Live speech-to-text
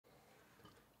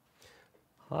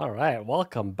All right,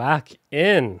 welcome back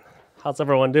in. How's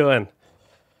everyone doing?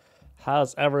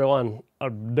 How's everyone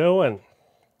doing?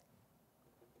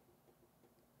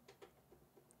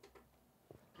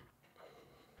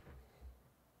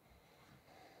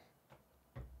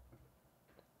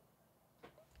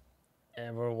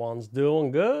 Everyone's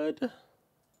doing good.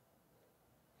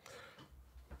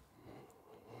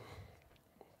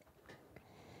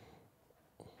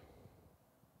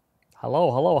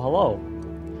 Hello, hello, hello.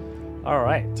 All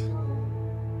right.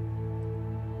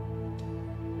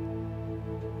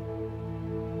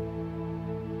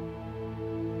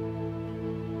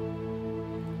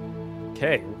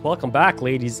 Okay, welcome back,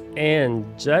 ladies and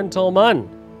gentlemen.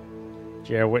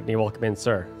 J.R. Whitney, welcome in,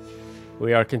 sir.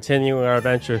 We are continuing our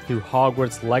adventure through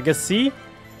Hogwarts Legacy.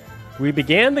 We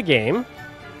began the game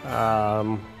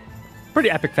pretty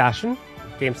epic fashion.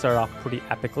 Game started off pretty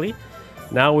epically.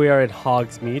 Now we are at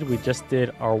Hogsmeade. We just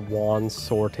did our wand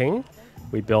sorting.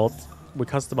 We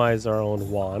customized our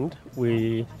own wand.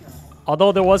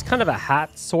 Although there was kind of a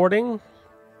hat sorting,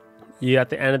 at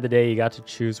the end of the day, you got to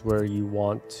choose where you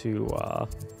want to,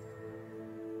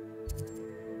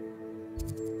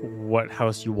 what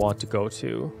house you want to go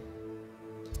to.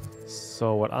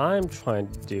 So what I'm trying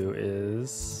to do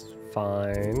is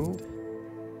find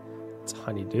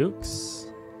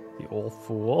Honeydukes, the Old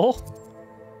Fool,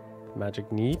 Magic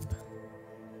Neep,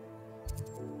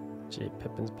 J.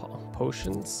 Pippin's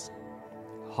Potions,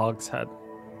 Hogshead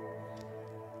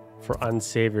for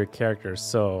unsavory characters.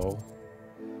 So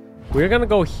we're gonna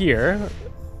go here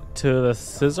to the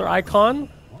scissor icon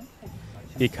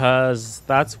because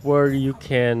that's where you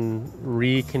can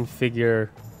reconfigure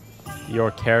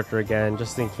your character again,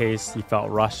 just in case you felt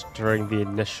rushed during the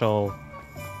initial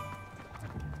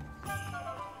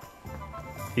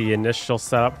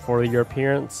setup for your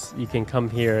appearance. You can come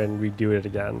here and redo it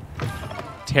again.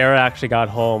 Tara actually got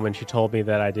home and she told me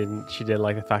that she didn't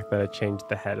like the fact that I changed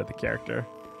the head of the character.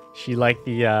 She liked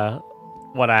the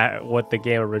what the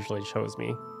game originally chose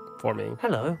me for me.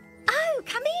 Hello. Oh,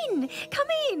 come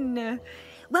in.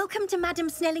 Welcome to Madame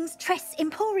Snelling's Tress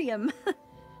Emporium.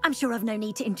 I'm sure I've no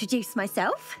need to introduce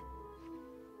myself.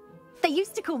 They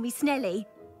used to call me Snelly.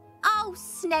 Oh,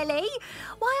 Snelly,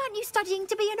 why aren't you studying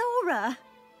to be an aura?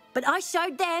 But I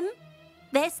showed them.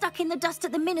 They're stuck in the dust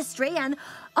at the ministry and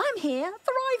I'm here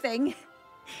thriving.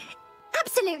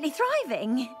 Absolutely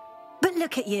thriving. But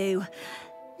look at you.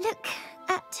 Look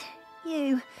at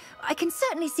you. I can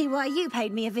certainly see why you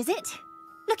paid me a visit.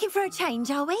 Looking for a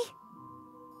change, are we?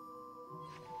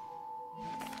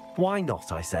 Why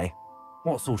not, I say?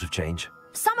 What sort of change?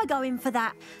 Some are going for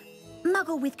that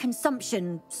muggle with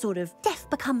consumption, sort of death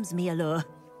becomes me allure.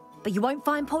 But you won't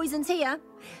find poisons here.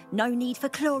 No need for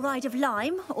chloride of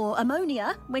lime or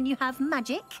ammonia when you have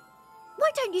magic. Why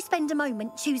don't you spend a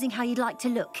moment choosing how you'd like to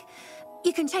look?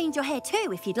 You can change your hair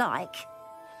too if you'd like.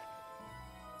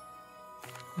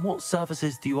 What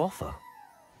services do you offer?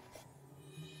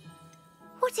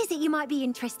 What is it you might be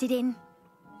interested in?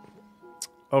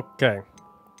 Okay.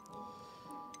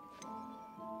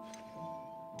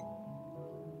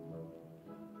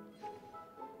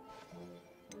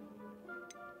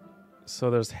 So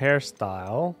there's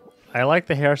hairstyle. I like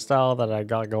the hairstyle that I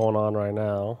got going on right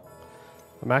now.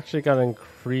 I'm actually gonna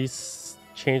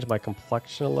change my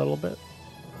complexion a little bit.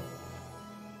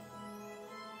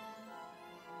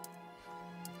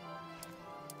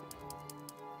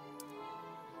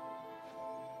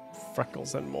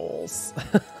 Freckles and moles.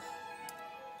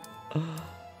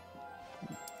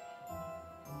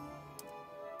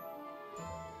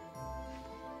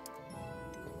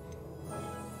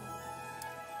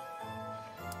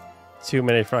 Too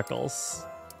many freckles.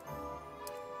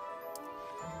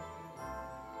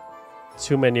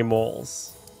 Too many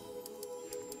moles.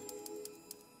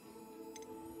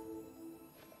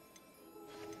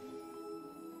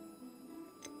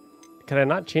 Can I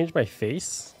not change my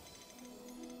face?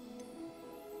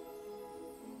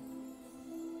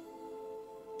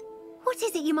 What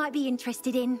is it you might be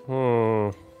interested in?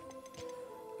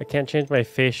 I can't change my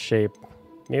face shape.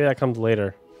 Maybe that comes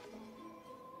later.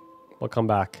 We'll come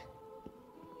back.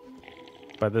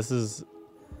 But this is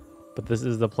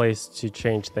the place to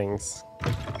change things.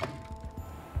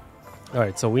 All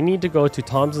right, so we need to go to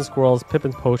Toms and Squirrels,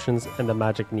 Pippin's Potions, and the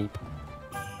Magic Neep.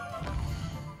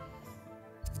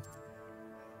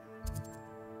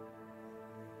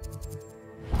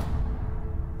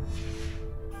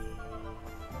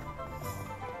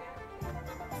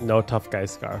 No tough guy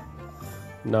scar.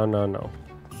 No, no, no.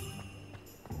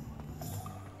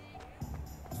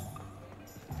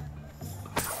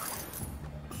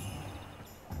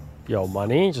 Yo,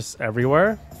 money just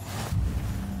everywhere.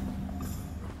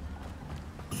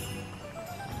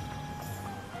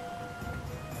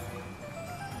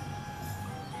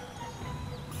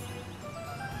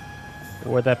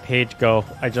 Where'd that page go?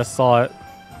 I just saw it.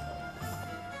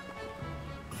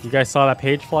 You guys saw that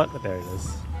page flood? There it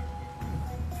is.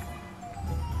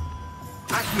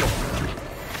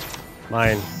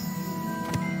 Mine.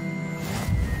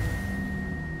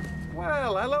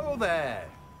 Well, hello there.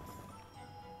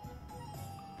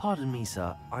 Pardon me,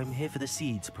 sir. I'm here for the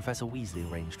seeds Professor Weasley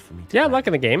arranged for me. Yeah, I'm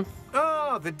liking the game.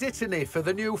 Oh, the dittany for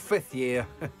the new 5th year.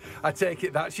 I take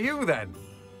it that's you then.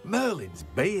 Merlin's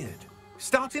beard.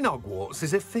 Starting Hogwarts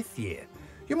as a 5th year.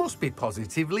 You must be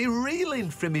positively reeling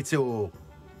from it all.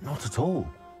 Not at all.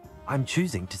 I'm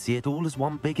choosing to see it all as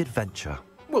one big adventure.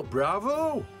 Well,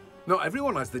 bravo. Not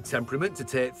everyone has the temperament to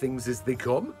take things as they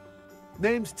come.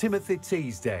 Name's Timothy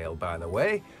Teasdale, by the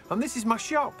way, and this is my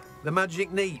shop, the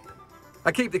Magic Neep.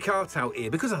 I keep the cart out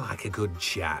here because I like a good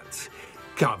chat.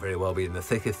 Can't very well be in the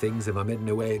thick of things if I'm hidden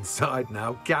away inside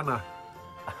now, can I?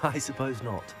 I suppose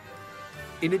not.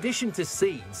 In addition to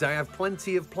seeds, I have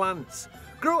plenty of plants.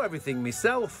 Grow everything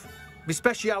myself. My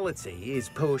speciality is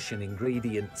potion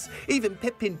ingredients. Even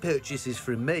Pippin purchases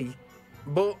from me.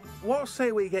 But what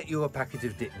say we get you a packet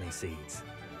of Dittany seeds?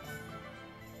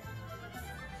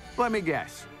 Let me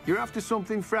guess. You're after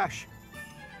something fresh.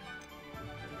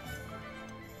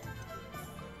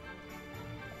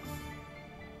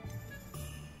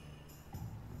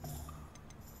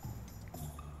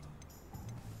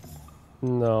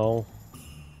 No.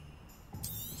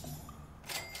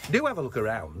 Do have a look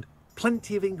around.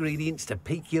 Plenty of ingredients to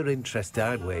pique your interest,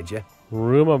 I'd wager.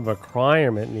 Room of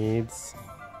requirement needs.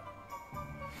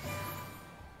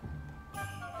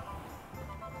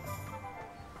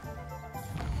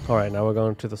 Alright, now we're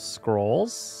going to the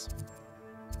scrolls.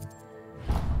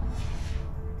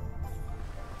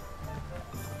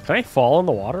 Can I fall in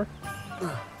the water?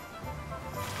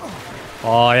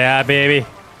 Oh yeah, baby.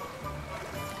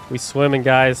 We swimming,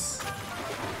 guys.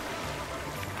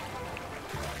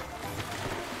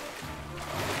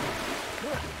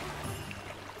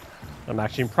 I'm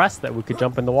actually impressed that we could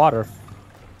jump in the water.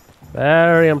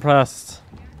 Very impressed.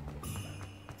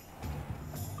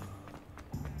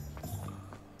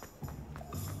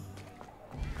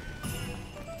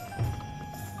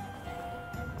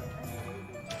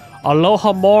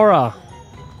 Aloha Mora.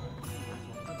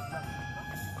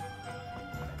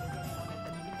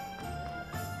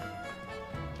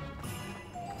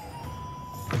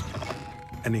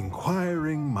 An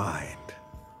inquiring mind.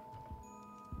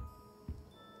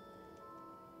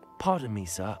 Pardon me,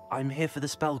 sir. I'm here for the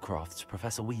spellcrafts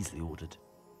Professor Weasley ordered.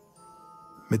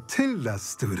 Matilda,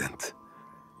 student.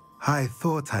 I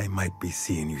thought I might be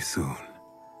seeing you soon.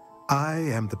 I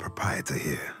am the proprietor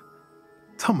here,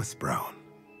 Thomas Brown.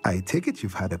 I take it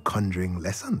you've had a conjuring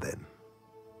lesson then?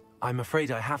 I'm afraid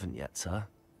I haven't yet, sir.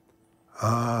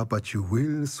 Ah, but you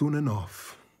will soon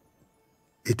enough.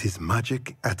 It is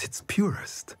magic at its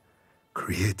purest,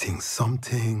 creating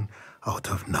something out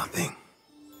of nothing.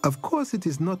 Of course, it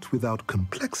is not without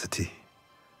complexity,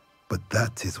 but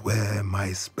that is where my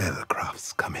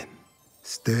spellcrafts come in.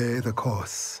 Stay the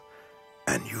course,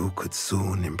 and you could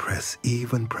soon impress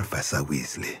even Professor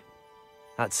Weasley.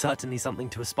 That's certainly something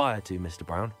to aspire to, Mr.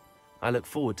 Brown. I look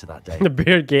forward to that day. The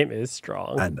beard game is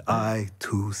strong. And I,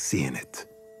 too, see in it.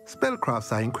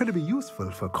 Spellcrafts are incredibly useful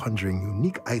for conjuring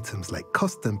unique items like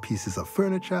custom pieces of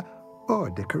furniture or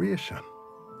decoration.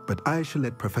 But I shall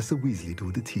let Professor Weasley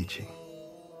do the teaching.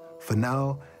 For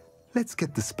now, let's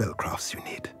get the spellcrafts you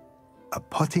need. A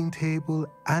potting table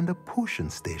and a potion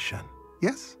station,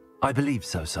 yes? I believe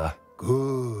so, sir.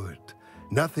 Good.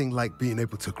 Nothing like being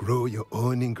able to grow your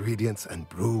own ingredients and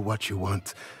brew what you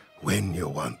want when you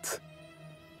want.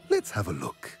 Let's have a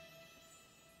look.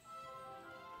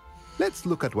 Let's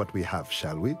look at what we have,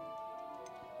 shall we?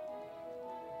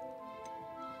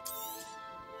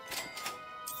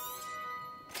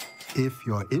 If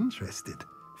you're interested,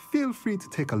 feel free to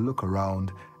take a look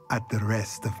around at the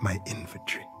rest of my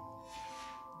inventory.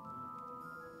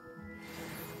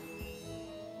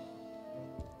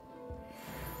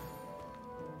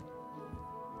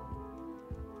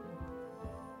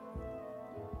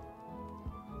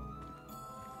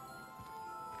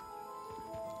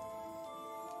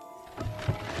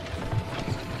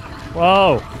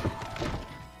 Whoa.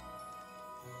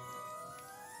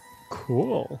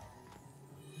 Cool.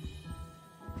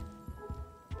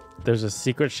 There's a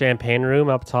secret champagne room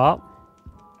up top.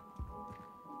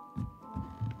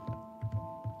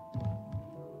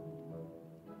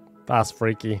 That's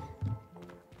freaky.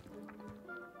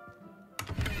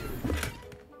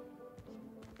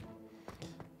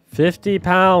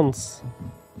 £50.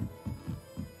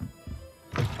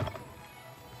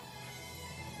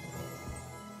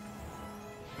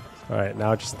 All right,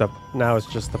 now it's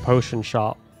just the potion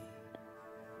shop.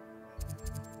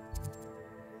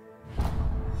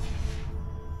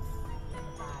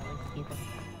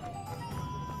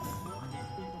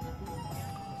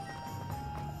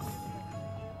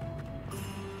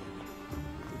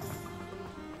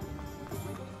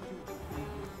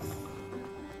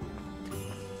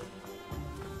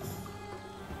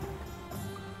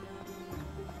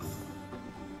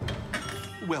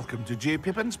 welcome to J.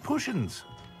 Pippin's Potions.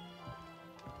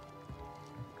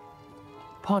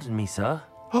 Pardon me, sir.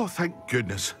 Oh, thank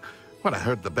goodness. When I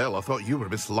heard the bell, I thought you were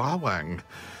Miss Lawang.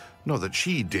 Not that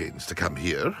she deigns to come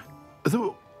here.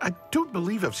 Though, I don't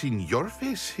believe I've seen your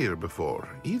face here before,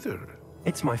 either.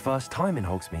 It's my first time in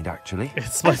Hogsmeade, actually.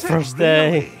 It's my Is it first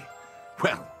day. really?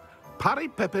 Well, Parry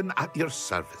Pippin at your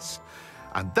service.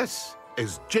 And this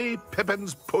is J.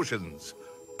 Pippin's Potions.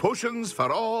 Potions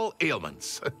for all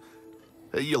ailments.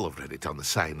 You'll have read it on the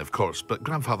sign, of course, but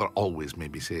Grandfather always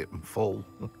made me say it in full.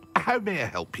 How may I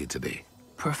help you today?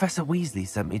 Professor Weasley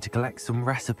sent me to collect some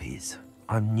recipes.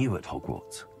 I'm new at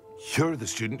Hogwarts. You're the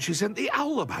student she sent the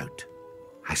owl about.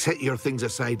 I set your things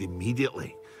aside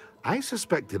immediately. I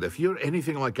suspected if you're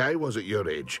anything like I was at your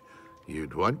age,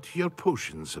 you'd want your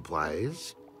potion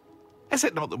supplies. Is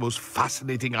it not the most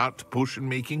fascinating art, potion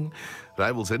making?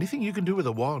 Rivals anything you can do with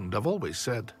a wand, I've always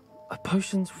said. Are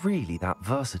potions really that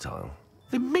versatile?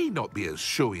 They may not be as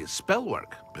showy as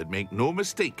spellwork, but make no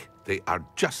mistake, they are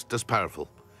just as powerful.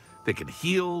 They can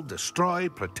heal, destroy,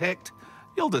 protect.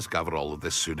 You'll discover all of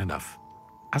this soon enough.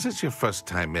 As it's your first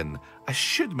time in, I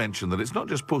should mention that it's not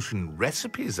just potion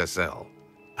recipes I sell.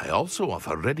 I also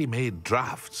offer ready-made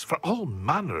drafts for all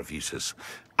manner of uses,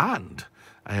 and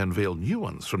I unveil new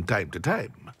ones from time to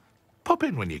time. Pop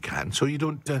in when you can so you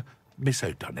don't miss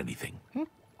out on anything.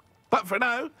 But for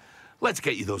now, let's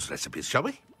get you those recipes, shall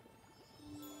we?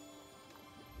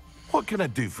 What can I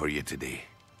do for you today?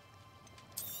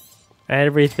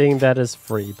 Everything that is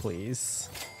free, please.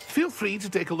 Feel free to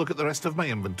take a look at the rest of my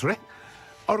inventory,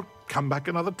 or come back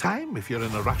another time if you're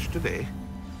in a rush today.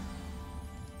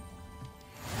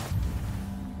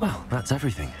 Well, that's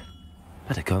everything.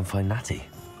 Better go and find Natty.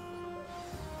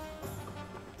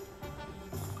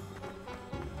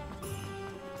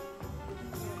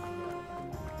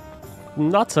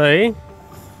 Nutty.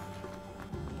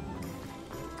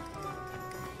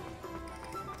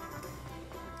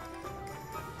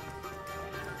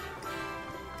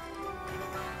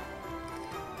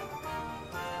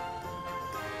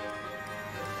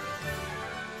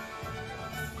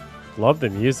 Love the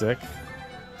music.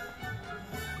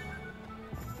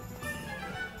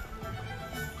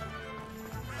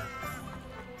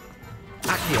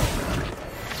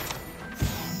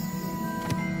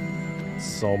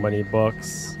 So many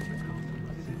books.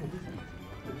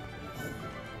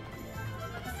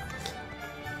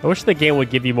 I wish the game would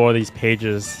give you more of these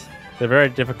pages. They're very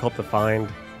difficult to find.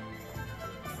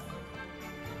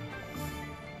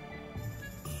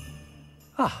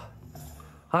 Ah,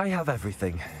 I have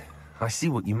everything. I see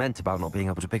what you meant about not being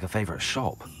able to pick a favorite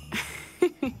shop.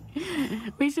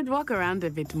 We should walk around a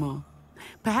bit more.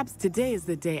 Perhaps today is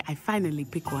the day I finally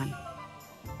pick one.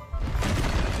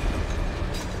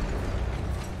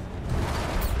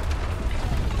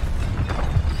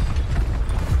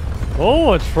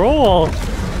 Oh, a troll!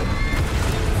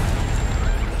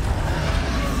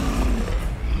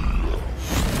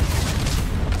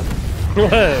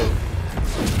 What?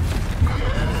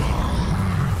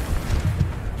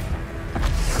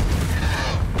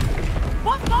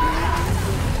 What fire?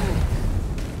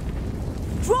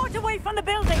 Draw it away from the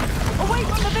building! Away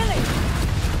from the village!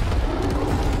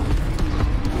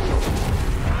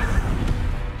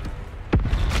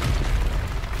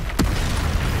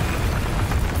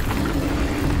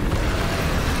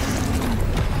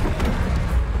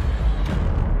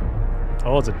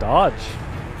 Oh, it's a dodge.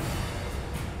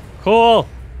 Cool.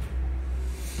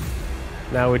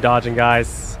 Now we're dodging,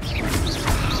 guys.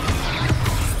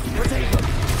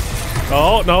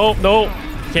 Oh, no, no.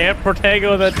 Can't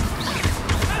Protego that.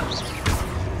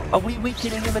 Are we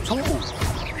weakening him at all?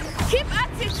 Keep at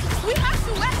it! We have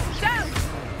to wear him down!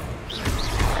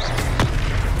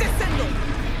 Descendo!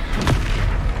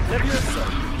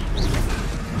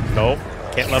 Nope.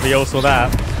 Can't Levioso that.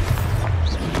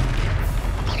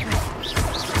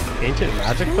 Ancient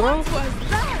magic throw? What was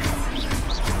that?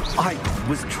 I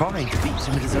was trying to beat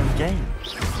him at his own game.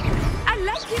 I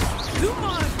like it! Do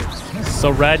more! So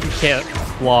red, you can't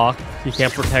block. You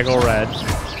can't Protego red. You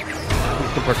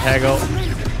can Protego.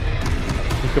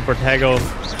 You can Protego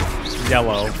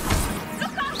yellow.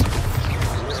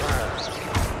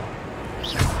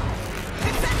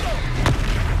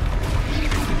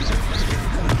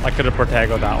 I could have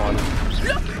Protego that one.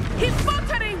 Look! He's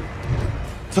faltering!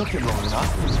 Took him long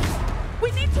enough. We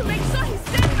need to make sure he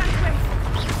stays that way!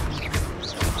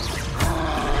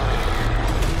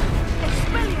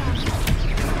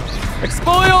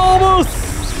 Expelliarmus! Expelliarmus!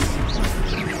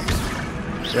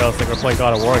 Yeah, it's like we're playing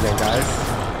God of War again, guys.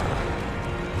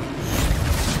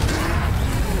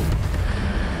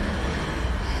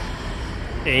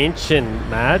 Ancient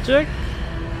magic?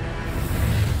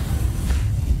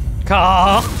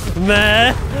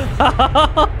 Man.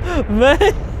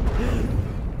 Man.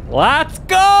 Let's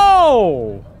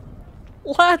go.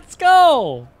 Let's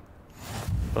go.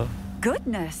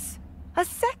 Goodness, a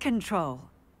second troll.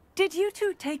 Did you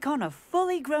two take on a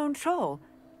fully grown troll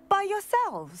by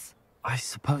yourselves? I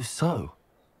suppose so.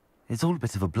 It's all a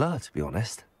bit of a blur, to be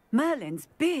honest. Merlin's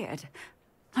beard.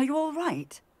 Are you all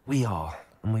right? We are,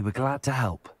 and we were glad to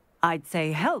help. I'd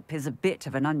say help is a bit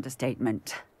of an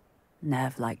understatement.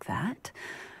 Nerve like that.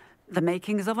 The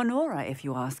makings of an aura, if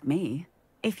you ask me.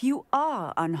 If you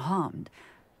are unharmed,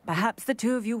 perhaps the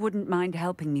two of you wouldn't mind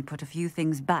helping me put a few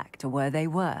things back to where they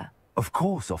were. Of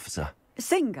course, officer.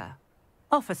 Singer.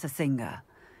 Officer Singer.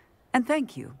 And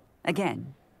thank you,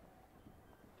 again.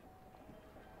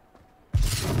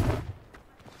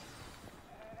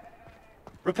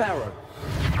 Reparo.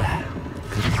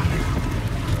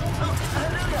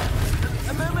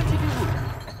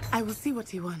 I will see what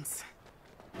he wants.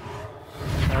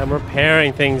 I'm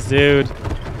repairing things, dude.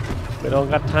 We don't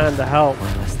got time to help.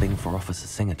 One less thing for Officer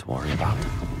Singer to worry about.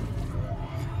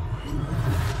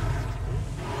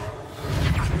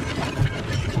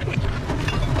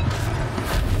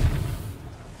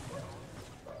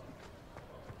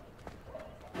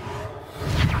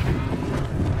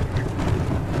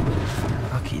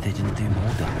 Lucky they didn't do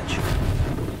more damage.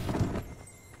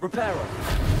 Reparo.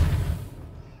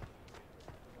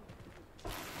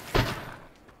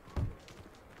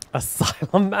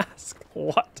 Asylum mask?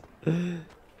 What?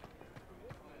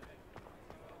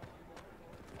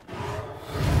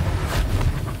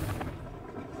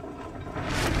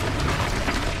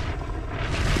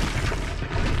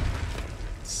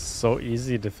 So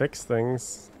easy to fix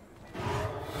things.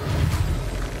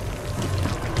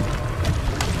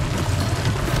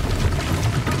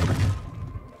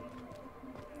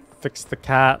 Fix the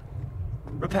cat.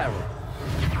 Reparo.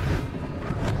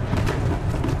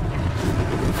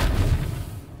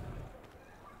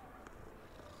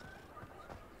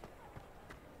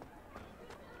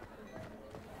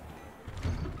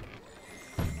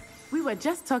 We were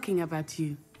just talking about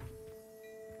you.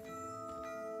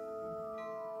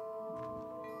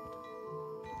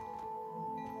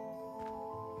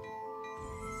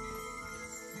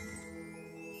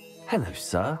 Hello,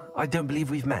 sir. I don't believe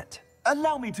we've met.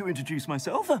 Allow me to introduce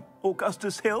myself,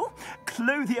 Augustus Hill,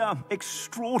 clothier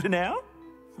extraordinaire.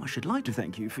 I should like to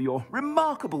thank you for your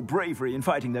remarkable bravery in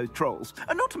fighting those trolls,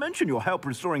 and not to mention your help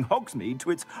restoring Hogsmeade to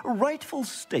its rightful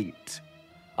state.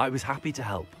 I was happy to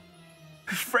help.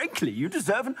 Frankly, you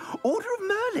deserve an Order of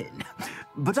Merlin.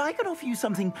 But I can offer you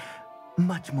something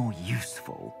much more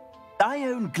useful. I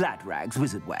own Gladrag's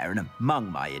wizardware, and among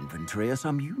my inventory are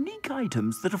some unique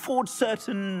items that afford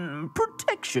certain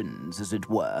protections, as it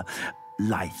were.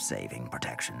 Life-saving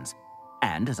protections.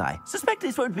 And as I suspect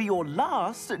this won't be your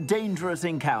last dangerous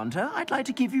encounter, I'd like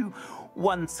to give you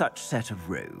one such set of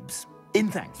robes. In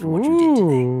thanks for what you did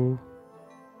today.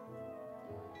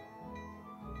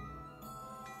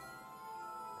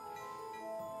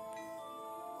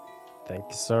 Thank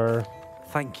you, sir.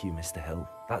 Thank you, Mr. Hill.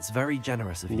 That's very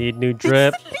generous of you. Need new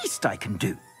drip. It's the least I can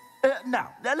do.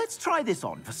 Now, let's try this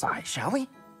on for size, shall we?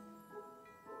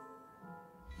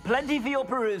 Plenty for your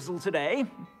perusal today.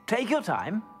 Take your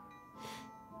time.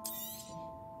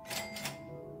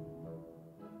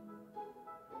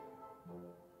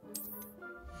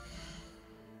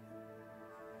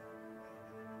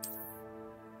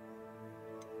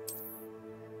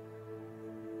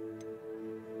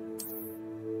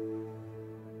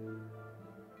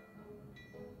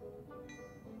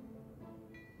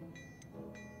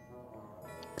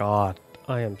 God,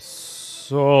 I am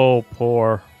so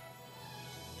poor.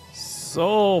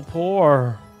 So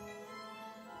poor.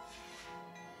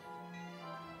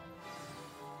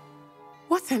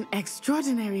 What an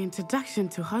extraordinary introduction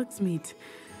to Hogsmeade.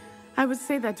 I would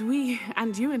say that we,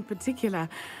 and you in particular,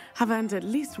 have earned at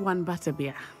least one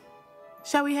butterbeer.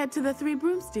 Shall we head to the Three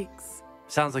Broomsticks?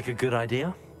 Sounds like a good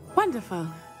idea. Wonderful.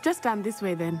 Just down this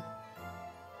way then.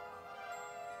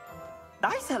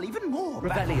 I sell even more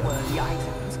battle-worthy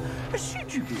items,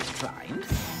 should you be inclined.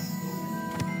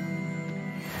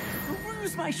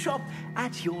 Peruse my shop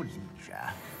at your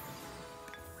leisure.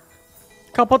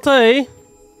 Cup of tea.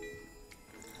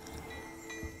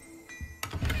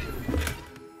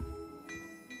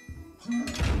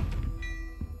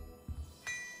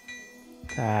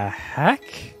 The heck?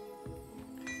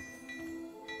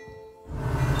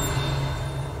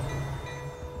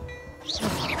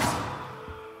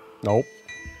 Nope.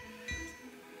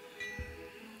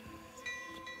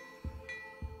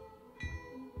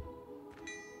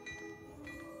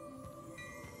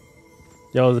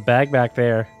 Yo, there's a bag back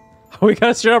there. Are we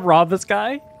gonna straight up rob this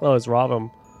guy? Oh, let's rob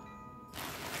him.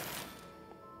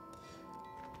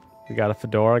 We got a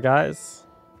fedora, guys.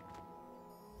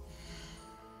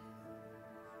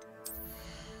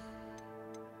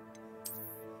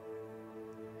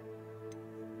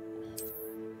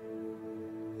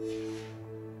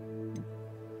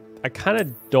 I kind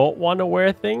of don't want to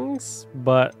wear things,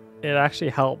 but it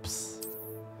actually helps.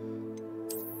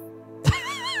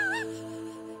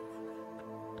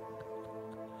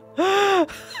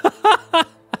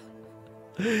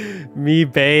 Me,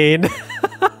 Bane.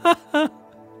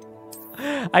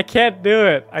 I can't do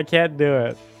it. I can't do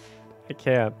it. I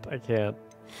can't. I can't.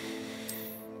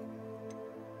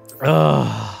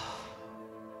 Ugh.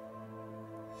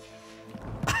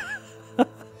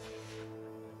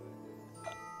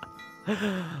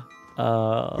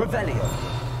 Revelio.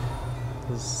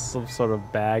 There's some sort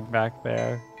of bag back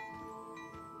there.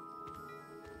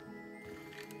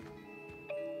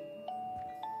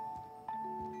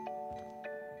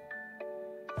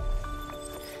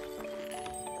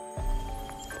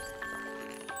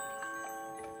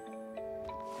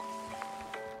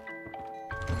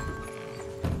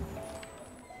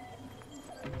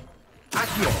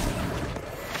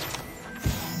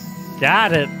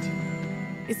 Got it.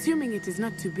 Assuming it is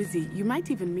not too busy, you might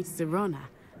even meet Serona,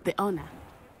 the owner.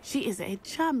 She is a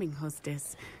charming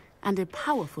hostess and a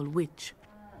powerful witch.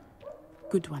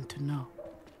 Good one to know.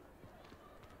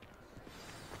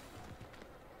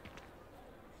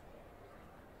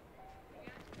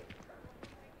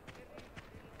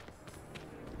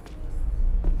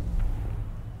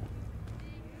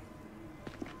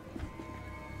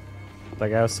 That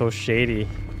guy was so shady.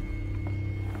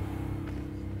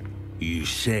 You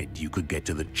said you could get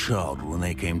to the child when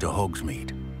they came to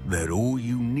Hogsmeade. That all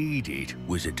you needed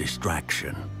was a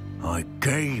distraction. I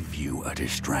gave you a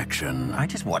distraction. I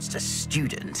just watched a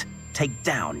student take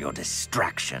down your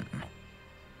distraction.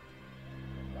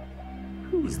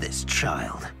 Who's this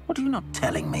child? What are you not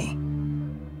telling me?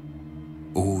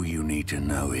 All you need to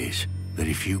know is that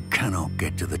if you cannot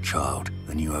get to the child,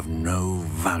 then you have no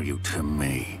value to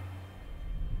me.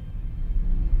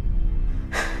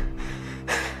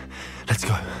 Let's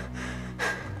go.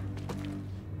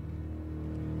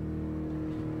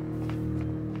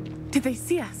 Did they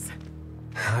see us?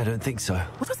 I don't think so.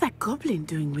 What was that goblin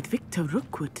doing with Victor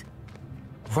Rookwood?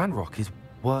 Ranrock is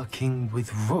working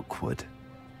with Rookwood.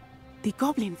 The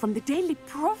goblin from the Daily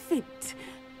Prophet.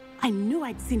 I knew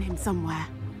I'd seen him somewhere.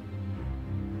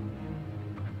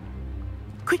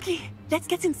 Quickly, let's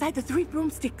get inside the 3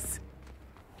 broomsticks.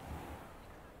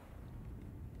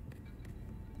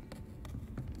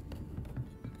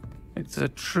 It's a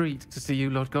treat to see you,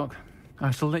 Lodgok.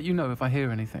 I shall let you know if I hear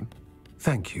anything.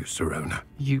 Thank you, Serona.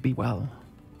 You be well.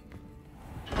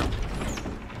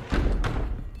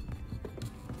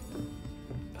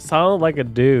 Sounded like a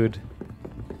dude.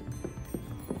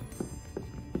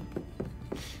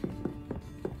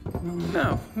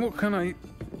 Now, what can I...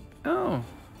 Oh,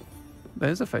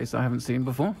 there's a face I haven't seen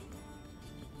before.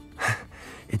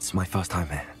 It's my first time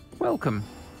here. Welcome.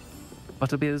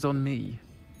 Butterbeer's on me.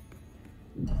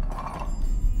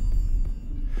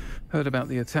 Heard about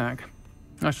the attack.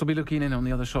 I shall be looking in on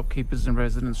the other shopkeepers and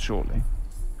residents shortly.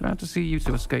 Glad to see you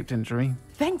two escaped injury.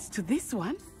 Thanks to this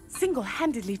one,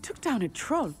 single-handedly took down a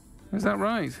troll. Is that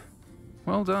right?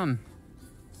 Well done.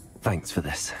 Thanks for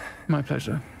this. My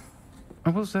pleasure. I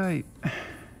will say,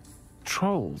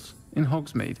 trolls in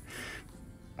Hogsmeade.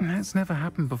 That's never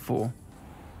happened before.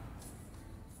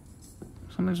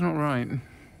 Something's not right.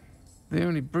 The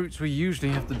only brutes we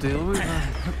usually have to deal with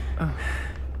are...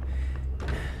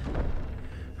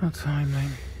 How timely.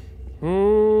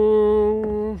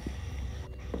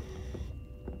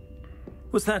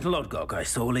 Was that Lodgok I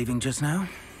saw leaving just now?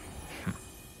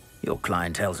 Your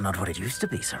clientele's not what it used to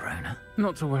be, Serona.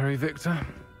 Not to worry, Victor.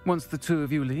 Once the two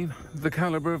of you leave, the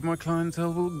caliber of my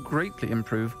clientele will greatly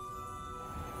improve.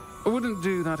 I wouldn't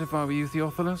do that if I were you,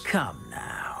 Theophilus. Come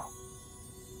now.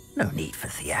 No need for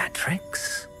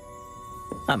theatrics.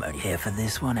 I'm only here for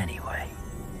this one anyway.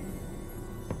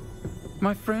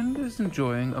 My friend is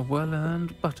enjoying a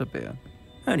well-earned butterbeer.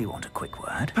 Only want a quick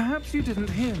word. Perhaps you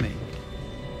didn't hear me.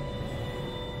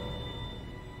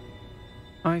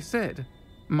 I said,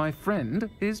 my friend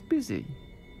is busy.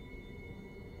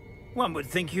 One would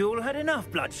think you all had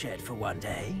enough bloodshed for one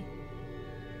day.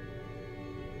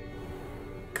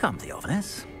 Come,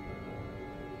 Theophilus.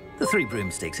 The 3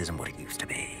 broomsticks isn't what it used to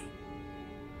be.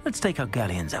 Let's take our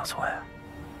galleons elsewhere.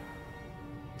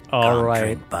 All right.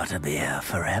 Drink butterbeer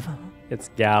forever. It's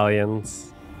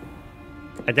galleons.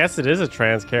 I guess it is a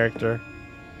trans character.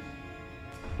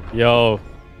 Yo,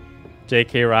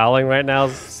 J.K. Rowling right now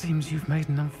is Seems you've made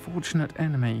an unfortunate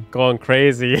enemy. going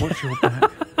crazy. Watch your back.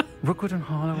 Rookwood and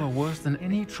Harlow are worse than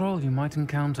any troll you might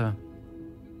encounter.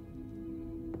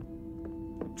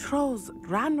 Trolls,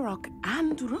 Ranrock,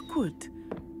 and Rookwood.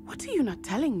 What are you not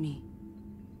telling me?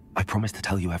 I promise to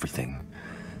tell you everything,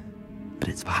 but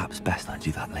it's perhaps best I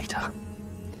do that later.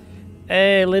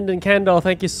 Hey, Lyndon Kendall,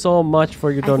 thank you so much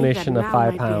for your donation of £5. I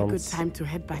think that now might be a good time to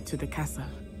head back to the castle.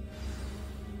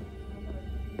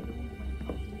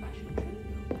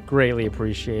 Greatly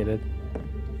appreciated.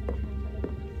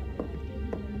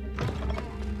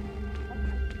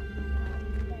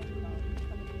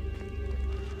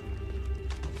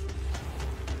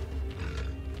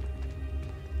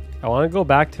 I want to go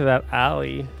back to that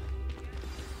alley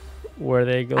where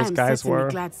those guys were. I'm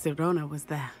glad Sirona was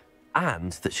there.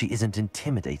 And that she isn't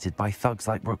intimidated by thugs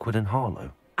like Rookwood and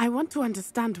Harlow. I want to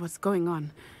understand what's going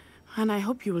on, and I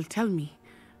hope you will tell me.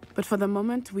 But for the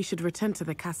moment, we should return to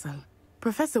the castle.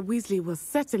 Professor Weasley will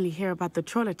certainly hear about the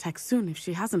troll attack soon if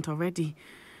she hasn't already.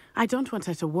 I don't want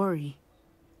her to worry.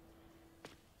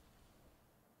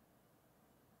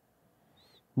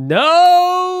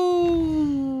 No!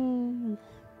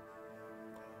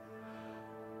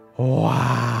 Wow.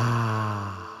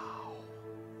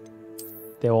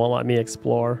 They won't let me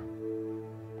explore.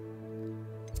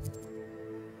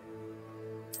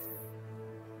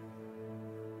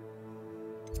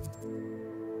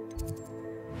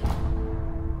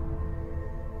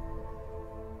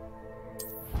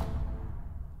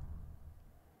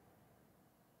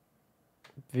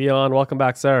 Vion, welcome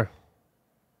back, sir.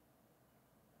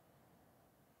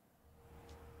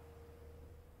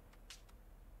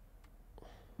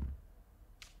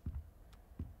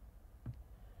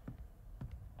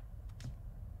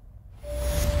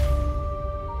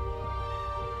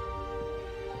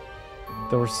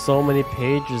 There were so many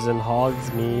pages in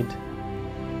Hogsmeade.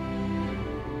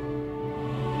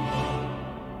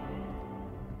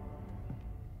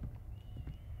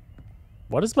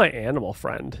 What is my animal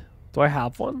friend? Do I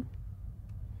have one?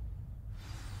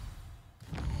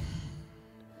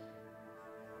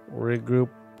 Regroup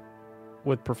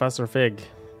with Professor Fig.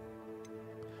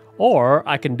 Or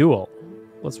I can duel.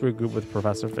 Let's regroup with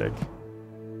Professor Fig.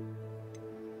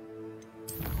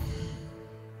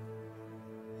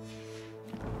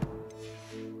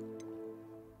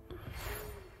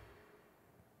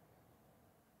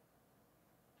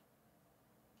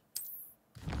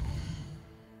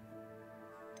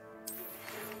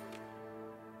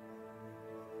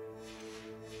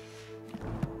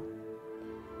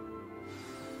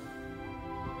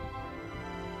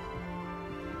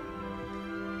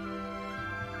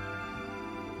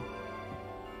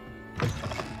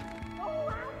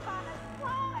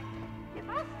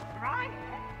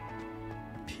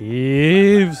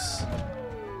 Peeves.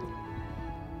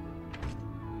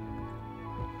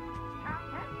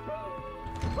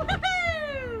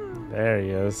 There he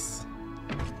is.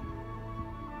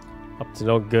 Up to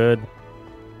no good.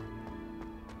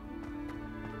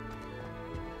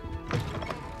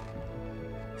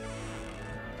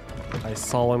 I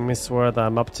solemnly swear that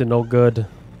I'm up to no good.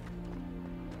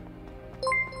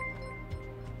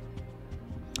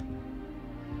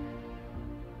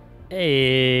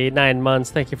 Hey, 9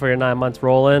 months. Thank you for your 9 months,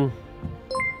 Roland.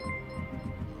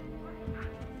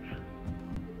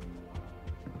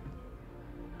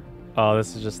 Oh,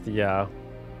 this is just the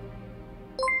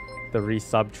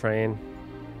resub train.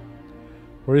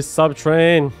 Resub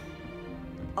train.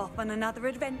 Off on another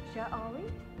adventure, are we?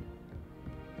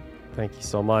 Thank you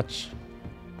so much.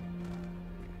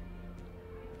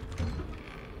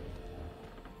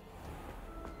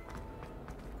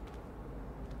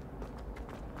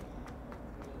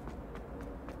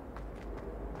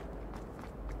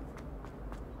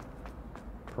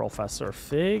 Professor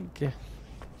Fig.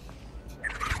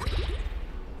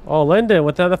 Oh, Lyndon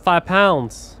with the other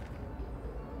 £5.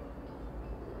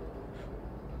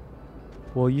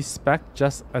 Will you spec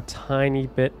just a tiny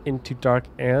bit into Dark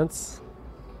Ants?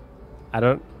 I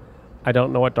don't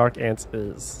know what Dark Ants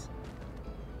is.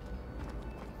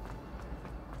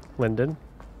 Lyndon?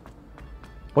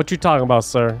 What you talking about,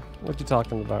 sir? What you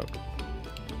talking about?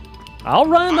 I'll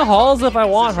run in the halls if I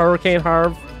want, Hurricane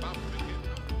Harv.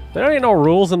 There ain't no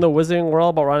rules in the wizarding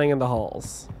world about running in the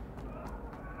halls.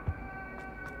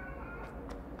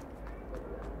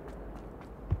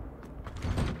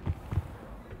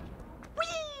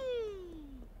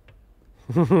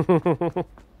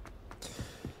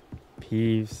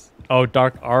 Peeves. Oh,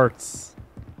 Dark Arts.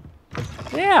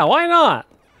 Yeah, why not?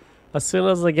 As soon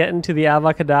as I get into the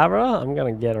Avacadabra, I'm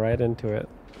gonna get right into it.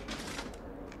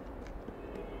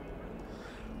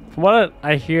 From what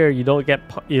I hear, you don't get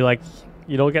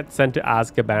you don't get sent to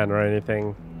Azkaban or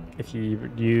anything if you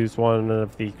use one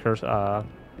of the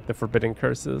the forbidden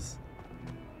curses.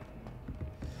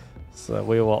 So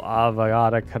we will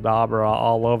Avada Kedavra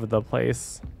all over the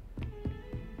place.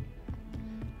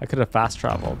 I could have fast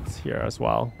traveled here as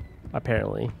well,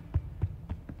 apparently.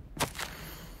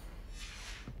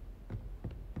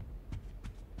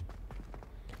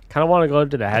 Kind of want to go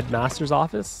to the headmaster's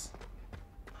office.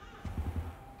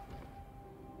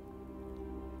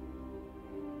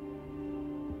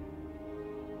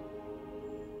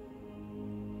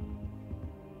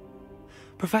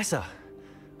 Professor,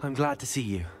 I'm glad to see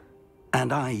you.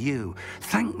 And I you.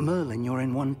 Thank Merlin you're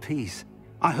in one piece.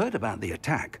 I heard about the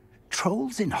attack.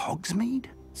 Trolls in Hogsmeade?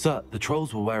 Sir, the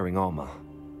trolls were wearing armor.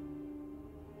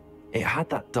 It had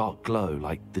that dark glow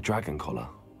like the dragon collar.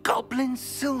 Goblin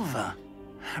silver.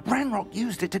 Ranrock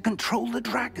used it to control the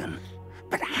dragon.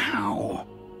 But how?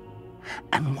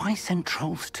 And why send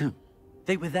trolls to...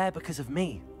 They were there because of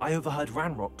me. I overheard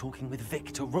Ranrock talking with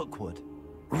Victor Rookwood.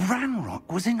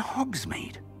 Ranrock was in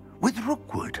Hogsmeade with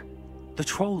Rookwood. The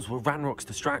trolls were Ranrock's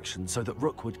distraction so that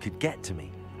Rookwood could get to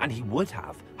me. And he would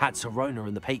have, had Sirona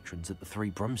and the patrons at the Three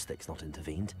Broomsticks not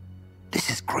intervened. This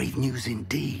is grave news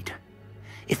indeed.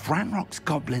 If Ranrock's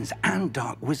goblins and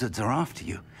dark wizards are after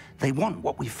you, they want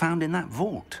what we found in that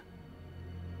vault.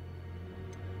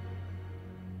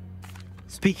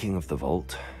 Speaking of the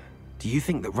vault, do you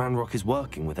think that Ranrock is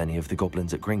working with any of the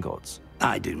goblins at Gringotts?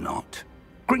 I do not.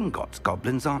 Gringotts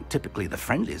goblins aren't typically the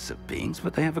friendliest of beings,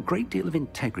 but they have a great deal of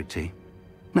integrity.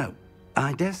 No,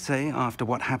 I dare say after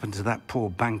what happened to that poor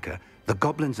banker, the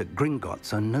goblins at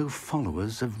Gringotts are no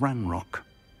followers of Ranrock.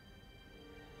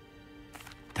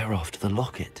 They're after the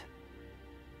locket.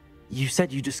 You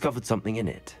said you discovered something in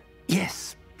it.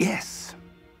 Yes, yes.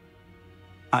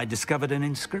 I discovered an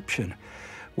inscription.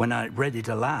 When I read it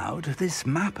aloud, this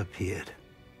map appeared.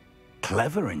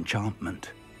 Clever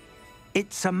enchantment.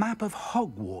 It's a map of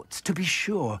Hogwarts, to be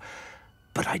sure,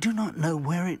 but I do not know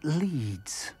where it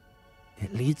leads.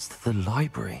 It leads to the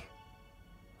library.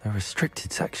 A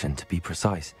restricted section, to be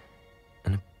precise,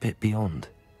 and a bit beyond.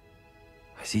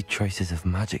 I see traces of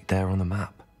magic there on the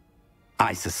map.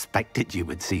 I suspected you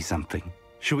would see something.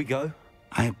 Shall we go?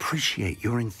 I appreciate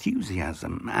your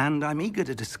enthusiasm, and I'm eager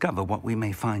to discover what we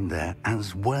may find there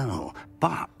as well.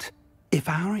 But if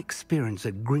our experience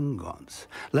at Gringotts,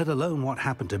 let alone what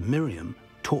happened to Miriam,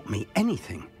 taught me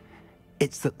anything,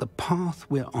 it's that the path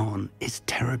we're on is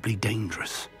terribly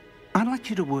dangerous. I'd like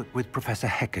you to work with Professor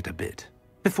Hecat a bit,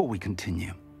 before we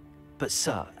continue. But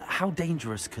sir, how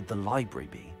dangerous could the library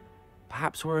be?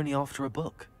 Perhaps we're only after a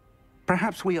book.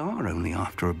 Perhaps we are only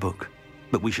after a book,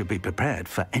 but we should be prepared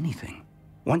for anything.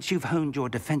 Once you've honed your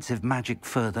defensive magic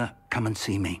further, come and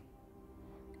see me.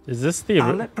 Is this the...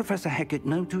 I'll let Professor Hecat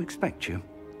know to expect you.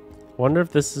 Wonder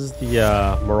if this is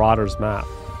the Marauders map.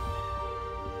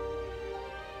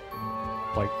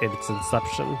 Like its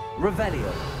inception.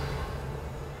 Revelio.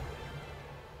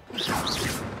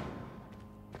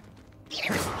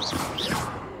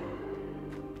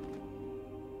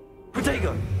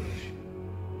 Protego.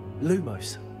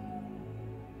 Lumos.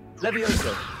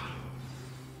 Levioso.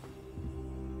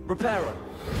 Reparo.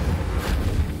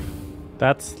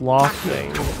 That sloth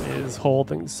thing is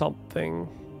holding something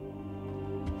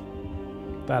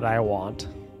that I want.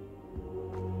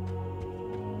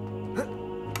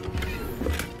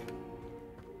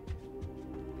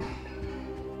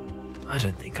 I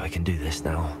don't think I can do this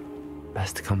now.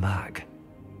 Best to come back.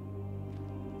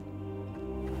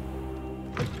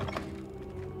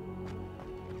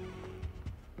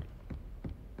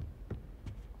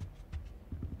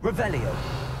 Revelio.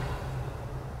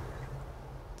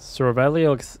 So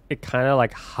Revelio, it kind of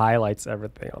like highlights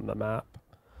everything on the map.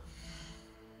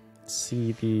 Let's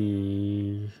see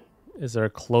the... Is there a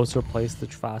closer place to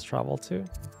fast travel to?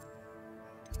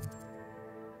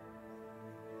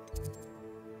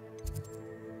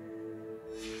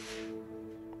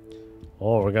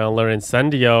 Oh, we're gonna learn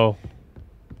Incendio.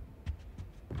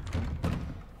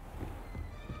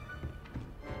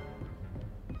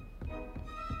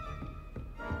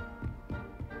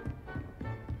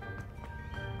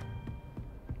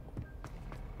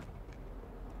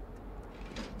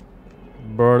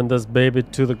 Burn this baby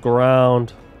to the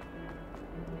ground.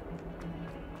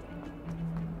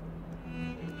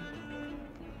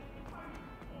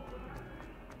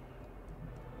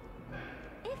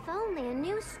 If only a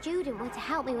new student were to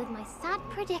help me with my sad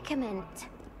predicament.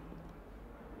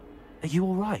 Are you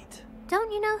all right?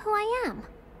 Don't you know who I am?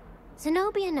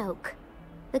 Zenobia Noak,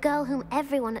 the girl whom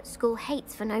everyone at school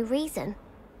hates for no reason.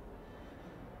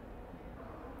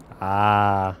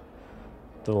 Ah,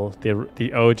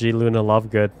 the OG Luna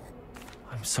Lovegood.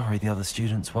 I'm sorry the other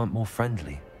students weren't more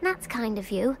friendly. That's kind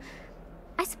of you.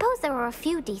 I suppose there are a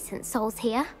few decent souls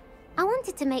here. I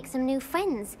wanted to make some new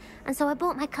friends, and so I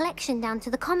brought my collection down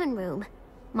to the common room.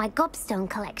 My gobstone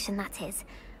collection, that is.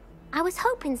 I was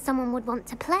hoping someone would want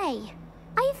to play.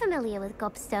 Are you familiar with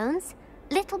gobstones?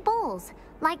 Little balls,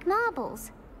 like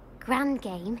marbles. Grand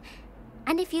game.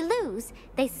 And if you lose,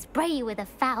 they spray you with a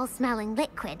foul-smelling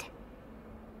liquid.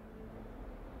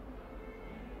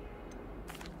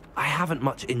 I haven't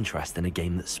much interest in a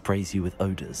game that sprays you with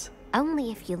odors.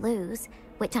 Only if you lose,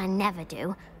 which I never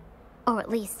do. Or at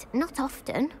least, not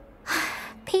often.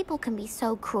 People can be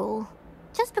so cruel.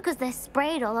 Just because they're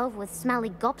sprayed all over with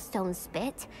smelly gobstone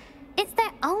spit, it's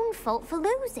their own fault for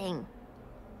losing.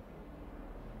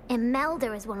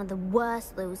 Imelda is one of the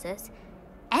worst losers.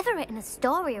 Everett and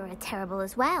Astoria are terrible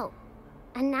as well.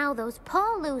 And now those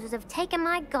poor losers have taken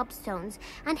my gobstones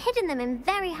and hidden them in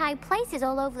very high places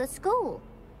all over the school.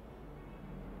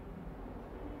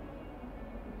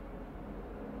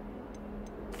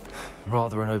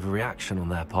 Rather an overreaction on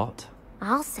their part.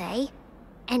 I'll say.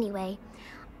 Anyway,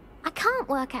 I can't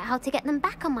work out how to get them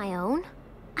back on my own.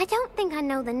 I don't think I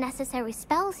know the necessary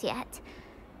spells yet.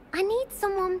 I need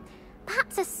someone,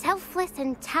 perhaps a selfless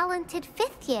and talented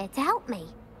 5th year to help me.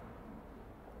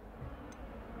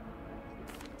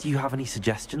 Do you have any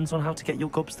suggestions on how to get your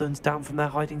gobstones down from their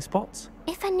hiding spots?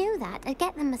 If I knew that, I'd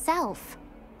get them myself.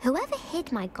 Whoever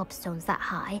hid my gobstones that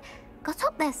high got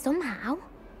up there somehow.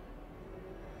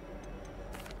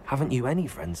 Haven't you any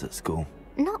friends at school?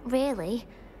 Not really.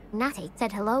 Natty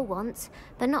said hello once,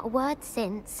 but not a word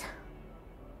since.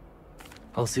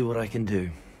 I'll see what I can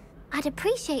do. I'd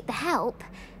appreciate the help.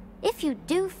 If you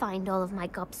do find all of my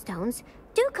gobstones,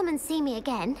 do come and see me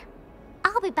again.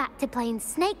 I'll be back to playing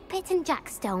Snake Pit and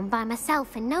Jackstone by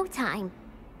myself in no time.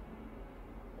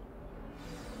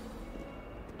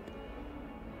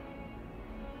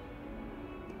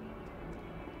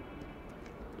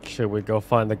 Should we go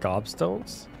find the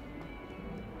gobstones?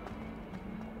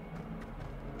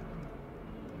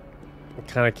 I'm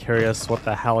kind of curious what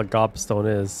the hell a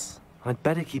gobstone is. I'd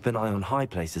better keep an eye on high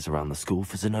places around the school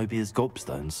for Zenobia's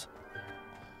gobstones.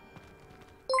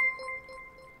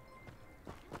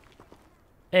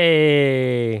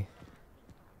 Hey!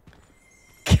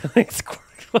 Killing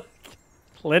Squirtle.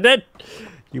 Linden?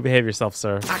 You behave yourself,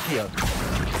 sir.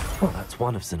 Well, that's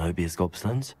one of Zenobia's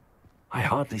gobstones. I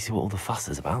hardly see what all the fuss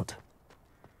is about.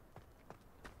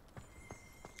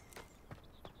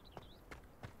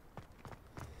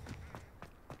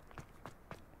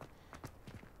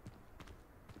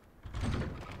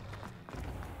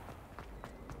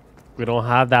 We don't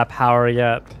have that power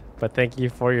yet, but thank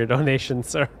you for your donation,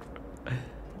 sir.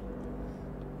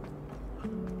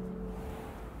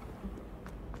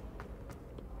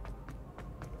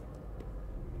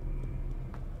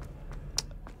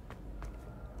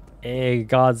 Hey,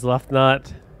 God's left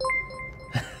nut.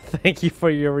 Thank you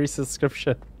for your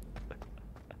resubscription.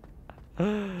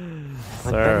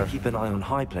 I'd better keep an eye on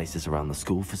high places around the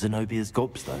school for Zenobia's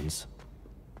gobstones.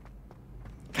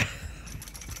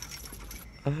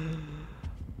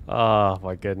 Oh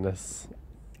my goodness.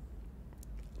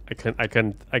 I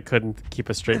couldn't keep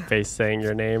a straight face saying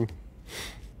your name.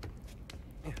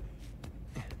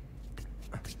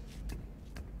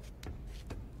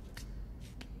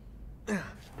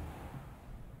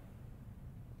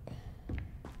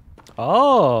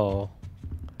 Oh.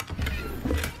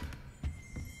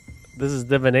 This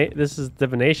is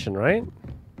divination, right?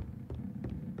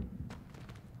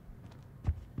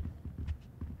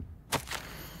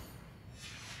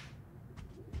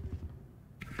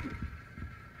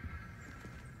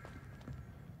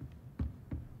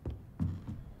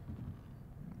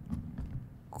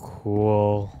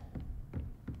 Cool.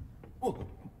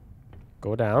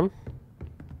 Go down.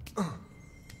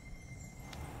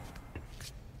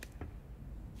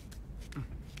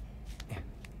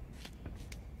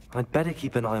 I'd better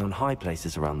keep an eye on high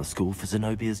places around the school for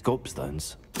Zenobia's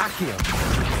gobstones.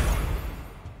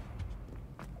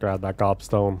 Grab that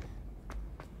gobstone.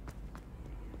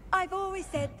 I've always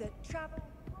said that travel...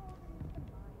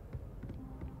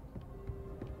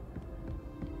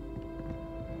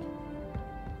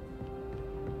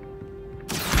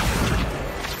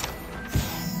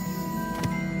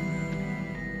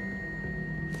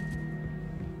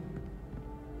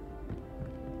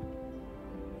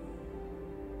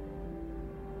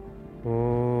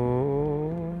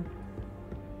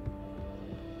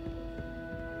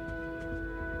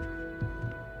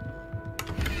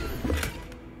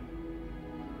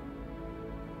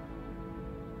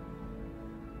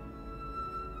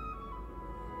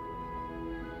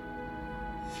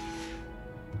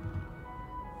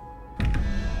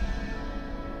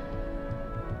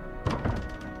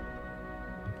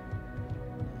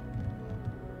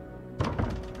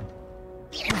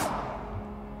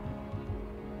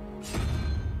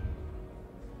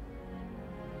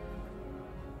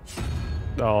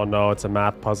 Oh no, it's a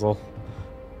math puzzle.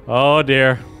 Oh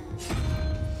dear.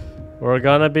 We're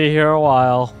gonna be here a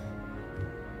while.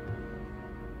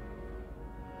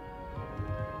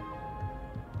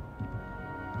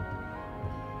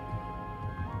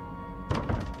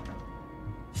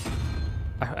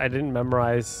 I didn't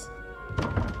memorize.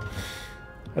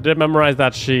 I did memorize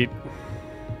that sheet.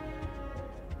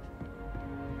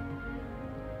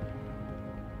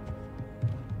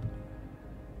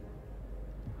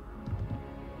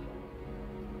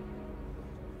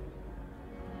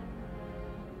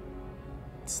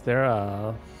 Is there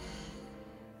a...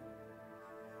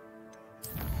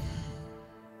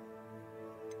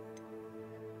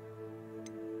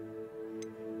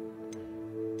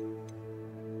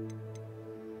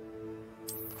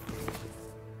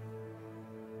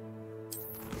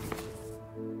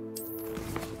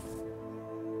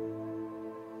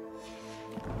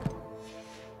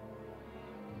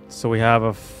 So we have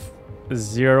a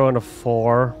 0 and a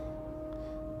 4.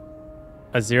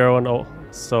 A 0 and a...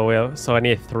 So I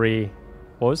need a 3.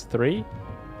 What was 3?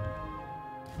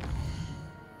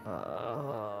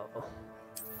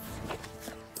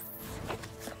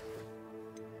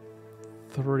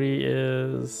 3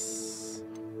 is...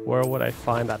 Where would I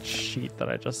find that sheet that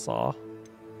I just saw?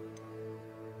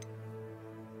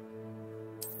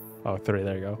 Oh, 3,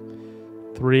 there you go.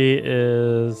 3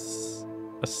 is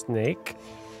a snake.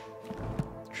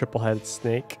 Triple-headed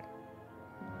snake.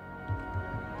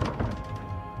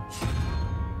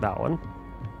 That one.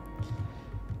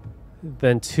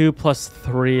 Then 2 plus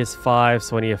 3 is 5,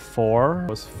 so I need a 4. It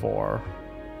was 4.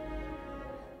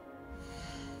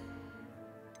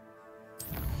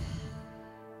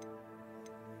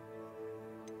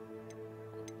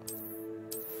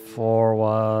 Four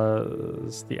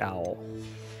was the owl.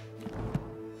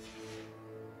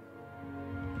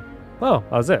 Oh,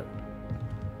 that was it.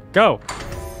 Go!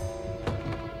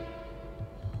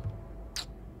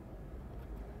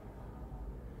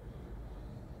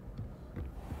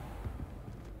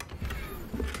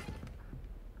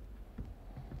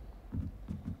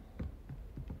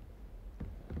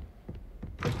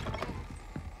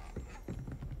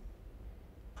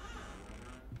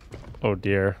 Oh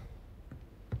dear.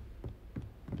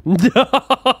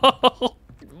 No!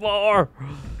 More!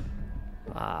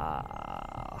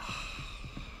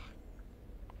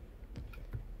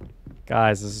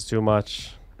 Guys, this is too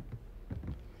much.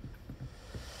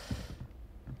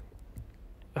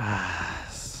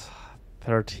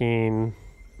 13.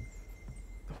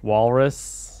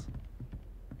 Walrus.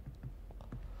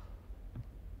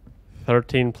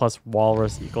 13 plus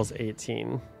walrus equals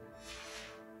 18.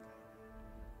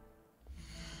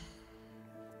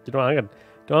 You know what I'm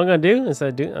gonna do?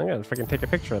 Instead of I'm gonna freaking take a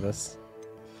picture of this.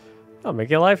 I'll make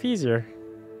your life easier.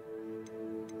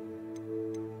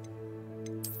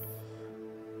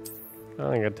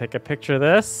 I'm gonna take a picture of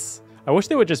this. I wish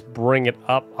they would just bring it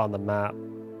up on the map.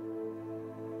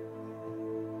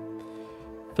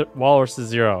 Walrus is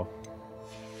 0.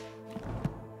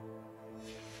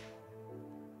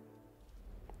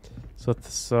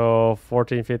 So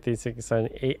 14, 15, 16,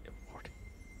 17, 8. 14.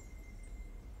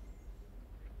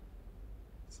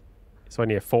 So I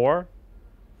need a 4.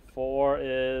 4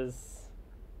 is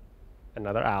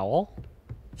another owl.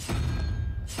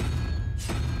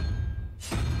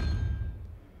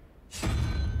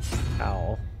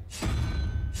 Owl.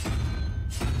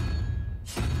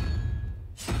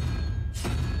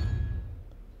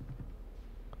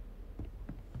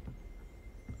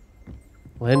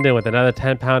 Lyndon with another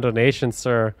 10-pound donation,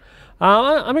 sir.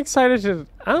 I'm excited to...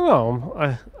 I don't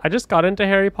know. I just got into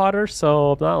Harry Potter,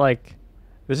 so I'm not like...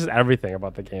 This is everything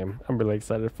about the game I'm really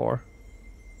excited for.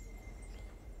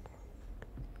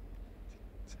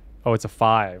 Oh, it's a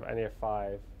 5. I need a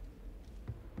 5.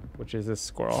 Which is this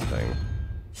squirrel thing.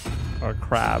 Or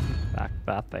crab.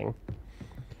 That thing.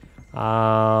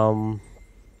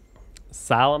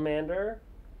 Salamander.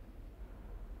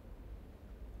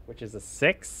 Which is a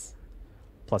 6.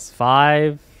 Plus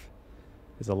 5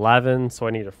 is 11, so I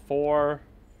need a 4.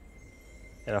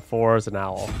 And a 4 is an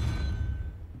owl.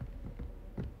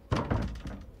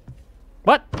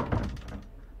 What?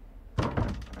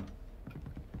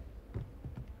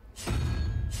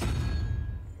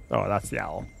 Oh, that's the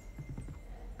owl.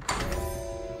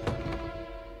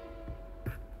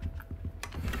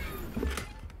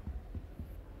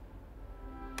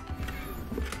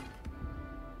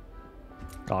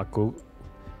 Oh, cool.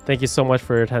 Thank you so much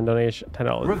for your 10 donation.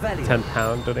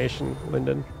 10-pound donation,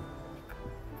 Lyndon.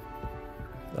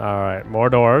 All right,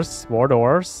 more doors. More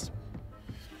doors.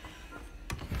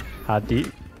 How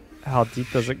deep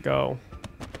does it go?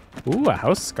 Ooh, a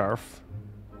house scarf.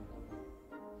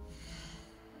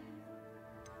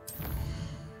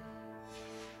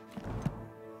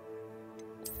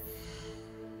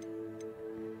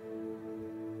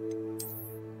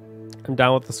 I'm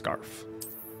down with the scarf.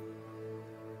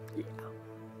 Yeah.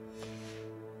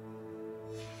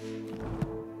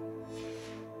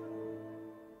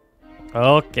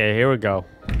 Okay, here we go.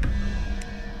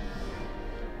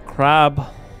 Crab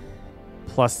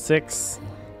plus 6.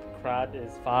 Crab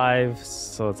is 5,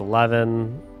 so it's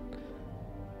 11.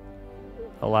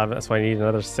 11, so I need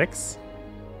another 6,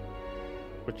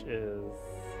 which is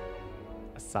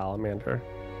a salamander.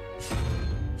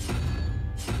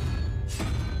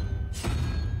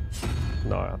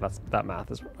 No, that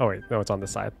math is. Oh wait, no, it's on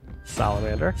this side.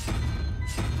 Salamander.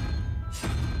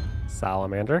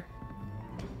 Salamander.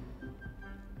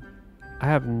 I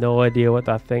have no idea what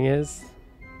that thing is.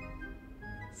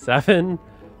 7.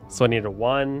 So I need a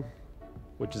 1,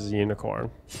 which is a unicorn.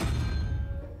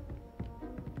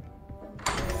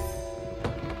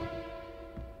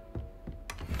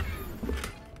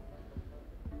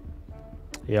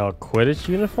 Yo, Quidditch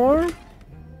uniform?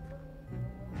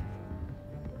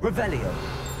 Revelio.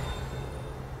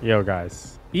 Yo,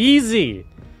 guys. Easy!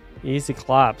 Easy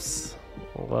claps.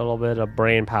 A little bit of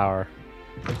brain power.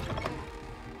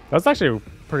 That's actually a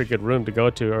pretty good room to go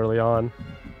to early on.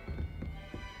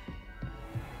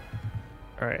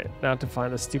 Alright, now to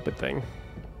find the stupid thing.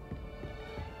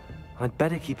 I'd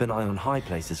better keep an eye on high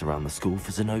places around the school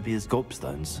for Zenobia's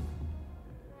gobstones.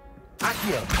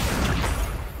 Accio.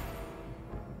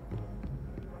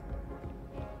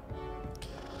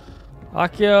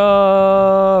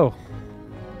 Akio!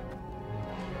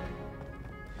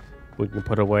 We can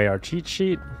put away our cheat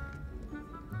sheet.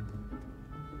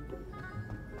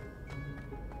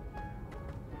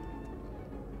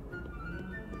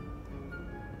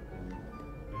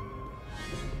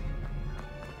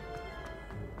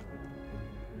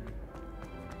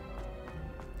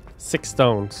 Six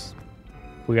stones.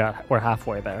 We're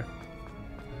halfway there.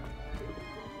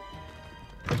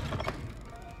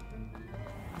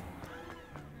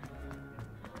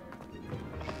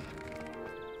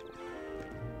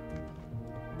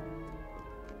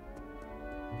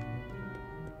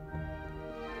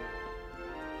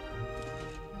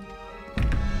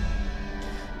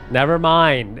 Never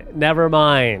mind. Never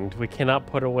mind. We cannot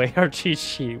put away our cheat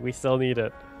sheet. We still need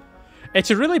it. It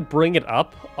should really bring it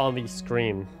up on the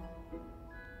screen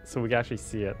so we can actually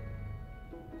see it.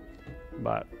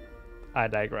 But I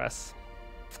digress.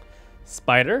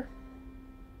 Spider,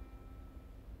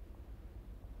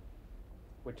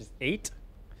 which is 8.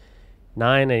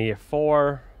 9, I need a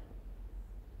 4.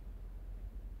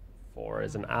 4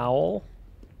 is an owl.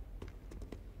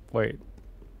 Wait.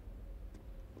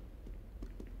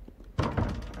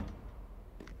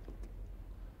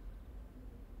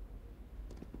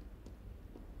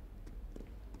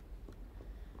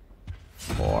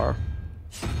 Four.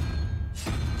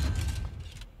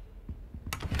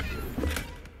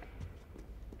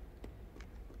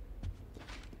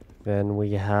 Then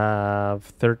we have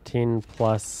 13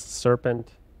 plus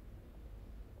serpent.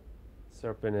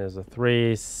 Serpent is a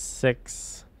 3,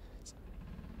 6.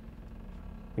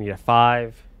 We need a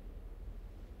 5.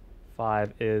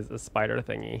 5 is a spider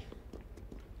thingy.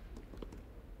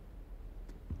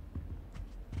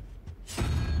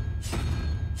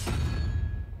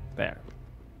 There.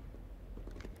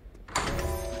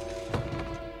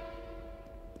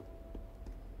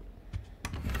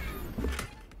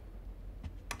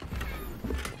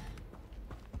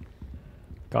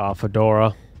 Got a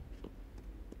fedora.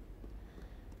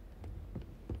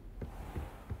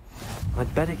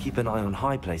 I'd better keep an eye on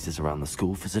high places around the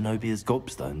school for Zenobia's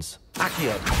gobstones.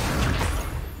 Accio.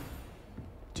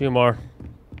 2 more.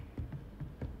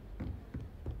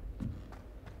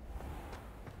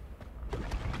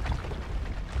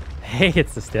 Hey,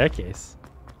 it's the staircase.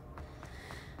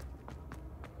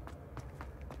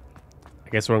 I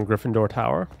guess we're in Gryffindor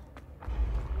Tower.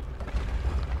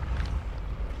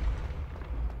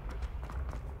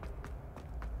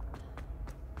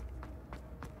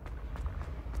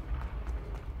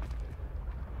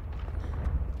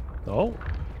 Oh.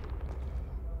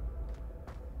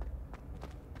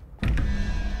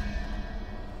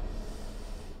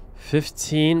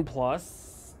 $15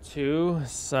 plus 2,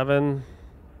 7.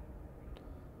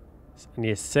 I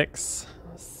need a 6.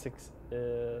 6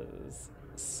 is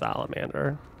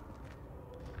salamander.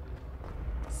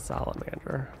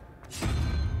 Salamander.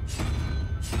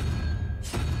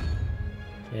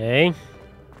 Okay.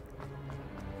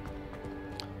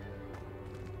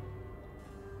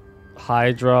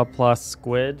 Hydra plus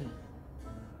squid.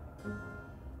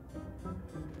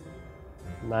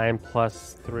 9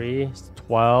 plus 3 is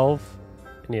 12.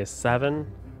 I need a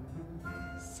 7.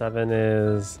 7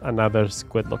 is another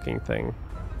squid-looking thing.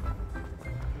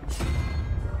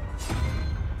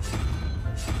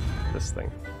 This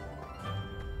thing.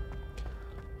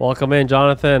 Welcome in,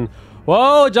 Jonathan.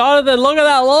 Whoa, Jonathan, look at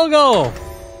that logo.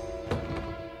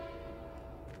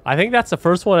 I think that's the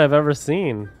first one I've ever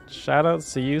seen. Shout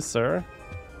outs to you, sir.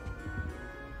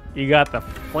 You got the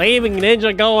flaming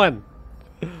ninja going.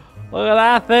 Look at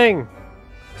that thing.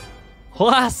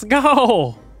 Let's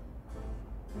go.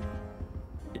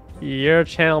 Your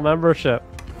channel membership.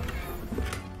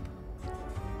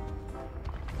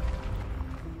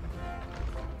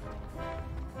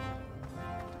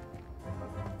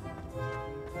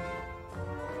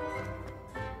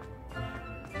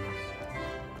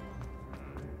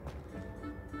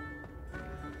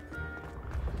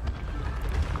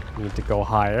 Need to go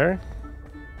higher.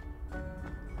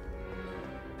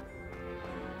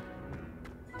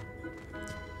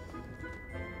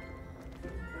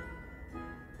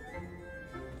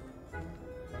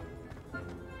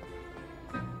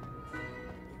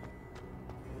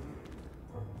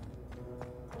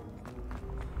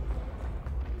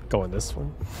 Going this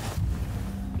one.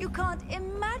 You can't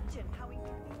imagine how we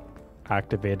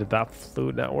Activated that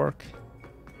flute network.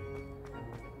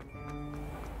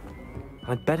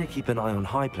 I'd better keep an eye on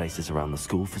high places around the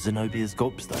school for Zenobia's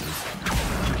gobstones.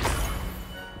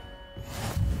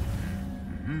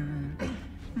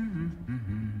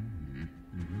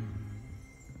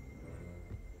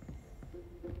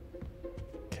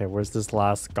 Okay, where's this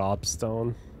last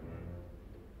gobstone?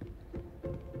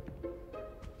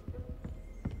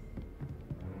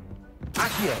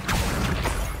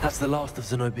 That's the last of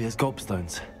Zenobia's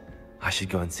gobstones. I should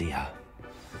go and see her.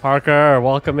 Parker,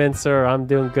 welcome in, sir. I'm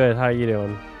doing good. How you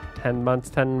doing? 10 months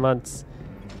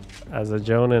as a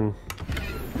Jonin.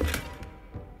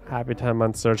 Happy 10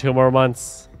 months, sir. 2 more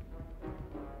months.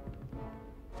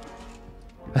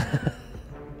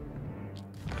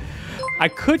 I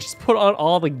could just put on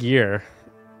all the gear.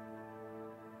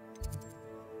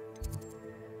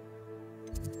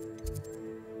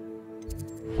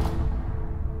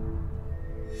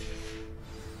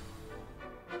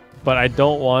 But I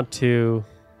don't want to.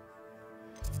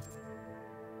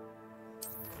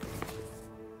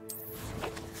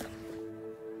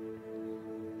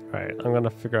 Alright, I'm gonna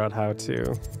figure out how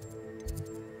to.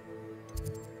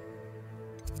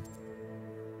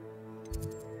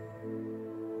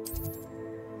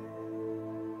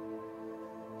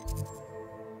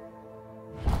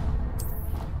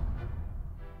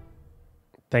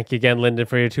 Thank you again, Lyndon,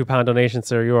 for your £2 donation,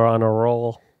 sir. You are on a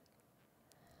roll.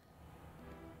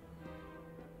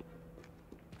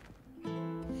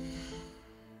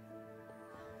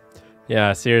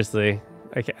 Yeah, seriously.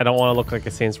 I don't want to look like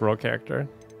a Saints Row character.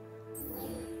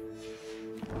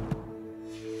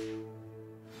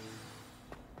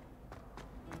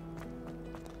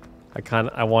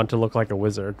 I want to look like a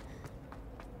wizard.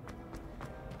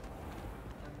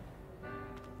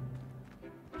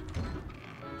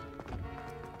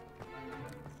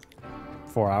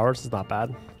 $4 is not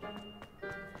bad.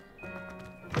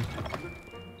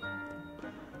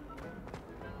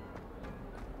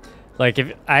 Like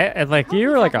if you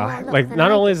were like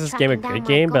not only is this game a great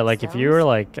game, but like if you were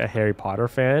like a Harry Potter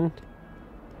fan.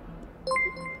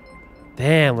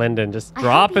 Damn, Lyndon, just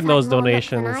dropping those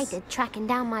donations. I did tracking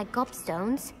down my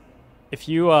gobstones. If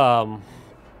you're a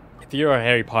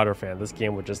Harry Potter fan, this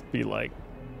game would just be like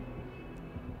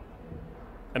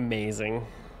amazing.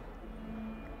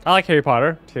 I like Harry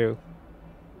Potter too.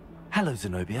 Hello,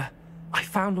 Zenobia. I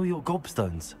found all your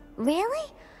gobstones.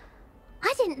 Really?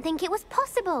 I didn't think it was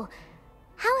possible.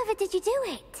 However did you do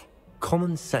it?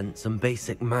 Common sense and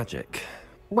basic magic.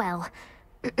 Well,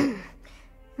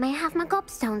 may I have my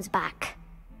gobstones back?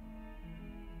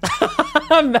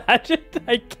 Imagine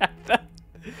I get that.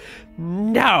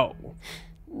 No.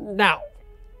 No.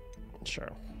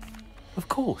 Sure. Of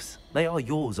course. They are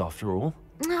yours after all.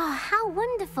 Oh, how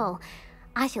wonderful.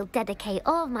 I shall dedicate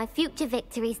all of my future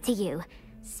victories to you.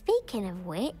 Speaking of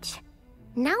which,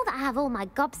 now that I have all my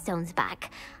gobstones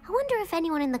back, I wonder if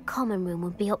anyone in the common room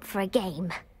would be up for a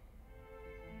game.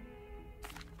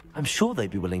 I'm sure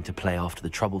they'd be willing to play after the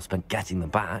trouble spent getting them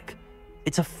back.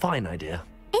 It's a fine idea.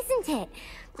 Isn't it?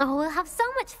 Oh, we'll have so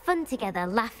much fun together,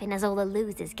 laughing as all the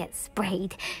losers get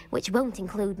sprayed, which won't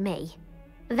include me.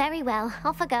 Very well,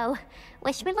 off I go.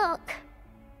 Wish me luck.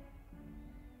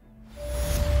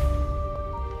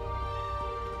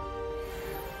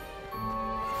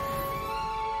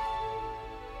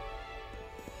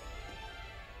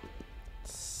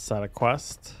 Set a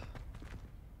quest.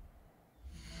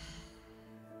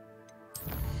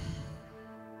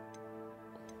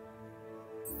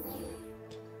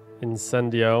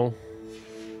 Incendio.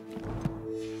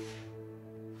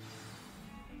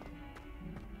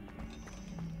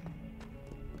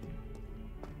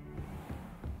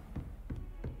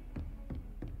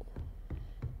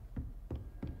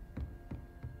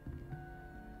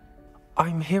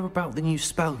 I'm here about the new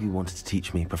spell you wanted to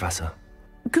teach me, Professor.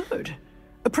 Good.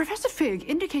 Professor Fig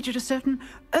indicated a certain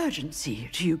urgency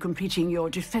to you completing your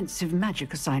defensive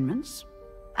magic assignments.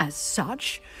 As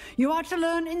such, you are to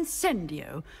learn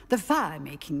Incendio, the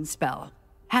fire-making spell,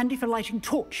 handy for lighting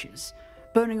torches,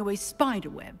 burning away spider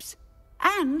webs,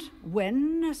 and,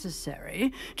 when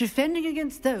necessary, defending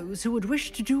against those who would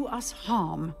wish to do us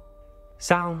harm.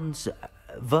 Sounds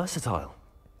versatile.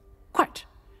 Quite.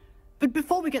 But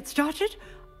before we get started,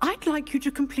 I'd like you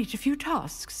to complete a few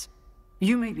tasks.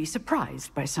 You may be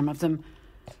surprised by some of them.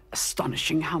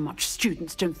 Astonishing how much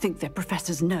students don't think their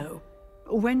professors know.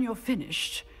 When you're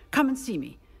finished, come and see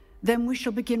me. Then we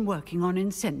shall begin working on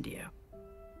Incendio.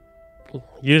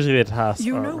 Usually the tasks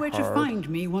You are know where hard. to find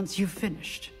me once you've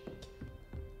finished.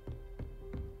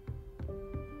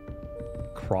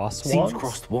 Cross Seems wands?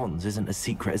 crossed wands isn't as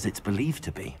secret as it's believed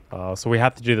to be. So we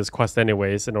have to do this quest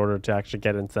anyways in order to actually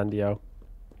get Incendio.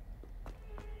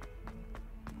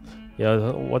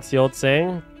 Yeah, what's the old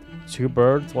saying? 2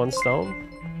 birds, 1 stone?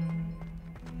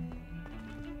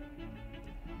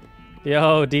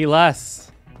 Yo, D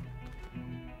less.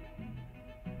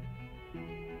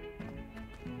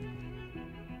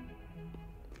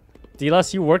 D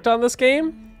less, you worked on this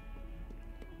game?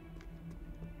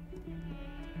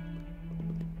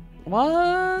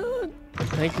 What?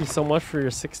 Thank you so much for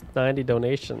your $6.90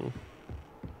 donation.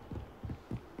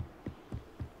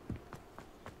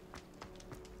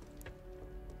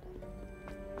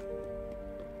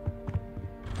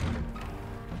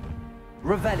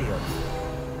 Revelio.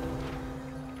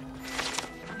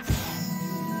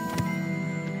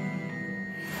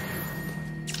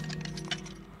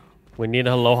 We need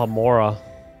Aloha Mora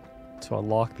to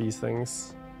unlock these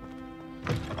things.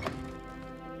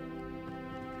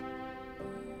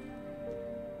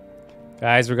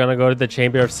 Guys, we're gonna go to the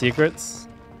Chamber of Secrets.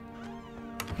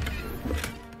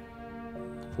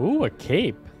 Ooh, a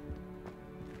cape.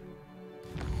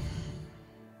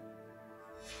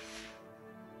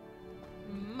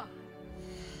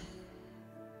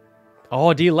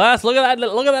 Oh, D-Less, look at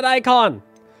that icon.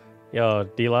 Yo,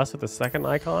 D-Less with the second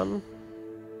icon.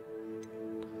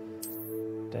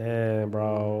 Damn,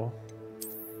 bro.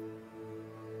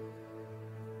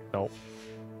 Nope.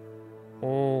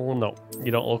 Oh, no.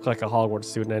 You don't look like a Hogwarts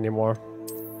student anymore.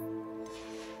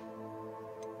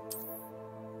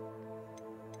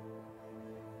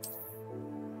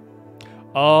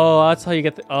 Oh, that's how you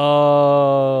get the...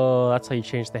 Oh, that's how you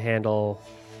change the handle.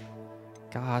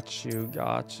 Got you,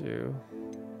 got you.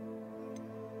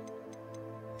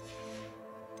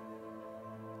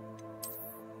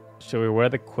 Should we wear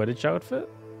the Quidditch outfit?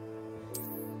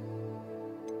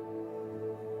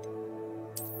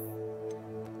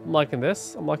 I'm liking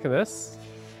this. I'm liking this.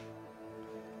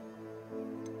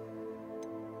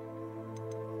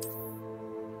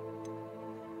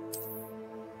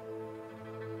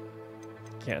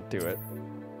 Can't do it.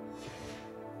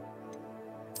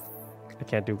 I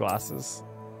can't do glasses.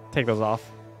 Take those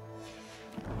off.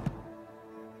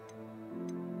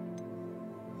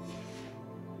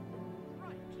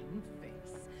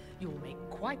 You'll make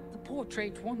quite the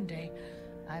portrait one day.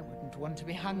 I wouldn't want to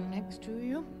be hung next to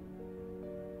you.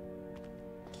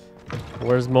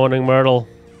 Where's Moaning Myrtle?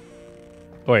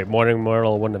 Oh, wait, Moaning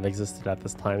Myrtle wouldn't have existed at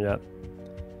this time yet.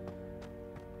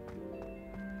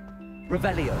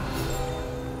 Revelio.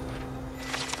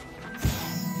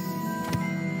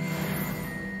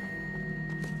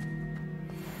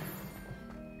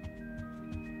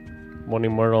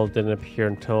 Moaning Myrtle didn't appear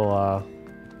until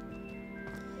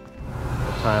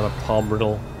the time of Palm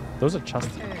Riddle. Those are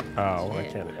chests. Oh,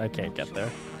 I can't get there.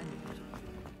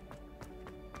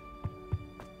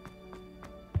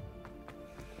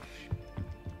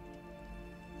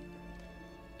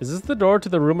 Is this the door to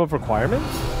the Room of Requirement?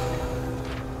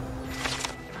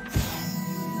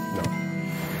 No.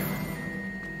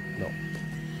 No.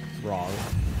 Wrong.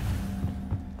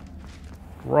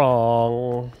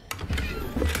 Wrong.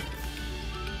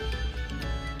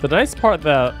 The nice part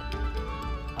that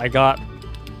I got...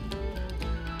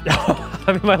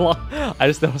 I'm in my long... I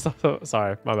just noticed...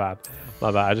 Sorry, my bad.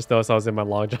 My bad. I just noticed I was in my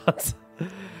long johns.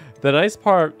 The nice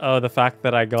part of the fact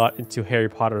that I got into Harry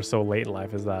Potter so late in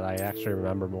life is that I actually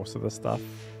remember most of this stuff.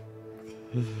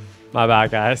 My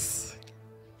bad, guys.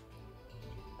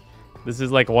 This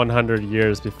is like 100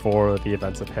 years before the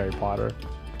events of Harry Potter.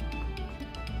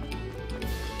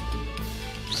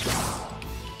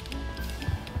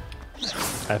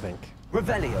 I think.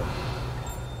 Revelio.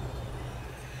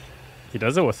 He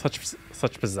does it with such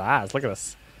pizzazz. Look at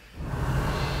this.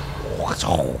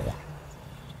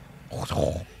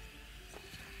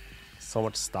 So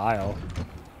much style.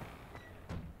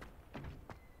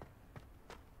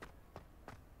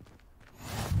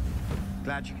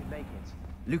 Glad you could make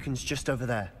it. Lucan's just over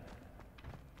there.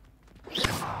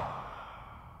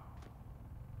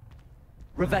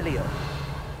 Revelio.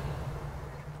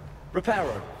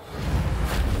 Reparo.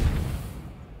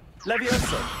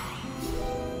 Levioso.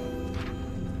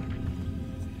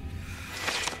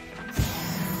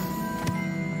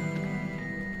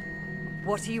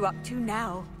 What are you up to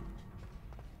now?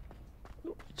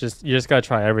 You just gotta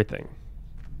try everything.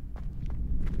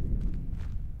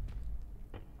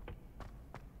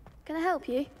 Can I help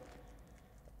you?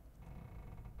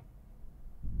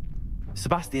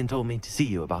 Sebastian told me to see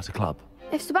you about a club.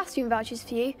 If Sebastian vouches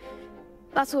for you,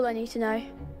 that's all I need to know.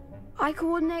 I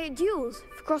coordinate duels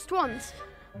for crossed wands.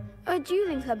 A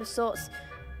dueling club of sorts.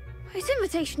 It's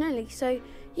invitation only, so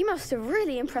you must have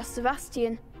really impressed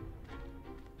Sebastian.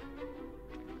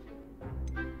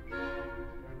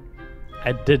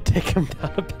 I did take him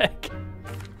down a peg.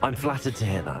 I'm flattered to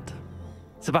hear that.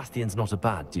 Sebastian's not a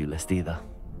bad duelist either.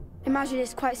 Imagine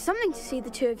it's quite something to see the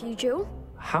two of you duel.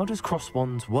 How does cross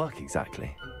wands work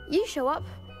exactly? You show up,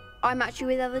 I match you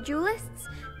with other duelists,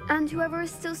 and whoever is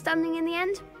still standing in the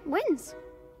end wins.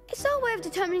 It's our way of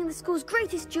determining the school's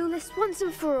greatest duelist once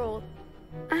and for all.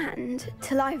 And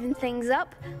to liven things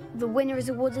up, the winner is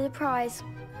awarded a prize.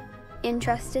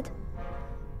 Interested?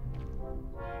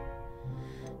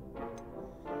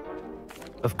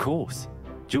 Of course.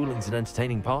 Dueling's an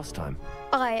entertaining pastime.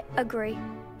 I agree.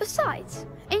 Besides,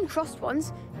 in crossed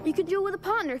ones, you can duel with a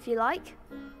partner if you like.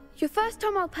 Your first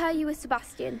time I'll pair you with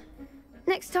Sebastian.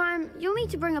 Next time, you'll need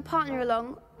to bring a partner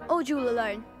along, or duel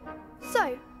alone.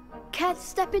 So, care to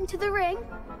step into the ring?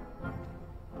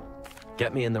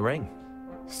 Get me in the ring.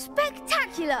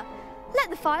 Spectacular! Let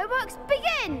the fireworks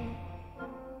begin!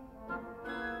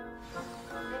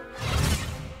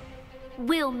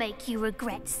 We'll make you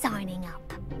regret signing up.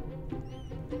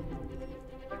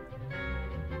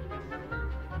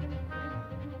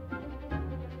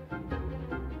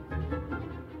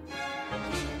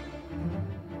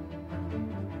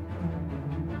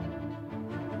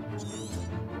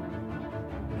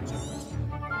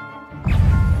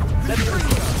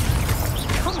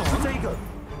 Come on, there you go.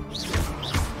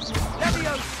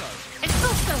 Levioso!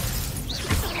 Expulso!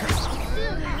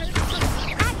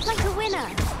 Act like a winner!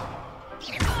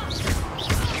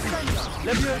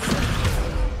 Levioso!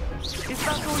 Is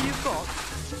that all you've got?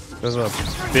 There's a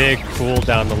big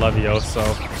cooldown to Levioso.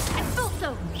 Expulso!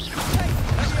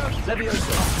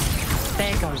 Levioso!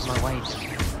 There goes my wager.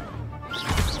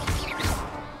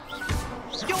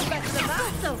 You're better than that!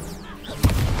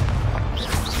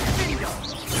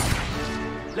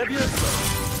 Levioso!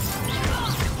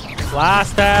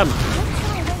 Blast him!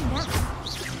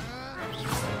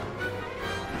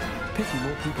 Pity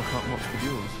more people can't watch the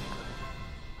duels.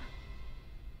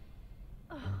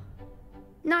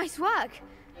 Nice work.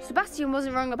 Sebastian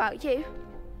wasn't wrong about you.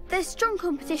 There's strong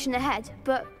competition ahead,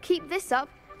 but keep this up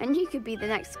and you could be the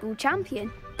next school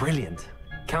champion. Brilliant.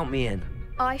 Count me in.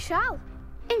 I shall.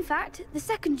 In fact, the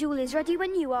second duel is ready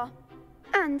when you are.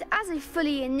 And as a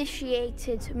fully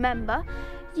initiated member,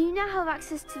 you now have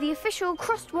access to the official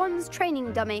Crossed Wands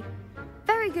training dummy.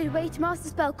 Very good way to master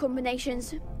spell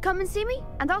combinations. Come and see me,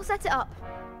 and I'll set it up.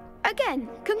 Again,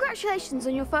 congratulations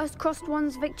on your first Crossed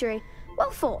Wands victory.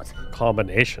 Well fought.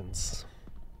 Combinations.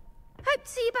 Hope to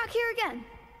see you back here again.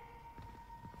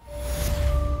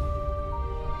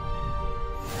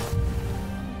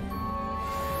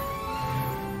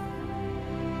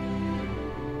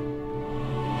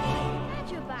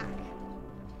 Glad you're back.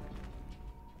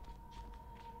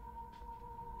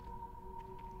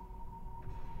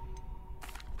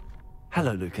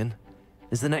 Hello, Lucan.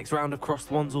 Is the next round of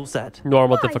crossed wands all set?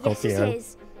 Normal Why, difficulty, yes, yeah. it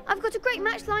is. I've got a great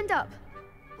match lined up.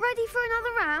 Ready for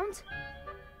another round?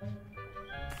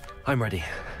 I'm ready.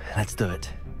 Let's do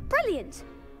it. Brilliant.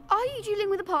 Are you dueling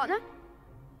with a partner?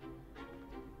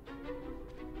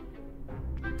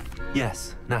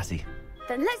 Yes, Natty.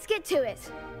 Then let's get to it.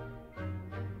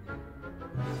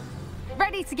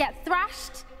 Ready to get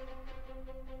thrashed?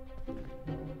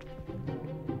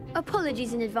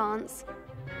 Apologies in advance.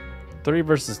 3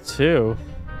 versus 2.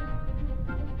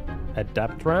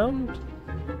 Adept round?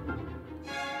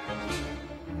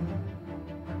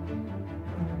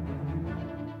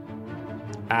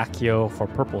 Accio for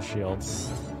purple shields.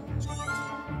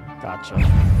 Gotcha.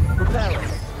 Prepare it.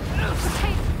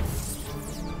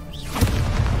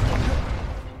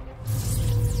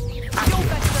 You're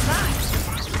better than that!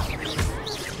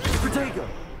 Protego!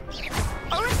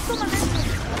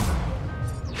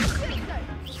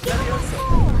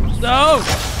 No!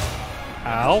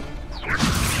 Ow.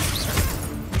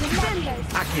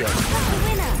 Accio.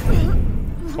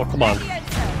 Oh, come on.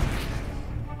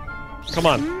 Come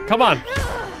on. Come on.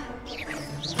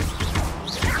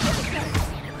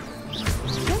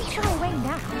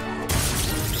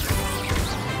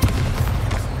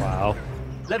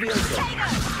 Levioso.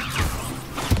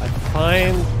 I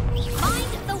find.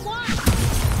 Mind the one.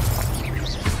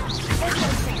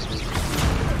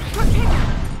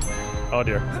 Oh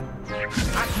dear.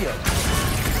 Accio.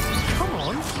 Come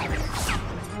on.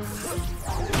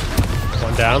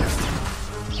 One down.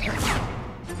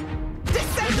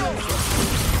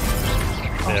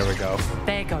 There we go.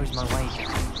 There goes my wager.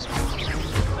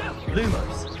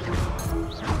 Lumos.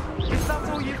 Is that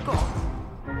all you've got?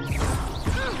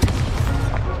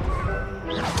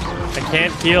 I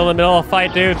can't heal in the middle of a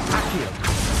fight, dude.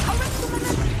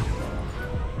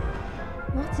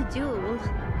 What a duel.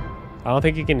 I don't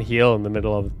think you can heal in the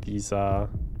middle of these. I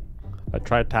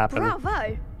tried tapping.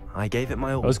 Bravo. I gave it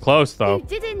my all. It was close, though. You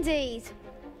did indeed.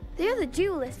 The other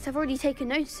duelists have already taken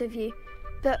notice of you,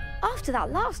 but after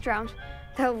that last round,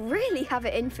 they'll really have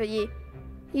it in for you.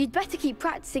 You'd better keep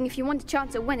practicing if you want a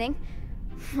chance at winning,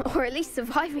 or at least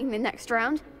surviving the next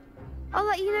round. I'll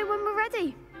let you know when we're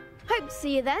ready. Hope to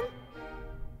see you then.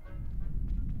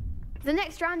 The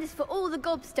next round is for all the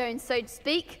gobstones, so to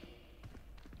speak.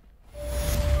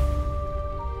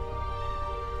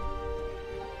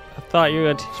 I thought you were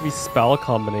going to teach me spell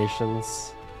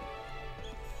combinations.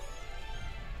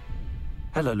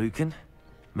 Hello, Lucan.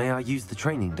 May I use the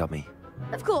training dummy?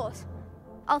 Of course.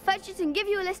 I'll fetch it and give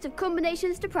you a list of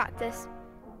combinations to practice.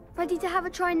 Ready to have a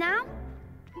try now?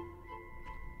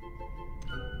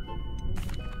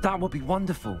 That would be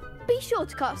wonderful. Be sure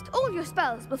to cast all your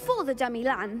spells before the dummy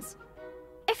lands.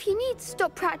 If you need to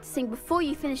stop practicing before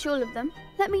you finish all of them,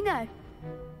 let me know.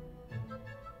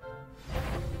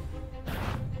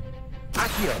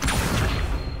 Accio.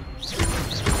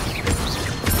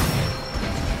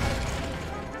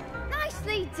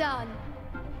 Nicely done.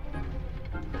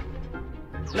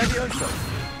 Levioso.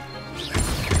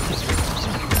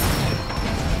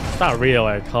 It's not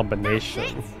really a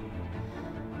combination.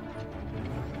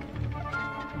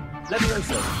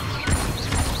 Levioso.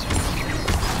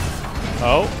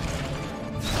 Oh.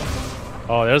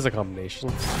 Oh, there's a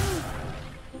combination.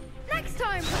 Next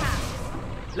time, perhaps.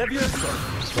 Levioso.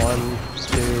 1,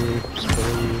 2, 3.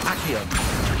 Accio.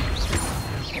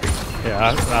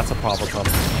 Yeah, that's a proper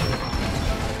combination.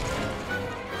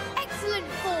 Excellent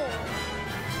form.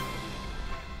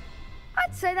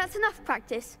 I'd say that's enough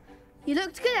practice. You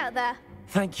looked good out there.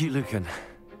 Thank you, Lucan.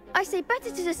 I say better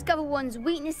to discover one's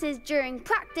weaknesses during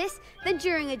practice than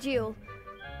during a duel.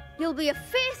 You'll be a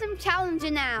fearsome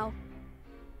challenger now.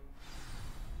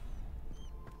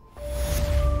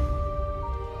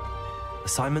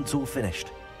 Assignment's all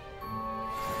finished.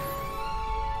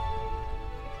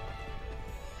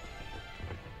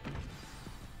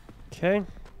 Okay.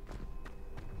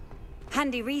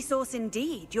 Handy resource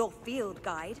indeed, your field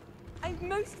guide. I'm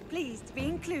most pleased to be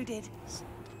included.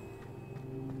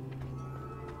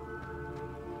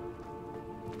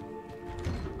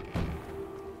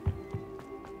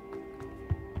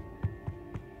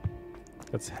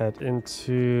 Let's head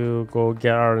into go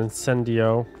get our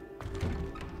incendio.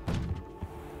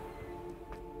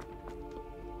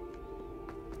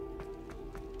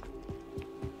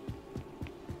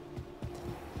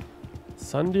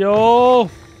 Incendio!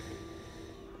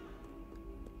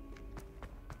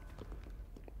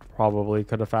 Probably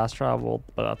could have fast traveled,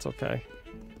 but that's okay.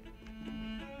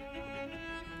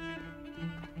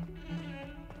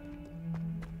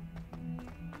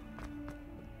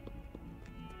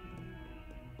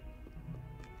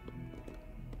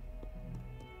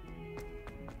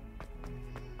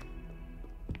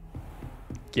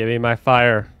 Give me my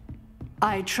fire.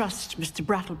 I trust Mr.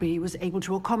 Brattleby was able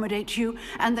to accommodate you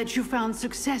and that you found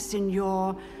success in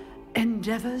your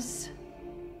endeavors.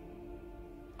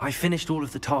 I finished all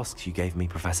of the tasks you gave me,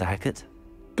 Professor Hackett.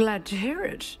 Glad to hear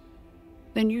it.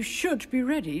 Then you should be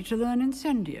ready to learn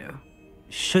Incendio.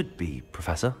 Should be,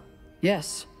 Professor.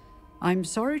 Yes. I'm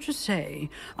sorry to say,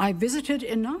 I visited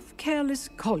enough careless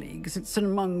colleagues at St.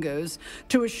 Mungo's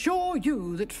to assure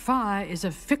you that fire is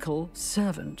a fickle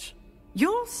servant.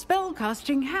 Your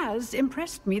spellcasting has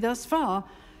impressed me thus far,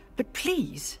 but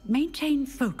please maintain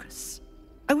focus.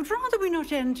 I would rather we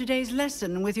not end today's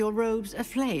lesson with your robes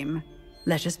aflame.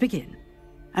 Let us begin.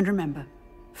 And remember,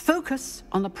 focus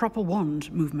on the proper wand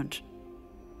movement.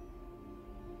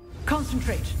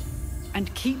 Concentrate,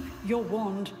 and keep your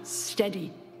wand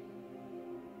steady.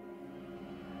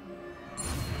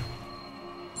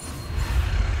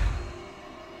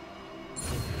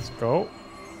 Let's go.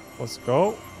 Let's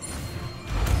go.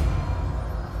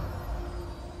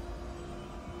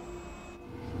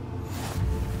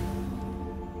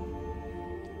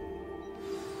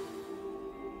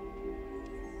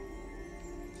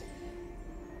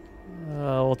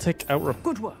 We'll take out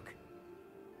Good work.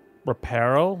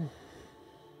 Reparo.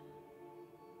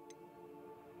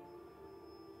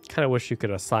 Kind of wish you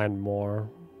could assign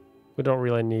more. We don't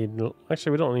really need...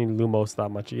 Actually, we don't need Lumos that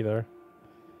much either.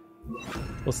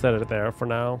 We'll set it there for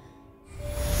now.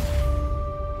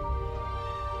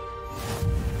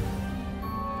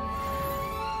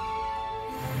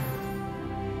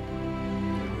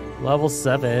 Level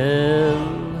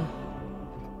 7.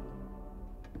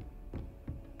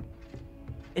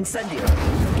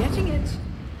 Incendio. Getting it.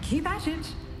 Keep at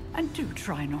it. And do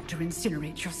try not to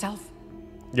incinerate yourself.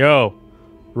 Yo.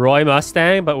 Roy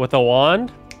Mustang, but with a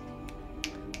wand?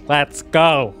 Let's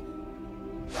go.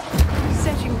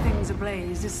 Setting things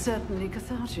ablaze is certainly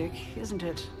cathartic, isn't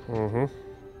it?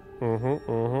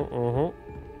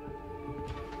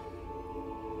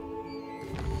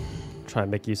 Try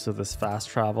and make use of this fast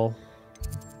travel.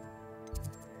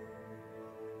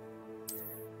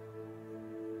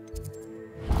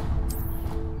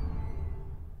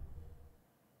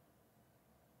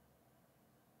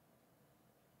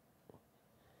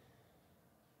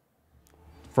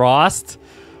 Frost?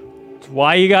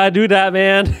 Why you gotta do that,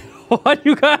 man? Why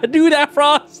you gotta do that,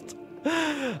 Frost?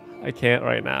 I can't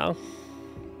right now.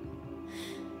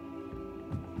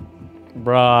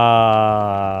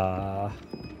 Bruh.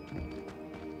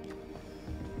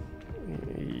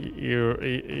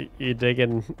 You're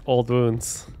digging old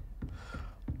wounds.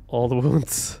 Old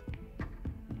wounds.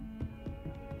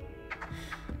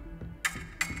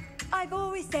 I've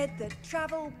always said that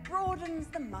travel broadens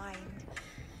the mind.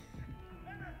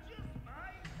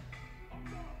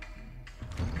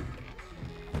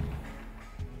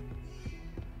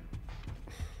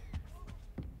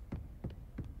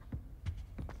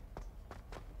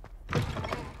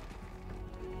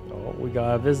 Oh, we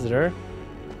got a visitor.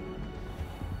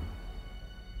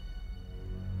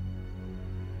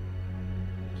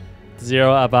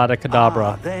 Zero Avada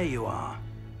Kedavra. Ah, there you are.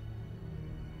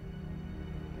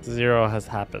 Zero has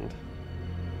happened.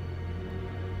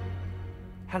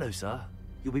 Hello, sir.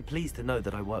 You'll be pleased to know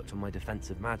that I worked on my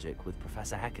defensive magic with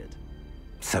Professor Heckard.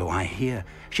 So I hear.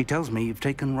 She tells me you've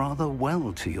taken rather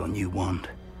well to your new wand.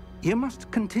 You must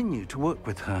continue to work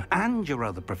with her and your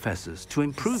other professors to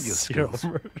improve your skills.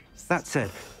 That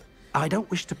said, I don't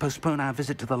wish to postpone our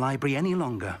visit to the library any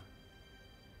longer.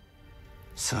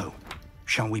 So,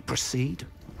 shall we proceed?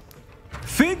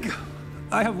 Fig,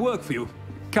 I have work for you.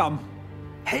 Come.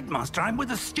 Headmaster, I'm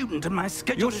with a student and my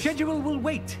schedule Your schedule will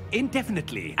wait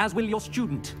indefinitely, as will your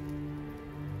student.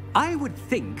 I would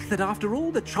think that after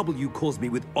all the trouble you caused me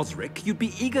with Osric, you'd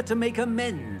be eager to make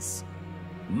amends.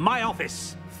 My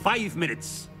office, 5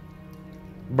 minutes.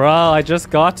 Bruh, I just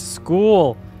got to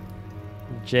school.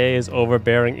 Jay is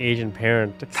overbearing Asian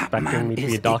parent expecting me to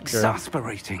be a doctor.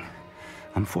 Exasperating.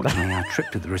 Unfortunately, our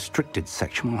trip to the restricted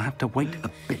section will have to wait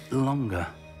a bit longer.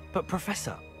 But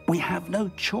Professor... We have no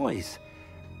choice.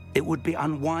 It would be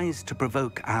unwise to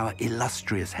provoke our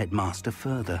illustrious headmaster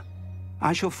further.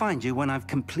 I shall find you when I've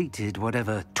completed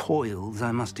whatever toils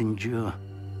I must endure.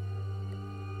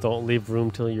 Don't leave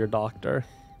room till you're doctor.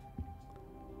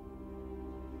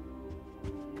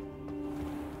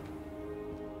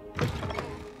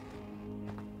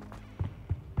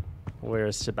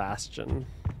 Where's Sebastian?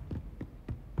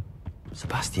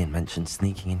 Sebastian mentioned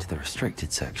sneaking into the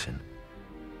restricted section.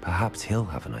 Perhaps he'll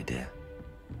have an idea.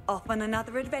 Off on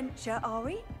another adventure, are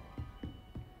we?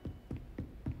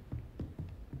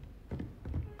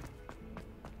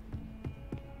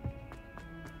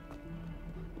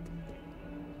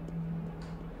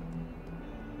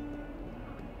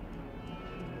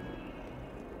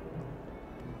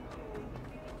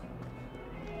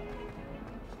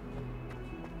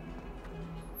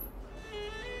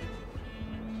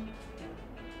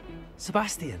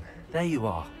 Sebastian, there you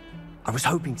are. I was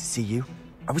hoping to see you.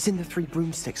 I was in the Three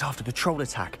Broomsticks after the troll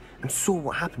attack and saw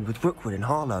what happened with Rookwood and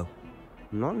Harlow.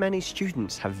 Not many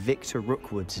students have Victor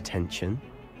Rookwood's attention.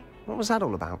 What was that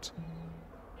all about?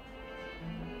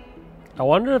 I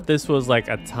wonder if this was like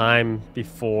a time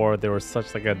before there was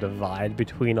such like a divide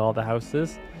between all the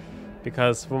houses,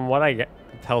 because from what I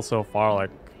tell so far,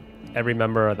 like every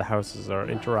member of the houses are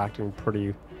interacting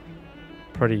pretty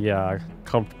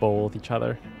comfortable with each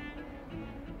other.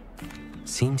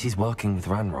 Seems he's working with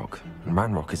Ranrock, and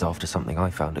Ranrock is after something I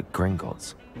found at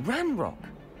Gringotts. Ranrock?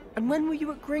 And when were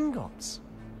you at Gringotts?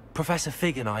 Professor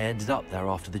Fig and I ended up there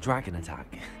after the dragon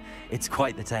attack. It's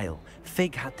quite the tale.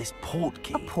 Fig had this port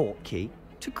key. A port key?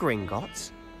 To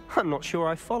Gringotts? I'm not sure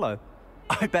I follow.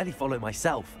 I barely follow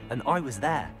myself, and I was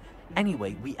there.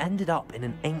 Anyway, we ended up in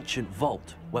an ancient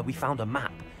vault where we found a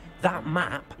map. That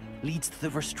map leads to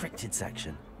the restricted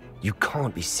section. You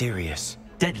can't be serious.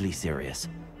 Deadly serious.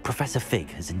 Professor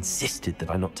Fig has insisted that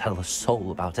I not tell a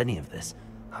soul about any of this.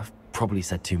 I've probably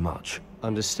said too much.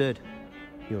 Understood.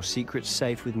 Your secret's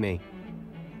safe with me.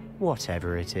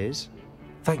 Whatever it is.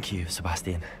 Thank you,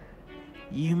 Sebastian.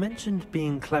 You mentioned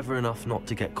being clever enough not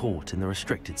to get caught in the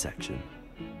restricted section.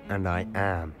 And I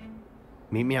am.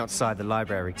 Meet me outside the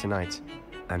library tonight,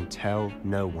 and tell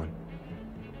no one.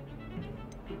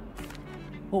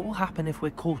 What will happen if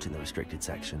we're caught in the restricted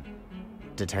section?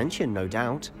 Detention, no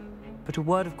doubt. But a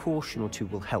word of caution or two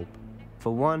will help.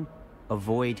 For one,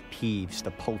 avoid Peeves,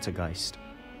 the poltergeist.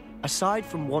 Aside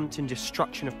from wanton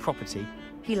destruction of property,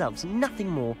 he loves nothing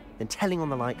more than telling on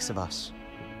the likes of us.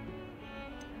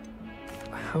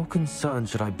 How concerned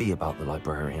should I be about the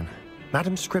librarian?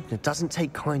 Madame Scribner doesn't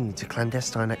take kindly to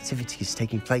clandestine activities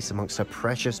taking place amongst her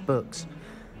precious books.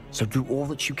 So do all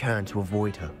that you can to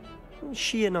avoid her.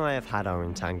 She and I have had our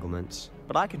entanglements,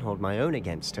 but I can hold my own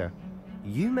against her.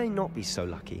 You may not be so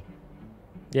lucky.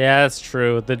 Yeah, that's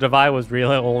true. The divide was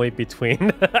really only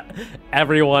between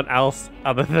everyone else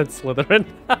other than Slytherin.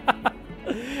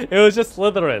 It was just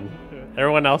Slytherin.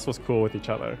 Everyone else was cool with each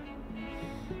other.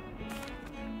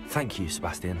 Thank you,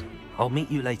 Sebastian. I'll meet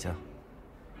you later.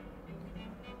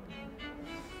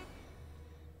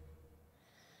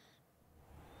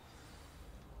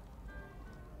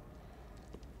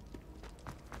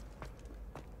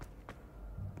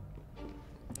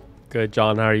 Good,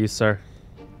 John. How are you, sir?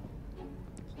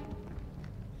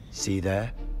 See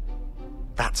there?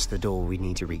 That's the door we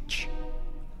need to reach.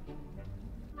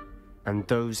 And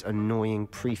those annoying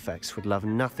prefects would love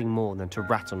nothing more than to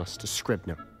rat on us to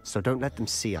Scribner, so don't let them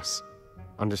see us.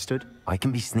 Understood? I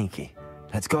can be sneaky.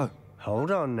 Let's go. Hold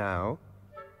on now.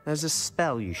 There's a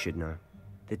spell you should know.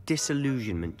 The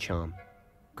Disillusionment Charm.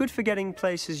 Good for getting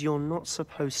places you're not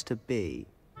supposed to be.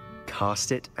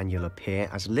 Cast it and you'll appear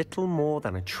as little more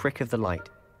than a trick of the light,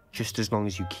 just as long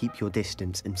as you keep your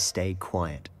distance and stay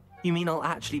quiet. You mean I'll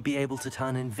actually be able to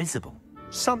turn invisible?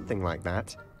 Something like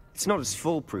that. It's not as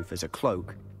foolproof as a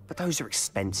cloak, but those are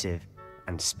expensive.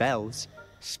 And spells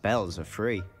are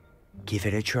free. Give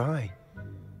it a try.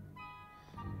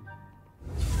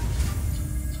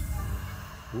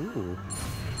 Ooh.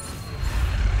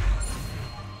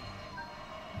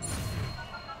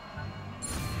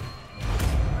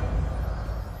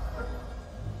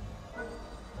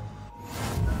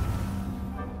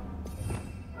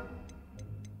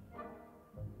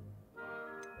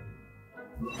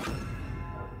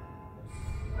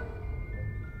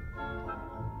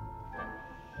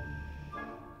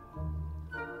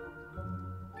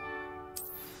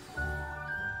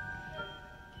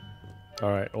 All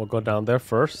right, we'll go down there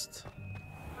first.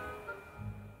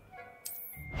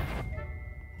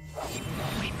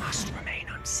 We must remain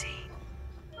unseen.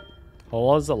 How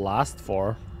long does it last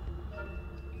for?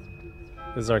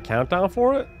 Is there a countdown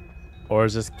for it? Or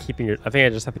is just keeping your... I think I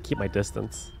just have to keep my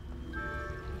distance.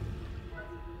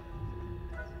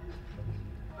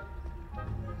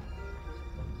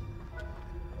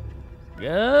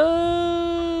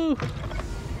 Go!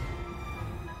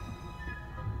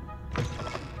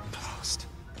 Blast.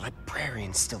 The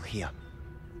librarian's still here.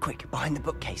 Quick, behind the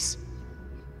bookcase.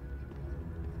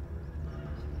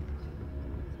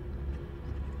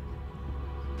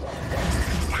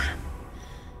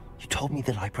 You told me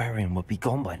the librarian would be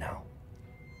gone by now.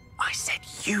 I said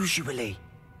usually,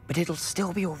 but it'll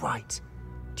still be all right.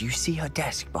 Do you see her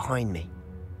desk behind me?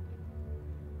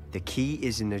 The key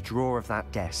is in the drawer of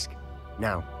that desk.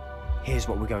 Now, here's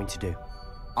what we're going to do.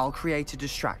 I'll create a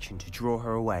distraction to draw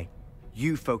her away.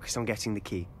 You focus on getting the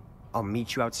key. I'll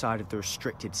meet you outside of the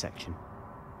restricted section.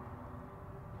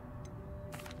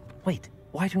 Wait,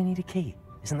 why do we need a key?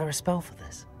 Isn't there a spell for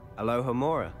this?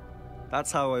 Alohomora.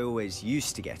 That's how I always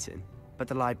used to get in. But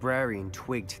the librarian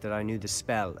twigged that I knew the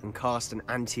spell and cast an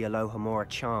anti-Alohomora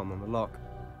charm on the lock.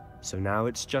 So now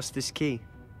it's just this key.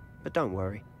 But don't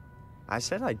worry. I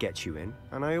said I'd get you in,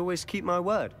 and I always keep my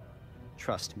word.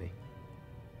 Trust me.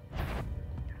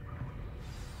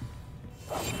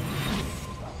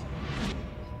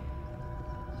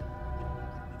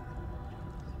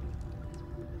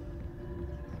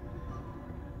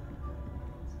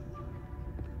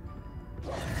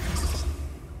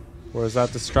 Where's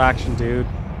that distraction, dude?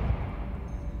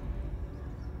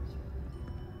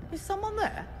 Is someone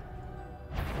there?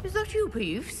 Is that you,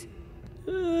 Peeves?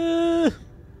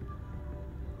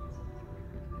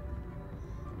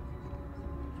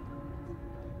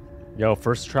 Yo,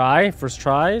 first try? First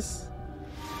tries?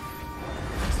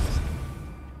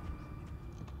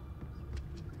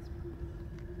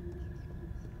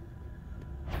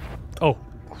 Oh,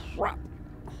 crap.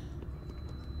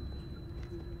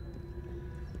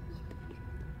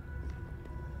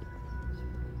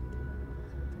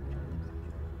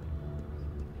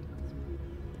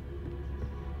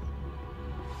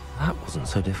 That wasn't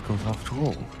so difficult after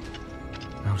all.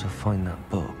 Now to find that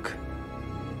book.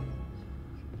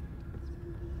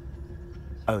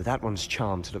 Oh, that one's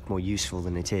charmed to look more useful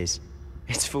than it is.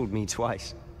 It's fooled me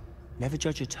twice. Never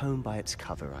judge a tome by its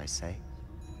cover, I say.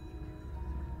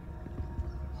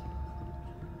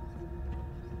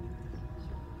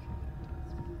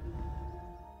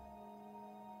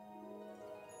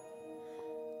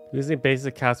 Using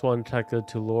basic cast one detected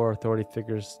to lure authority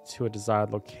figures to a desired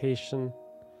location.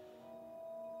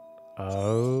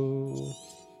 Oh.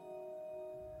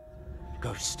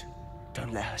 Ghost,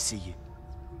 don't let her see you.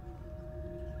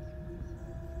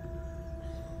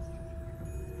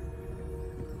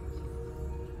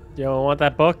 Yo, I want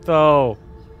that book though.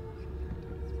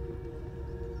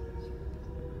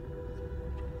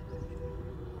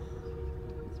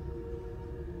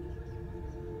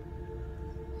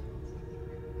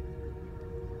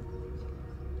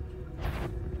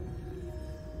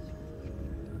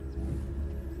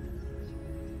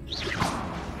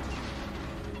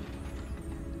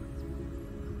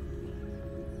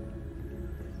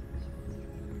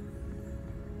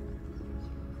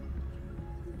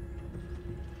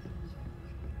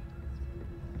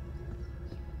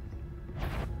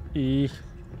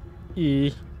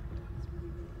 E.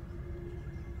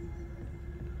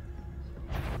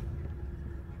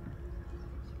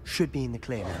 Should be in the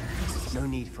clear now. No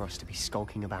need for us to be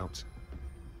skulking about.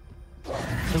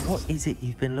 So what is it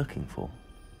you've been looking for?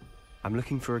 I'm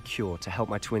looking for a cure to help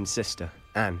my twin sister,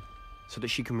 Anne, so that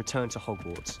she can return to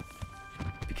Hogwarts.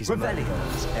 Because Merlin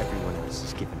knows everyone else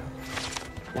has given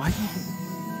up. Why do you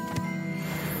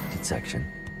think... Section.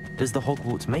 Does the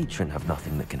Hogwarts matron have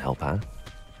nothing that can help Anne?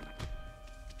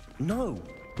 No,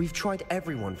 we've tried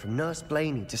everyone from Nurse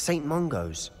Blaney to St.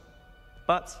 Mungo's.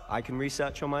 But I can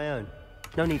research on my own.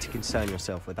 No need to concern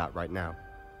yourself with that right now.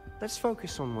 Let's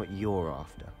focus on what you're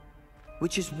after.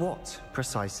 Which is what,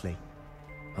 precisely?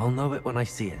 I'll know it when I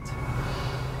see it.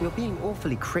 You're being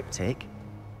awfully cryptic.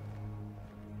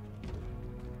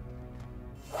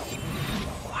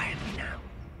 Quietly now.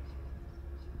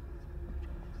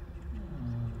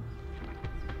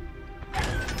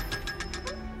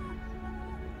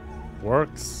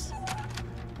 Works.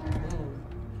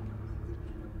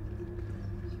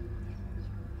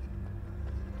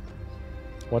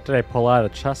 What did I pull out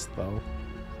of the chest, though?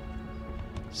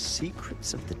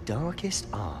 Secrets of the darkest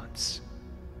arts.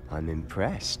 I'm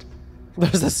impressed.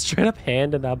 There's a straight up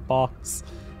hand in that box.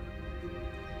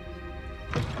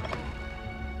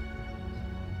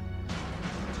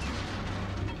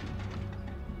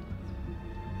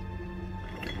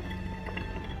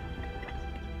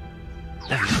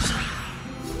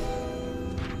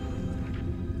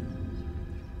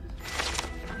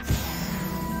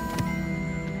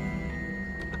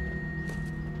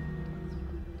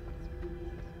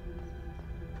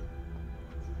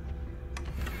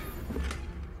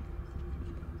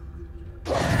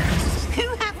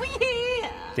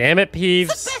 Damn it,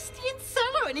 Peeves. Sebastian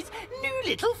Sallow and his new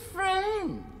little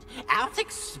friend. Out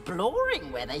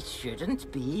exploring where they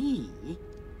shouldn't be.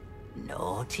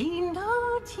 Naughty,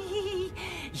 naughty.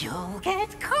 You'll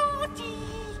get caughty.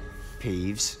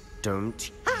 Peeves,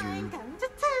 don't I'm going to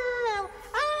tell.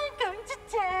 I'm going to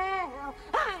tell.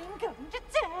 I'm going to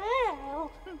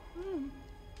tell.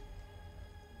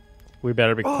 We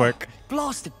better be quick.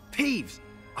 Blasted Peeves!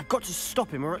 I've got to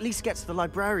stop him, or at least get to the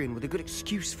librarian with a good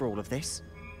excuse for all of this.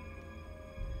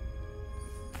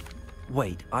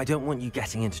 Wait, I don't want you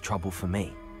getting into trouble for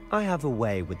me. I have a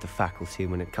way with the faculty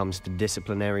when it comes to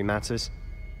disciplinary matters.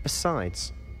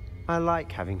 Besides, I like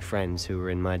having friends who are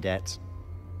in my debt.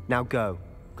 Now go.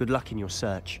 Good luck in your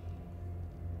search.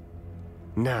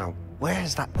 Now,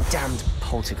 where's that damned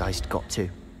poltergeist got to?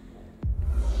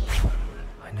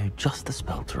 I know just the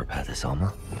spell to repair this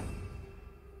armor.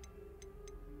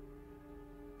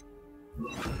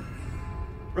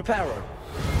 Reparo.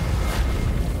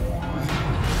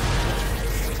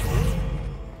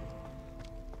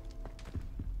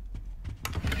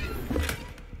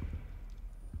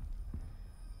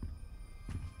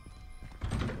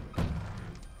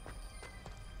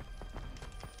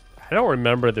 I don't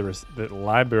remember the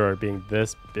library being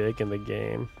this big in the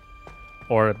game,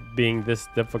 or being this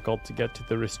difficult to get to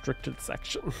the restricted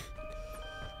section.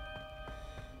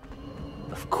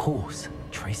 Of course,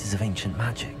 traces of ancient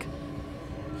magic.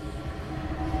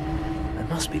 There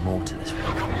must be more to this room.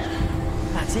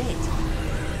 That's it.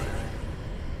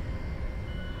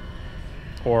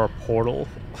 Or a portal.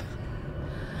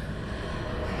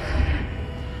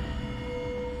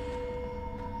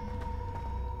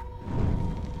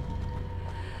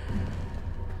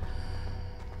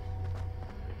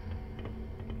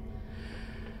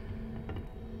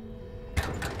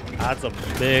 That's a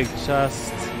big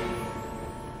chest.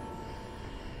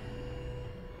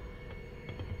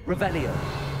 Revelio.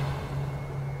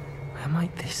 Where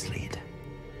might this lead?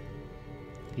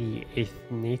 The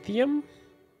Aethnathium?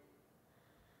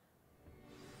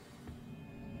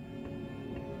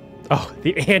 Oh,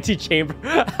 the antechamber.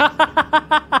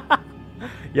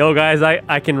 Yo, guys,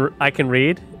 I can read.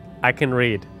 I can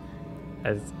read.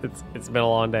 It's been a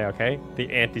long day, okay?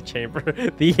 The antechamber,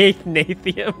 the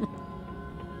Aethnathium.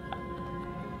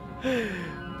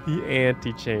 The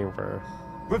antechamber.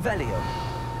 Revelio.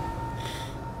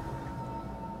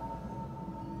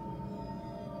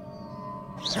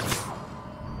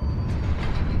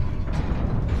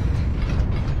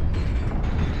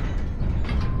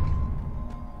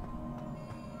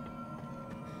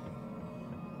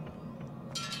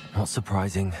 Not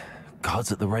surprising.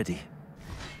 Guards at the ready.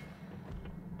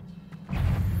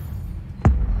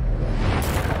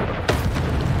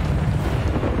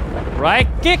 Right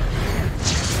kick.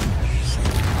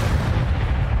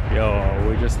 Yo,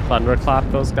 we just thunderclap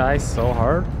those guys so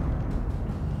hard.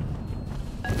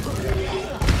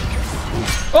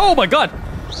 Oh my god!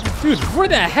 Dude, where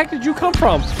the heck did you come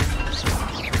from?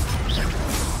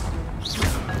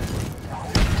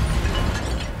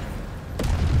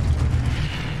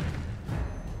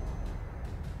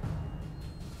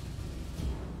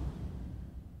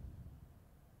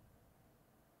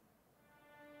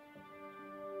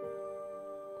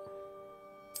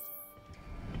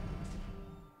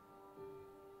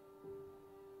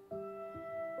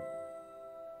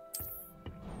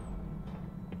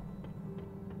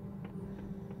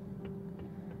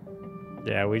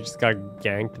 Yeah, we just got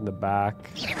ganked in the back.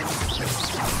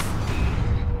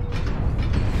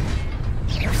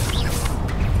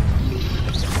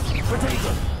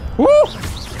 Woo!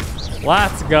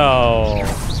 Let's go!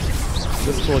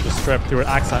 This fool just stripped through an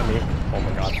axe at me. Oh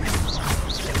my god.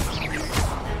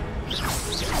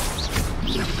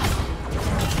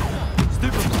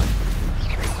 Stupefy.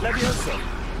 Levioso.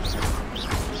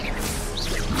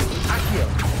 Accio.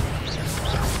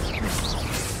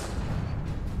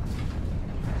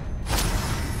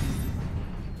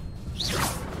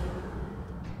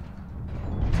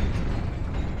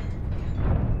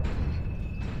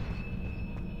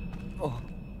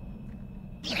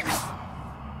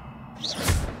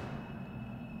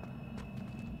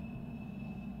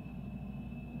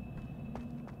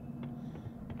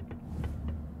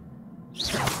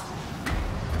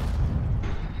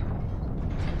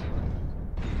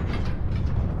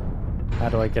 How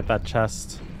do I get that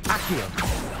chest? Accio.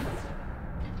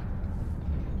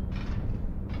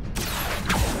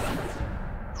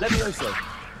 Levioso.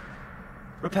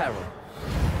 Reparo.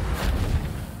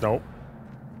 Nope.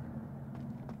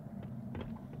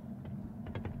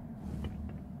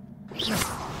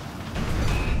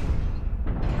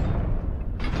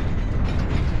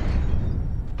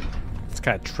 It's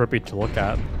kind of trippy to look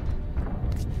at.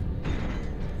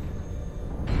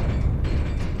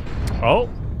 Oh.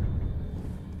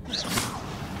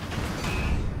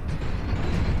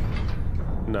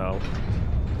 No.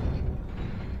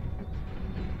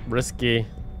 Risky.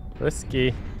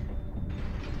 Risky.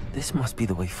 This must be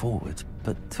the way forward,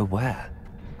 but to where?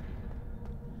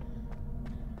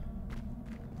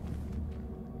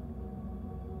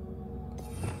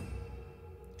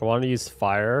 I want to use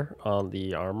fire on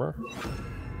the armor.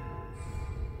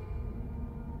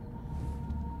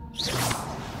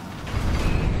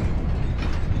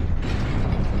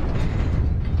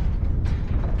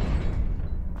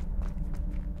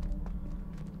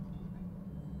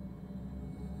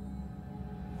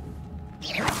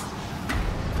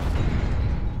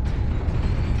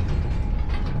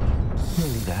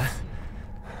 Nearly there.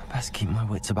 Best keep my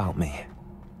wits about me.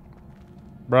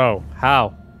 Bro,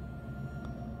 how?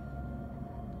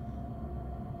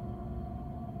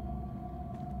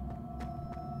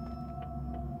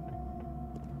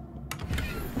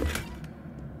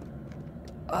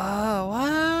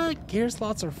 What? Gear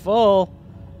slots are full.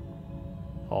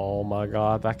 Oh my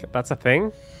god, that's a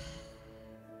thing?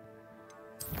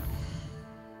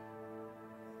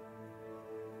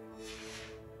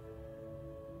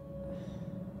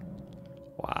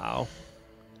 Wow.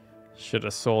 Should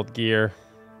have sold gear.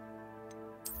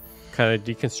 Can I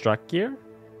deconstruct gear?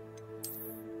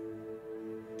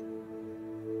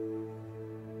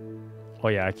 Oh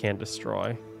yeah, I can't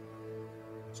destroy.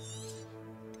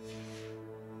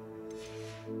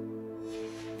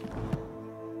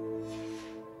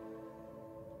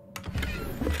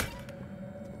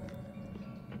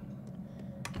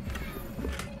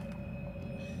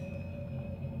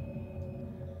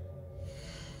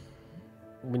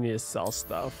 We need to sell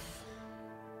stuff.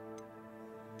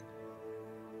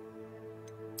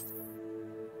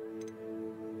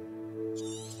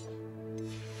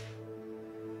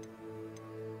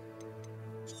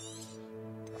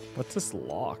 What's this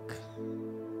lock?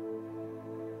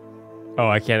 Oh,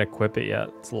 I can't equip it yet.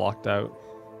 It's locked out.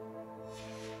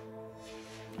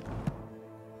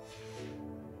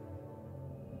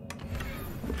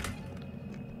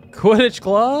 Quidditch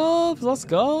gloves, let's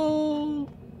go.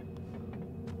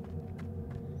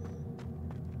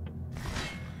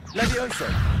 Levioso.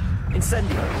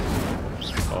 Incendio.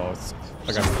 Oh,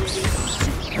 I got.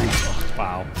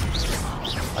 Wow.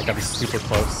 I gotta be super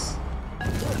close.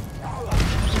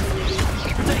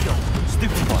 Protego.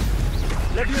 Stupefy.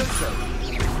 Levioso.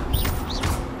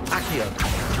 Accio.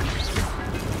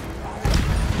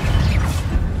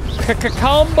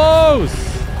 Combos!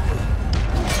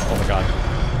 Oh my god.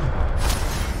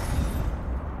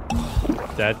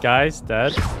 Dead, guys,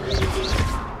 dead.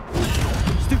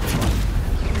 Stupefy.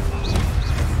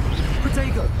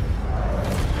 Protego.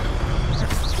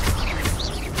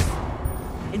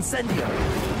 Incendio.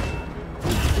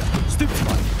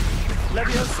 Stupefy.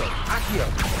 Levioso. Accio.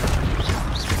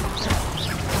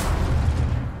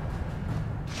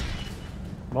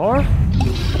 More?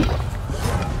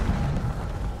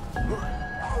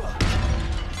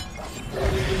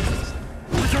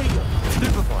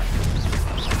 Stupefy.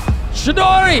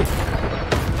 Shidori!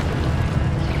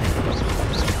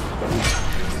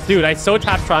 Dude, I so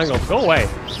tap triangle. Go away.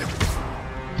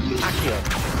 Accio.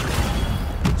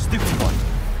 Stupefy.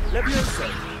 Levioso.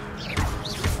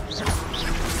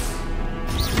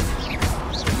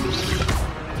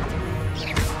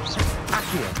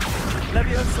 Accio.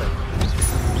 Levioso.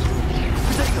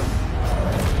 Protego.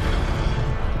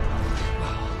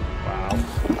 Wow.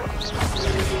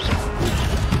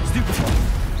 Stupefy.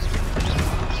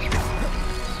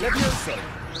 Levioso.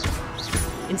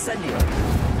 Incendio.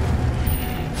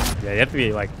 Yeah, you have to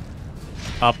be like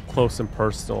up close and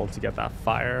personal to get that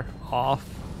fire off.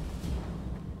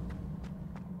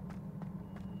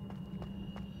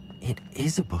 It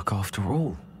is a book after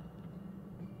all.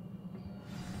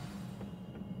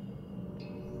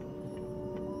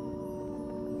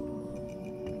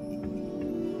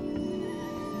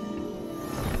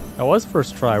 That was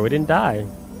first try. We didn't die.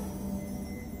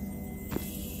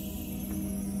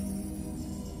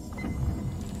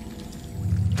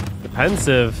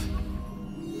 Defensive.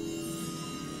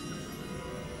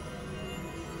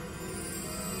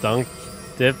 Dunk.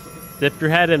 Dip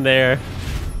your head in there.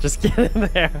 Just get in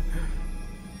there.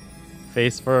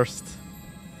 Face first.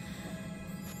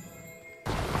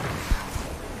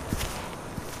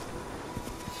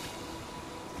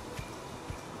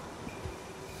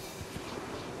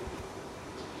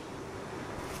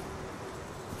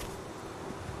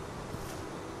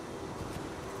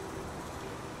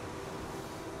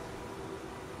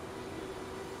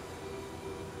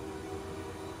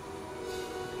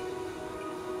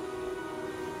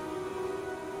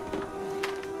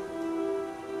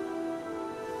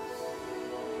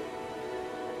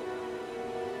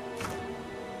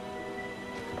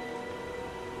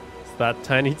 That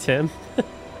Tiny Tim.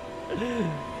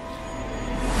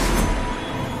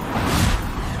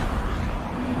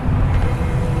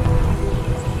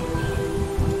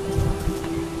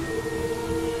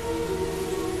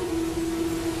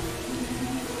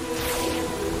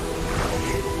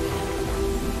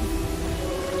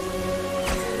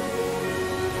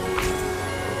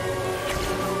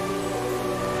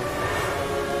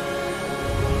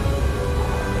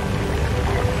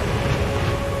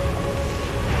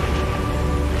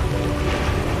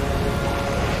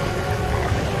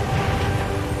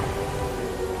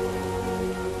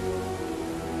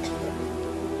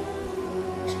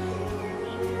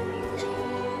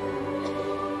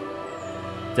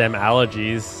 Damn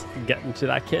allergies getting to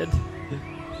that kid.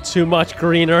 Too much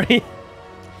greenery.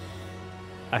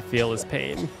 I feel his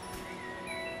pain.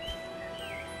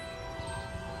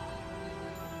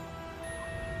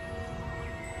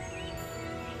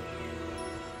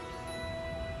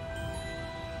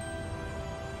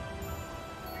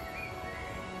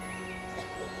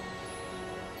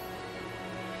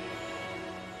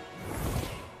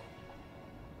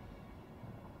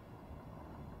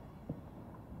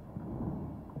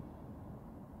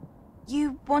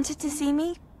 You wanted to see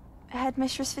me?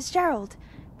 Headmistress Fitzgerald,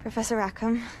 Professor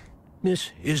Rackham.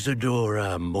 Miss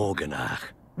Isadora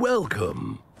Morganach,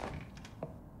 welcome.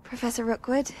 Professor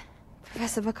Rookwood,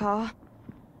 Professor Bakar.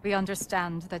 We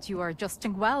understand that you are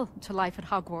adjusting well to life at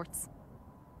Hogwarts.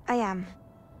 I am.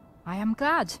 I am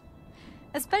glad.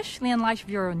 Especially in light of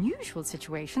your unusual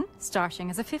situation, starting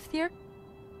as a 5th year.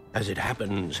 As it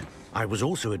happens, I was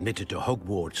also admitted to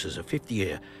Hogwarts as a 5th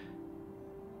year.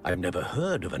 I've never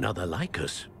heard of another like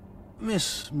us.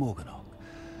 Miss Morganach,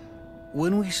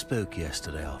 when we spoke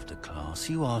yesterday after class,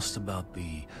 you asked about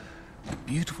the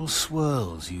Beautiful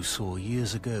swirls you saw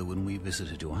years ago when we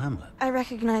visited your hamlet. I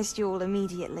recognized you all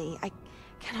immediately. I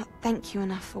cannot thank you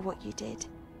enough for what you did.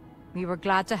 We were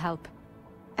glad to help.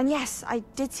 And yes, I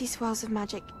did see swirls of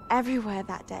magic everywhere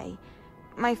that day.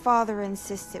 My father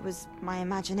insists it was my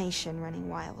imagination running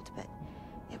wild, but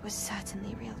it was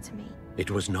certainly real to me.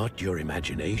 It was not your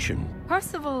imagination.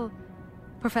 Percival,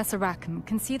 Professor Rackham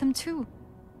can see them too.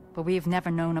 But we've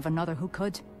never known of another who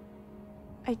could.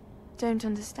 I don't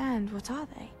understand. What are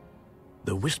they?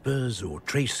 The whispers or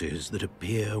traces that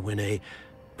appear when a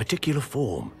particular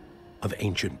form of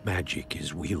ancient magic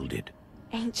is wielded.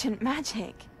 Ancient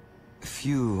magic?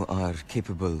 Few are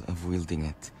capable of wielding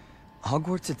it.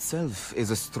 Hogwarts itself is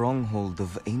a stronghold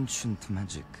of ancient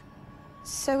magic.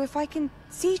 So if I can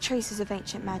see traces of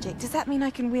ancient magic, does that mean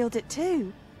I can wield it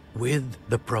too? With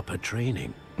the proper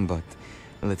training. But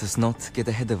let us not get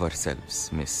ahead of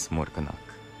ourselves, Miss Morganach.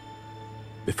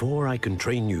 Before I can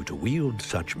train you to wield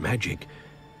such magic,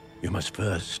 you must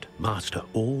first master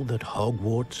all that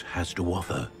Hogwarts has to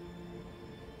offer.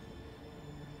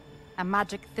 A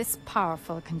magic this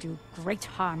powerful can do great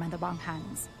harm in the wrong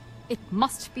hands. It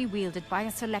must be wielded by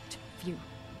a select few.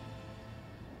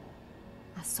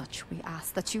 As such, we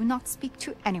ask that you not speak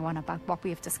to anyone about what we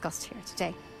have discussed here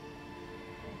today.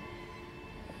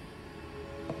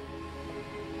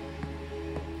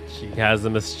 She has a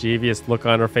mischievous look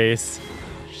on her face.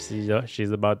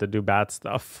 She's about to do bad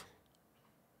stuff.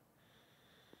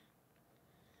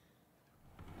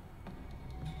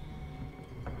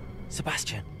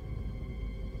 Sebastian.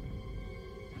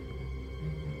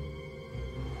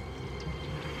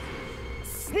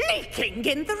 Sneaking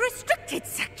in the restricted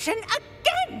section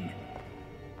again!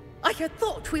 I had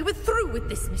thought we were through with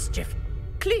this mischief.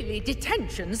 Clearly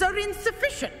detentions are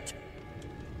insufficient.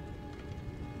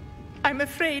 I'm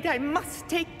afraid I must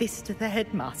take this to the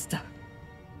headmaster.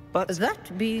 But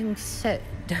that being said,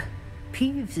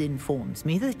 Peeves informs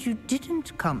me that you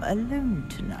didn't come alone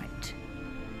tonight.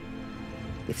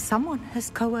 If someone has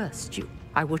coerced you,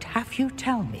 I would have you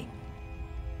tell me.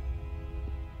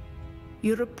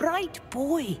 You're a bright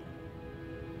boy.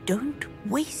 Don't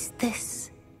waste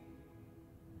this.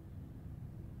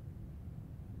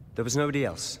 There was nobody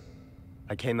else.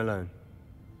 I came alone.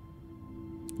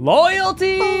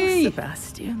 Loyalty! Oh,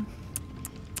 Sebastian.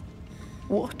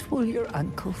 What will your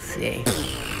uncle say?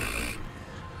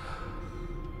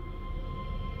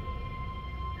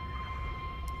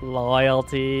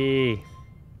 Loyalty.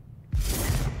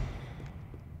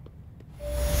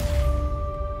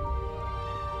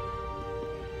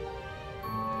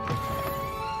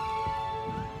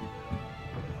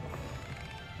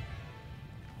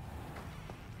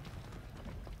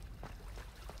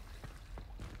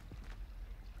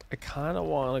 I kind of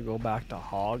want to go back to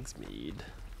Hogsmeade.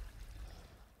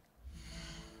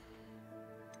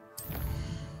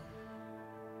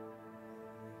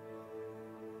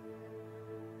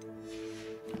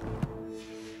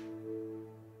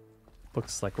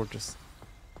 Looks like we're just...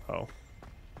 Oh.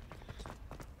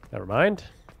 Never mind.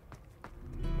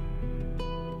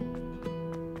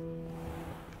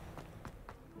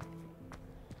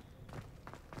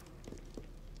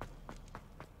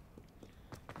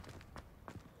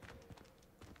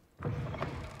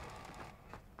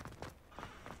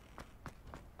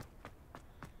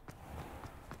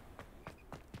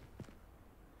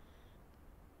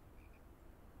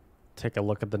 Take a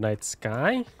look at the night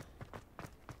sky.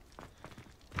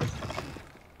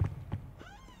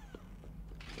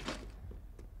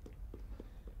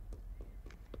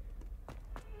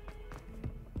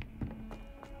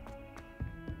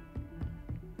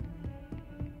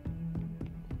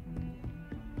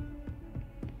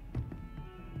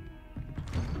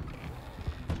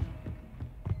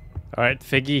 All right,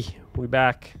 Figgy, we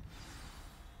back.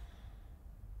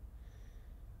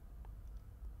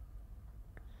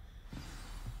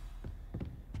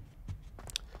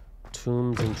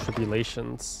 Tombs and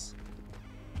tribulations.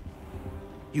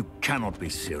 You cannot be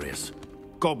serious.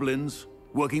 Goblins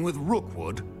working with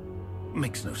Rookwood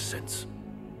makes no sense.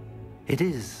 It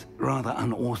is rather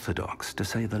unorthodox, to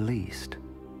say the least.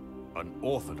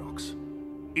 Unorthodox?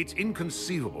 It's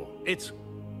inconceivable. It's...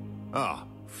 Ah,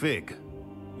 Fig.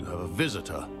 You have a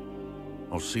visitor.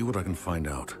 I'll see what I can find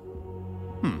out.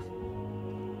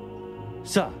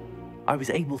 Sir, I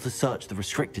was able to search the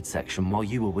restricted section while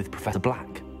you were with Professor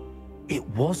Black. It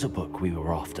was a book we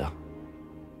were after.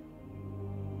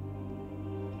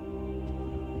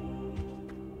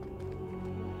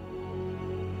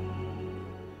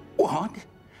 What?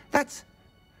 That's...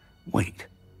 Wait.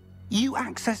 You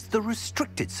accessed the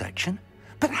restricted section?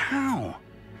 But how?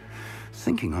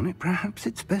 Thinking on it, perhaps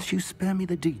it's best you spare me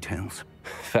the details.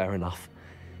 Fair enough.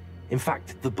 In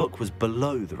fact, the book was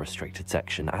below the restricted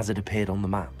section as it appeared on the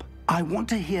map. I want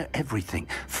to hear everything.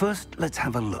 First, let's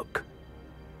have a look.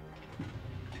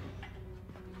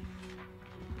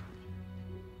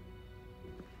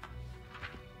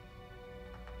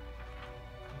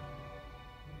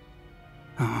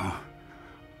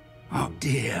 Oh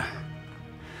dear.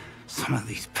 Some of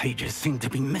these pages seem to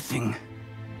be missing.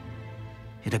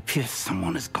 It appears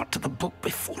someone has got to the book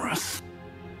before us.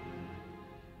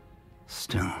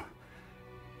 Still,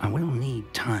 I will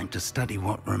need time to study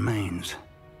what remains.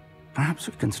 Perhaps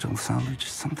we can still salvage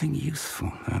something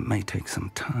useful, though it may take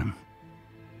some time.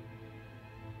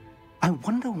 I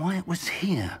wonder why it was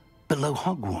here, below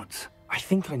Hogwarts. I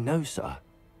think I know, sir.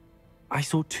 I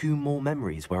saw 2 more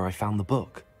memories where I found the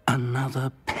book.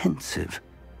 Another pensive.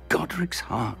 Godric's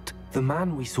heart. The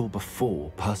man we saw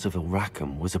before, Percival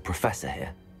Rackham, was a professor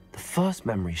here. The first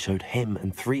memory showed him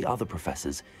and 3 other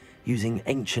professors using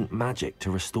ancient magic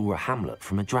to restore a hamlet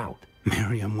from a drought.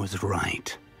 Miriam was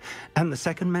right. And the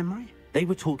second memory? They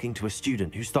were talking to a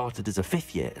student who started as a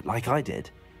 5th year, like I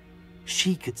did.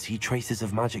 She could see traces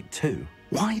of magic too.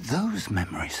 Why those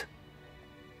memories?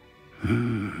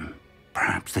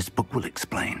 Perhaps this book will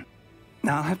explain.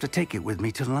 I'll have to take it with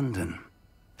me to London.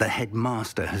 The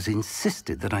headmaster has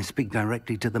insisted that I speak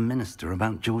directly to the minister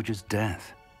about George's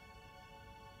death.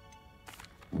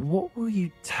 What will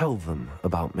you tell them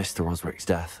about Mr. Osric's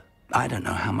death? I don't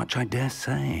know how much I dare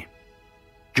say.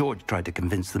 George tried to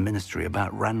convince the ministry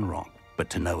about Ranrock, but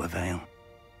to no avail.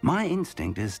 My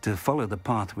instinct is to follow the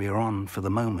path we are on for the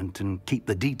moment and keep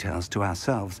the details to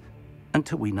ourselves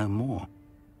until we know more.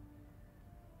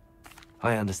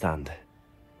 I understand.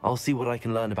 I'll see what I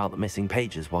can learn about the missing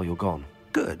pages while you're gone.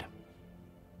 Good.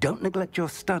 Don't neglect your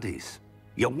studies.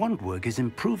 Your wand work is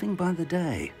improving by the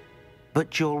day.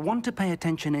 But you'll want to pay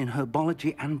attention in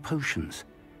herbology and potions.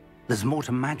 There's more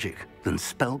to magic than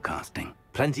spellcasting.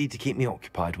 Plenty to keep me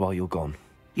occupied while you're gone.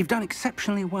 You've done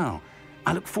exceptionally well.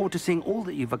 I look forward to seeing all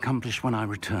that you've accomplished when I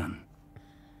return.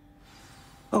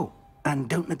 Oh, and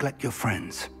don't neglect your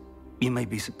friends. You may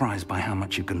be surprised by how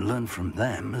much you can learn from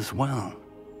them as well.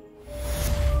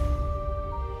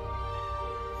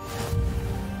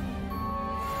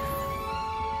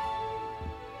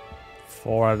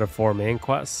 Four out of 4 main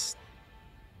quests.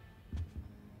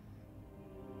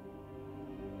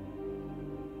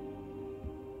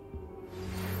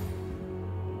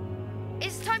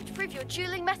 It's time to prove your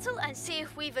dueling mettle and see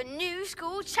if we've a new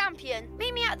school champion.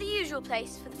 Meet me at the usual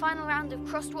place for the final round of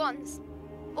crossed wands.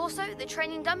 Also, the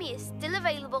training dummy is still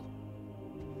available.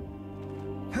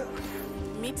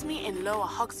 Meet me in Lower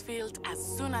Hogsmeade as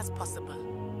soon as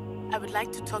possible. I would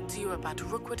like to talk to you about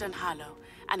Rookwood and Harlow,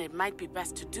 and it might be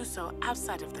best to do so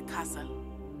outside of the castle.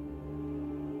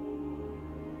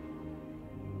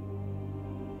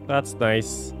 That's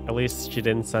nice. At least she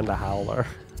didn't send a howler.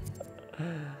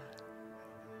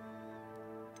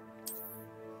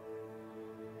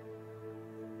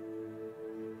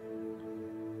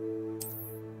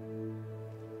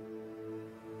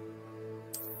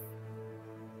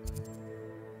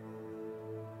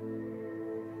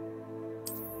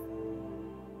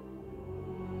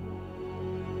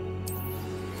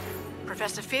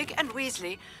 Professor Fig and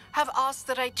Weasley have asked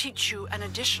that I teach you an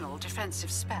additional defensive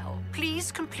spell.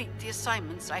 Please complete the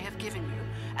assignments I have given you,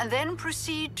 and then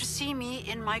proceed to see me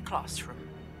in my classroom.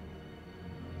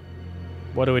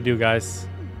 What do we do, guys?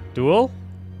 Duel?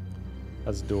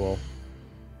 Let's duel.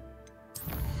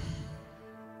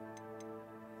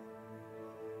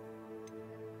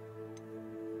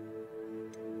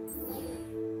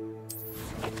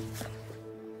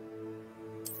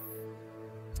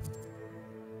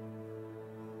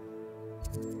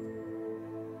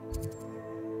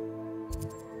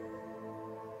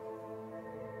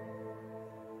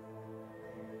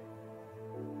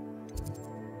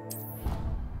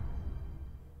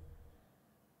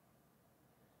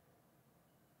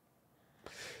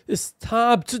 It's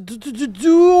time to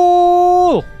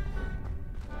duel!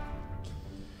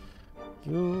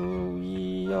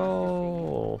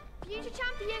 Yo. Future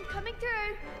champion coming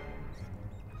through.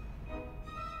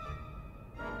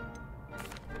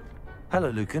 Hello,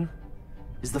 Lucan.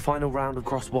 Is the final round of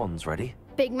crossed wands ready?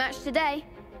 Big match today.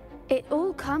 It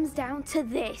all comes down to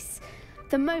this.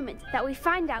 The moment that we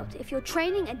find out if your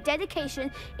training and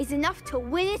dedication is enough to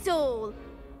win it all.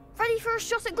 Ready for a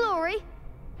shot at glory?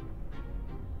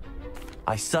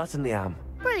 I certainly am.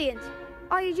 Brilliant.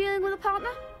 Are you dealing with a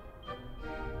partner?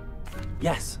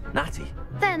 Yes, Natty.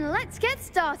 Then let's get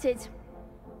started.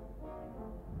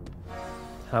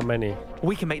 How many?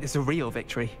 We can make this a real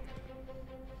victory.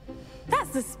 That's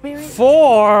the spirit.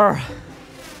 4!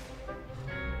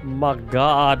 My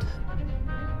god.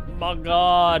 My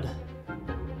god.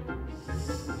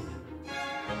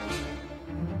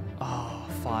 Oh,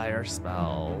 fire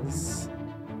spells.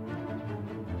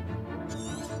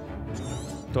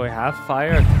 Do I have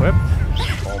fire equipped?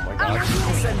 Oh my god.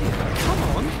 Come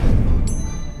on.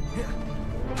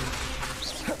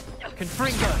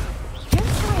 Confringo.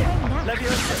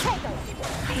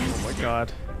 Oh my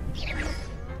god.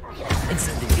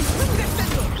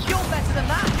 You're better than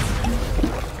that.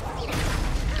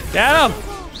 Get him!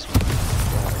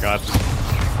 Oh my god.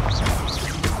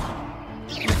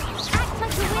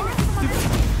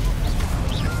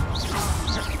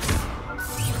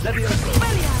 There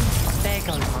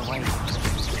goes my way.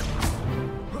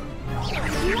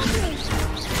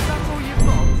 That's all you've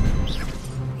got.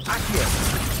 Accio.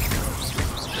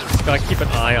 Just gotta keep an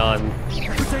eye on.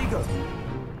 Protego.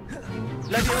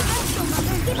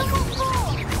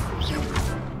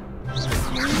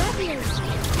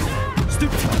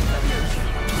 Stupid.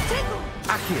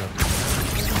 Accio.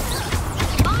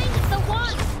 I'm the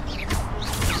one.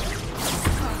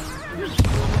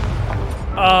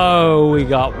 Oh, we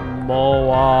got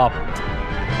mo-opped.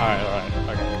 Alright.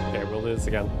 Okay, we'll do this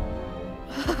again.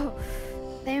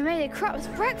 They made a crup's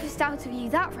breakfast out of you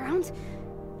that round.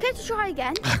 Care to try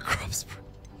again?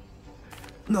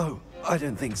 No, I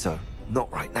don't think so.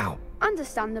 Not right now.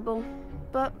 Understandable,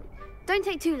 but don't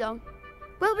take too long.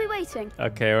 We'll be waiting.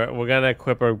 Okay, we're gonna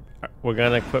equip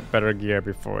better gear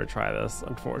before we try this,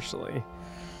 unfortunately.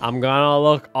 I'm gonna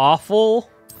look awful,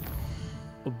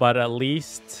 but at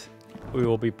least we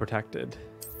will be protected.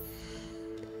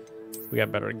 We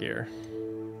got better gear.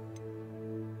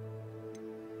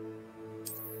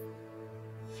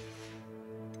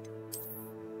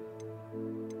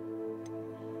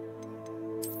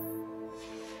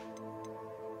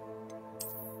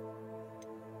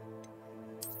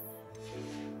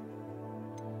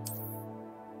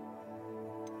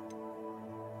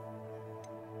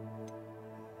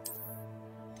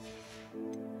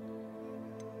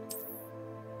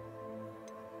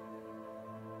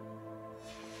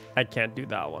 I can't do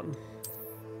that one.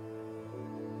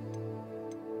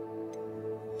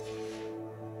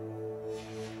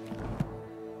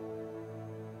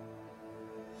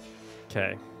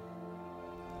 Okay.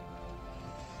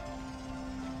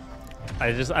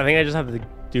 I think I just have to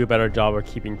do a better job of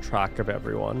keeping track of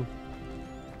everyone.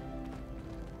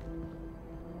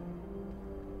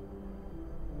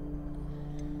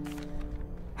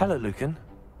 Hello, Lucan.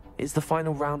 Is the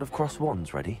final round of Cross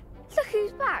Wands ready? Look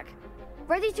who's back.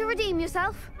 Ready to redeem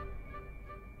yourself?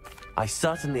 I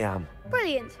certainly am.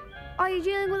 Brilliant. Are you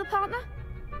dealing with a partner?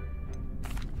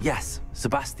 Yes,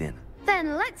 Sebastian.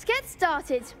 Then let's get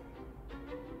started.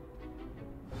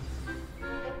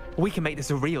 We can make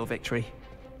this a real victory.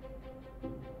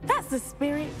 That's the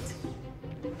spirit.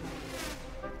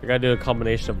 I gotta do a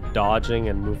combination of dodging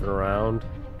and moving around,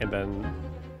 and then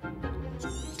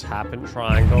tap and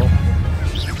triangle.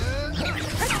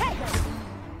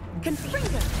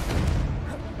 Confringo.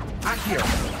 Accio.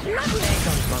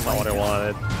 That's not what I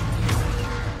wanted.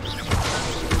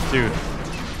 Dude.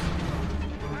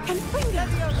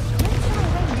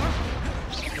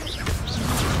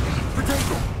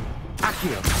 Protego.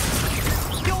 Accio.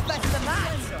 You're better than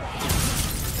that.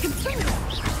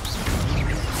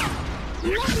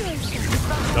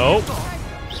 Nope.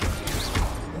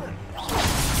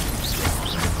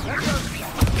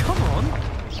 Come on.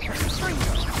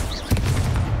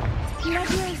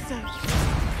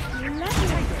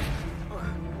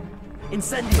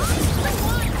 Incendio.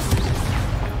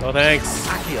 No thanks.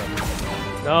 Accio.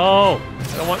 No.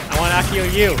 I want Accio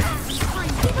you.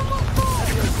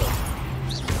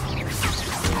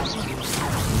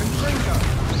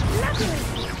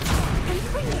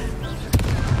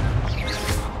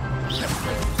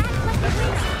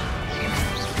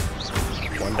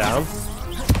 One down.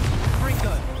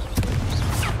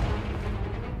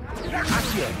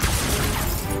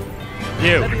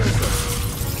 You.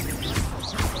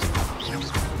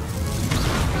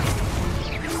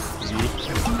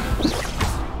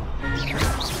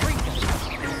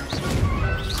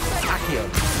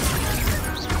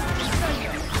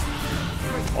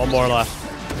 One more left.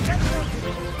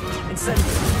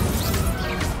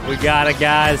 We got it,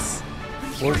 guys.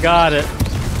 We got it.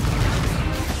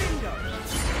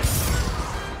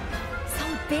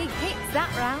 Some big hits that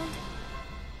round.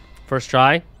 First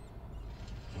try.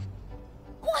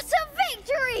 What a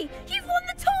victory! You've won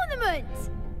the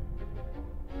tournament!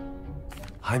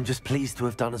 I'm just pleased to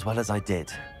have done as well as I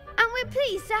did. And we're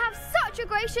pleased to have such a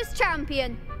gracious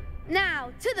champion.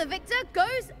 Now, to the victor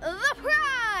goes the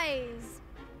prize!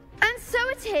 And so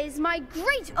it is my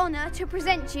great honor to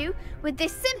present you with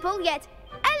this simple yet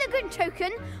elegant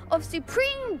token of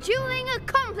supreme dueling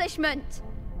accomplishment.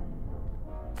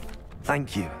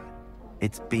 Thank you.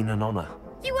 It's been an honor.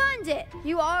 You earned it!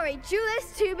 You are a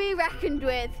duelist to be reckoned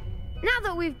with. Now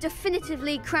that we've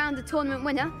definitively crowned the tournament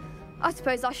winner, I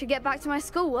suppose I should get back to my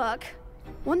schoolwork.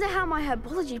 Wonder how my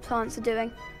herbology plants are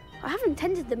doing. I haven't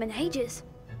tended them in ages.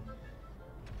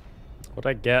 What'd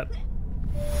I get?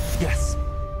 Yes.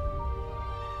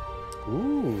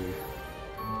 Ooh.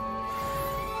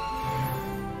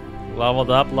 Leveled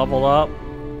up, leveled up.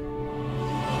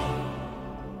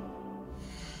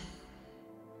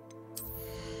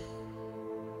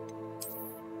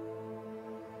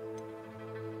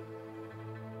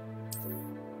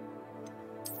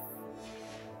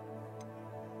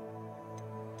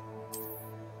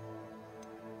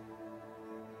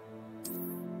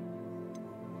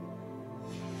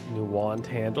 New wand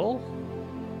handle.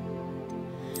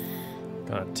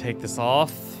 Gonna take this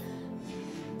off.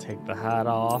 Take the hat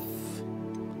off.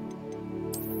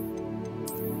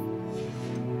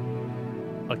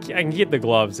 Okay, I can keep the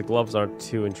gloves. The gloves aren't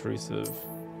too intrusive.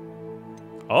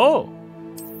 Oh!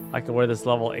 I can wear this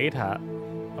level 8 hat.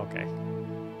 Okay.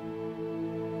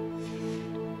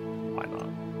 Why not?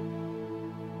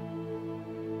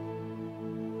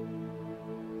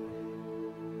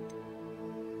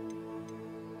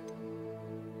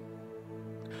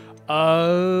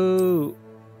 Oh.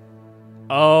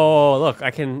 Oh, look, I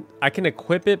can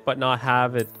equip it but not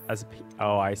have it as a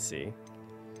oh, I see.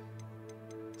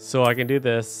 So I can do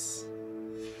this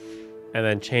and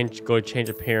then change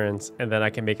appearance, and then I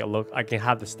can make it look, I can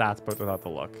have the stats but without the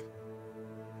look.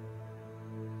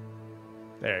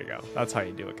 There you go. That's how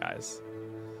you do it, guys.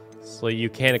 So you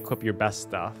can equip your best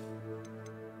stuff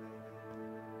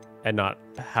and not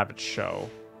have it show.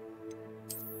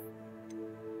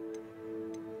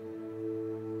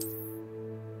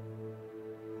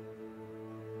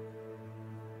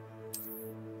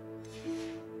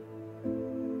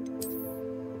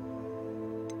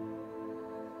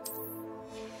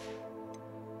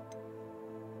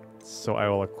 So I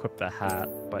will equip the hat,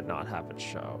 but not have it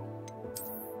show.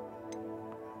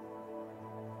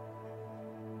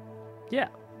 Yeah.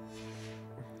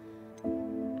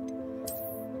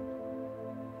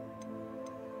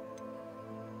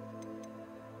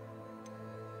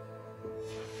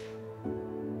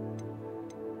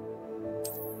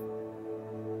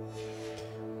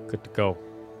 Good to go.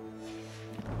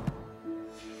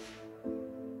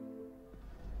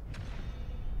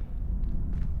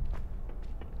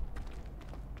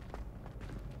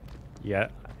 Yeah.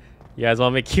 You guys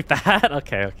want me to keep the hat?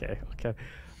 Okay.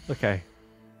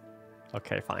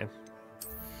 Okay, fine.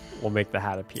 We'll make the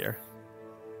hat appear.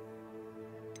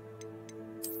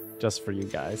 Just for you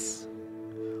guys.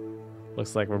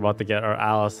 Looks like we're about to get our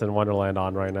Alice in Wonderland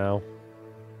on right now.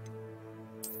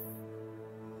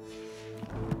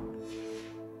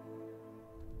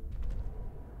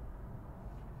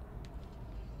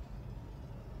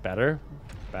 Better?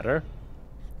 Better?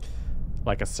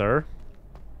 Like a sir?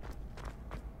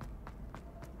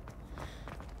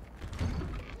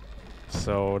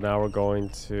 So now we're going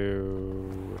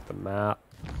to the map.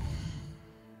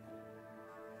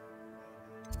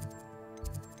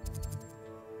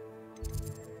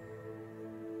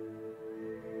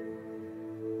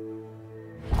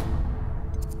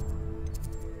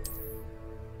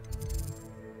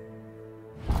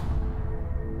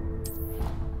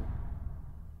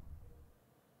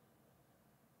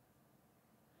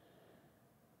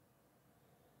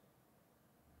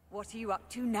 What are you up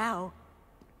to now?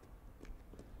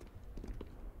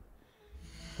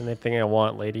 Anything I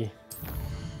want, lady.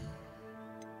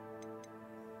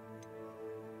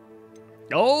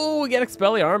 Oh, we get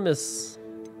Expelliarmus.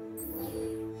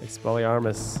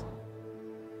 Expelliarmus.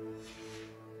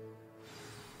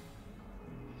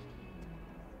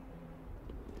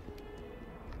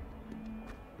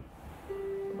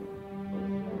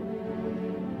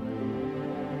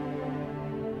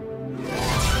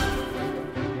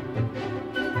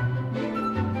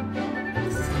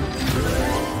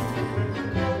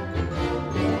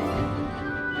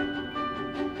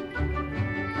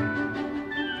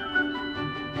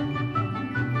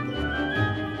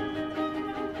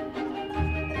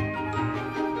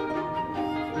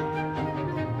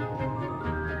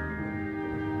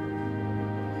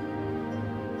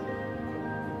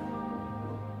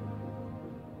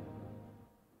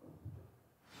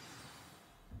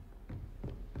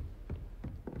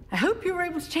 I hope you were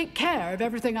able to take care of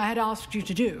everything I had asked you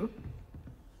to do.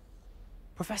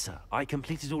 Professor, I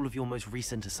completed all of your most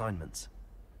recent assignments.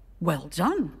 Well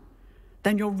done.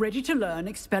 Then you're ready to learn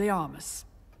Expelliarmus.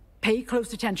 Pay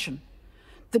close attention.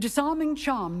 The disarming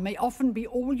charm may often be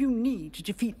all you need to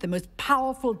defeat the most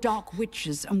powerful dark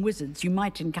witches and wizards you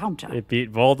might encounter. It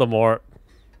beat Voldemort.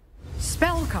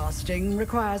 Spellcasting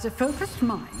requires a focused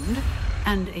mind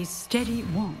and a steady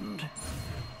wand.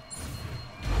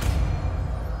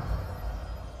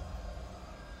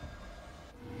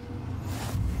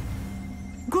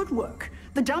 Good work.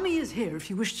 The dummy is here if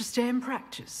you wish to stay and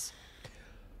practice.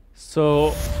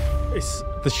 So,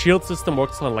 the shield system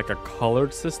works on like a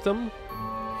colored system.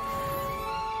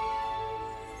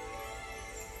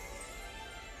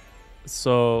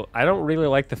 So, I don't really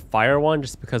like the fire one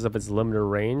just because of its limited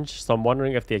range. So, I'm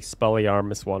wondering if the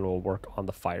Expelliarmus one will work on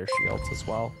the fire shields as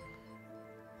well.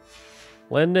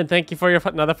 Lyndon, thank you for your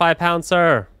another £5,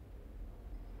 sir.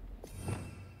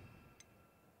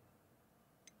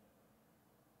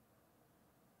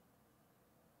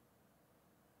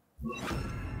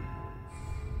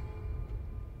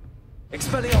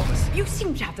 Expelliarmus! You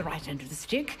seem to have the right end of the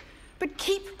stick, but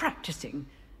keep practicing.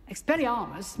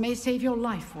 Expelliarmus may save your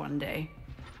life one day.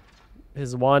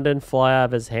 His wand didn't fly out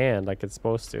of his hand like it's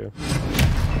supposed to.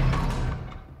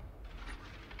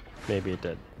 Maybe it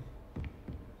did.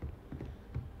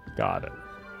 Got it.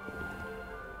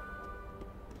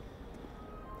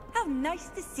 How nice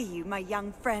to see you, my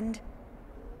young friend.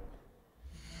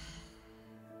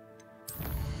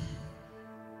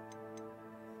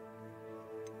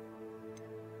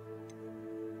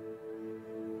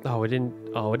 Oh, we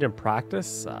didn't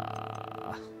practice?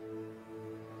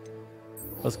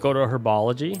 Let's go to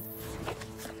herbology.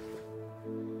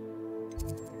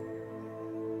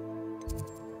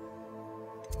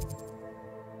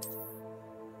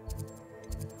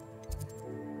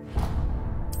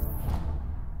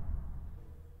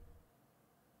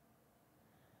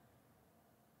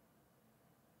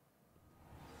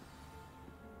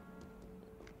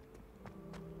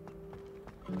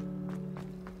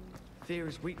 Fear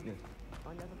is weakness.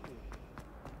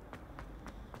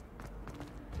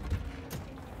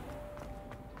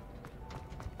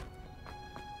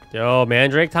 Yo,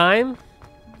 Mandrake time?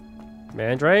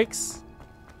 Mandrakes?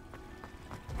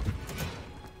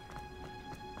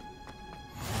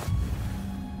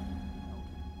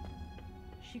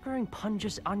 She growing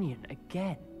Punja's onion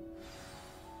again.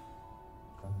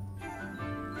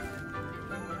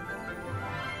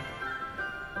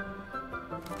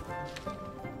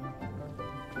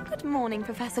 Good morning,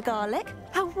 Professor Garlic.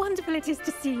 How wonderful it is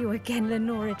to see you again,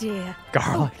 Lenora dear.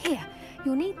 Garlic. Oh, here,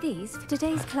 you'll need these for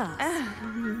today's class.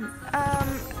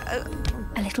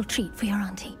 A little treat for your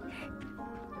auntie.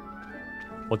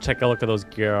 We'll check a look at those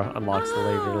gear unlocks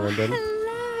later, Lyndon.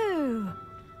 Hello.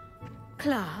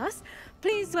 Class,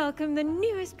 please welcome the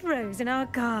newest rose in our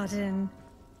garden.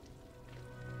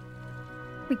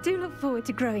 We do look forward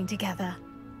to growing together.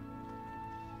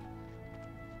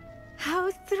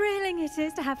 How thrilling it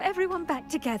is to have everyone back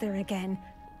together again.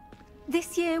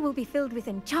 This year will be filled with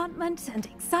enchantment and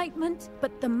excitement,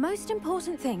 but the most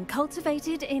important thing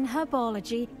cultivated in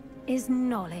herbology is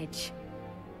knowledge.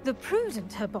 The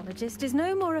prudent herbologist is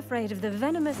no more afraid of the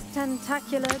venomous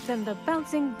tentacular than the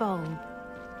bouncing bulb.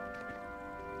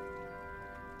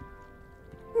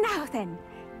 Now then,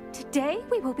 today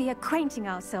we will be acquainting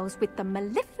ourselves with the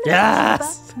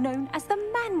mellifluous tuber known as the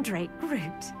mandrake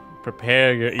root.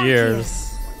 Prepare your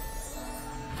ears.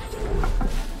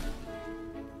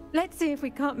 Let's see if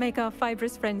we can't make our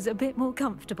fibrous friends a bit more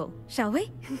comfortable, shall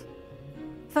we?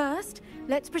 First,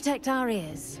 let's protect our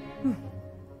ears.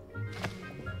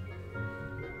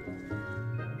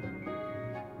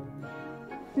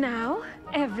 Now,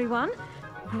 everyone,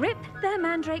 grip their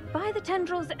mandrake by the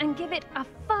tendrils and give it a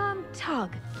firm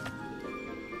tug.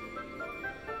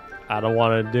 I don't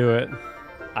want to do it.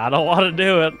 I don't want to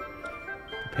do it.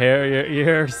 Prepare your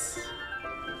ears.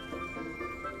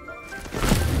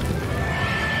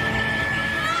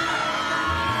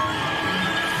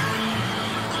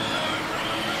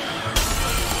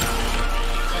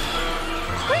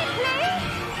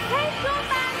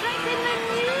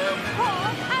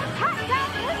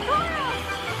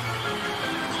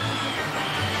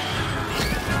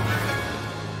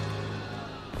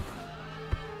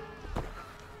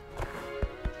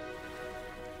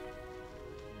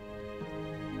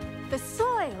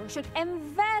 Should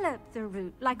envelop the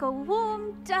root like a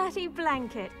warm, dirty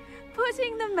blanket,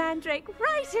 putting the mandrake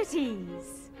right at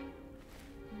ease.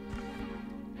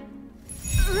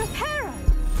 Reparo!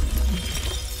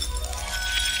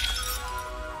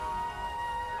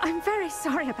 I'm very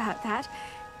sorry about that.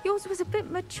 Yours was a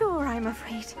bit mature, I'm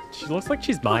afraid. She looks like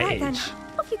she's my age. Then,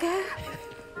 off you go.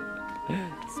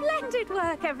 Splendid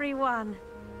work, everyone.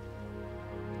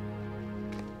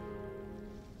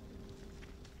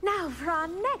 Now, for our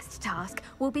next task,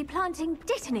 we'll be planting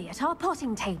dittany at our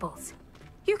potting tables.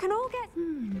 You can all get...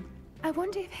 I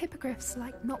wonder if hippogriffs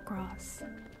like knotgrass.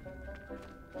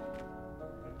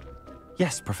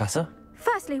 Yes, Professor.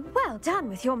 Firstly, well done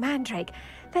with your mandrake.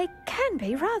 They can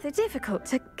be rather difficult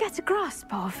to get a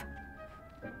grasp of.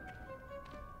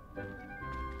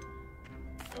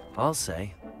 I'll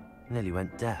say, nearly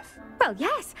went deaf. Well,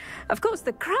 yes. Of course,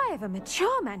 the cry of a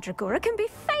mature mandragora can be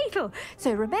fatal,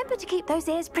 so remember to keep those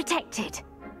ears protected.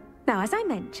 Now, as I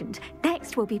mentioned,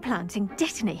 next we'll be planting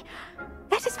dittany.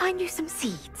 Let us find you some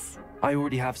seeds. I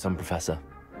already have some, Professor.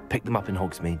 Picked them up in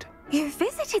Hogsmeade. You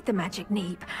visited the Magic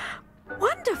Neep.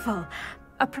 Wonderful.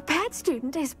 A prepared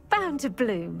student is bound to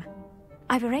bloom.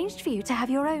 I've arranged for you to have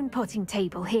your own potting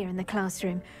table here in the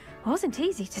classroom. Wasn't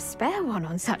easy to spare one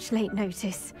on such late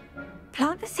notice.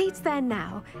 Plant the seeds there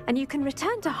now, and you can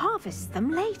return to harvest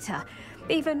them later.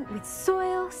 Even with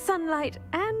soil, sunlight,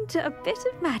 and a bit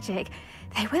of magic,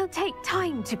 they will take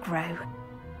time to grow.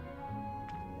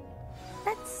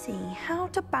 Let's see how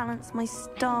to balance my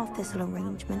star thistle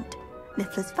arrangement.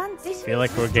 Niffler's fancy. I feel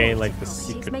like we're getting like the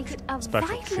secret Make it a special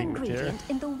vital treatment here. ingredient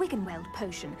in the Wiggenweld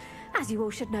potion, as you all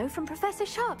should know from Professor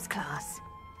Sharp's class.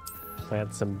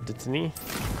 Plant some dittany.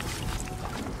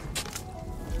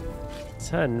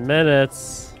 10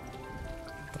 minutes.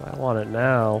 But I want it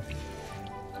now.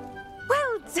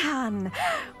 Well done!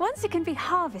 Once it can be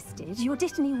harvested, your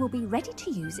dittany will be ready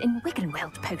to use in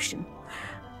Wiggenweld potion.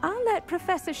 I'll let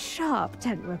Professor Sharp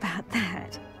tell you about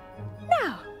that.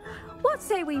 Now, what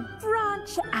say we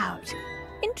branch out?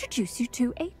 Introduce you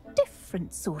to a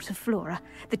different sort of flora,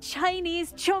 the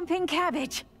Chinese chomping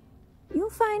cabbage.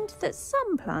 You'll find that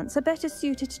some plants are better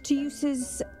suited to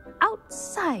uses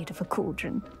outside of a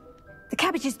cauldron. The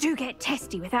cabbages do get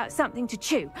testy without something to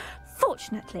chew.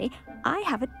 Fortunately, I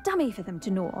have a dummy for them to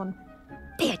gnaw on.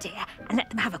 Be a dear and let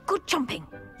them have a good chomping.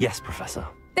 Yes, Professor.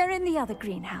 They're in the other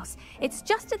greenhouse. It's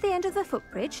just at the end of the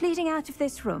footbridge leading out of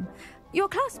this room. Your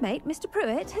classmate, Mr.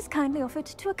 Pruitt, has kindly offered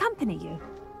to accompany you.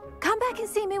 Come back and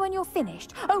see me when you're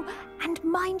finished. Oh, and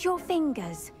mind your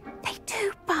fingers. They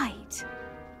do bite.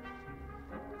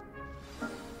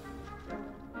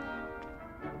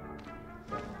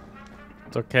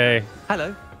 It's okay.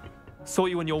 Hello. Saw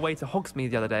you on your way to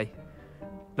Hogsmeade the other day.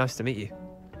 Nice to meet you.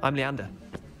 I'm Leander.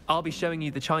 I'll be showing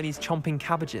you the Chinese chomping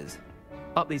cabbages.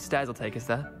 Up these stairs will take us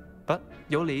there, but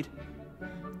your lead.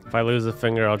 If I lose a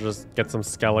finger, I'll just get some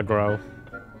Skelegro.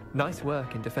 Nice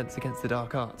work in Defense Against the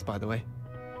Dark Arts, by the way.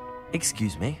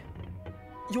 Excuse me?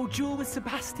 Your duel with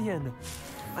Sebastian.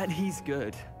 And he's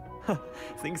good.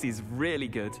 Thinks he's really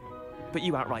good. But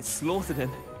you outright slaughtered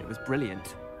him. It was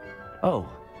brilliant. Oh.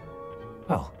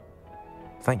 Well,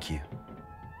 thank you.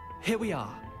 Here we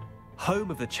are.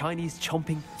 Home of the Chinese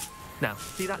chomping. Now,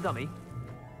 see that dummy?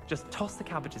 Just toss the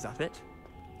cabbages at it,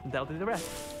 and they'll do the rest.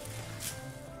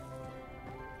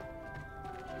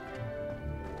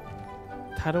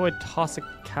 How do I toss a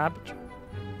cabbage?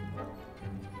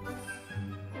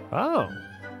 Oh.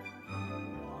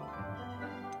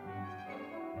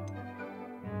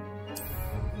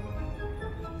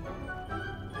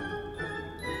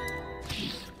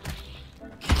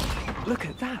 Look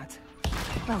at that.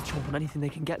 They'll chomp on anything they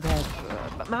can get their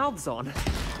mouths on.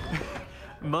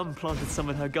 Mum planted some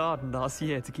in her garden last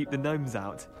year to keep the gnomes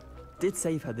out. Did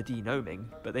save her the de-gnoming,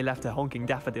 but they left her honking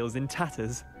daffodils in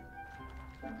tatters.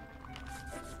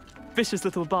 Vicious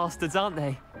little bastards, aren't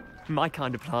they? My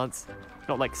kind of plants.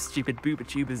 Not like stupid booba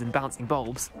tubers and bouncing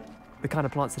bulbs. The kind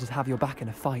of plants that just have your back in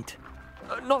a fight.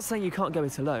 Not saying you can't go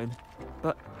it alone,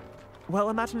 but... well,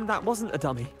 imagine that wasn't a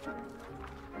dummy.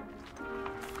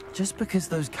 Just because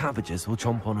those cabbages will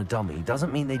chomp on a dummy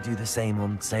doesn't mean they do the same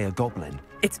on, say, a goblin.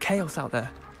 It's chaos out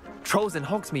there. Trolls in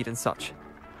Hogsmeade and such.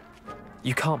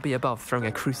 You can't be above throwing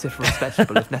a cruciferous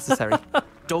vegetable if necessary.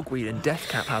 Dogweed and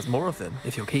deathcap has more of them,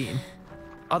 if you're keen.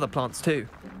 Other plants too.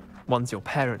 Ones your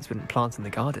parents wouldn't plant in the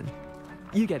garden.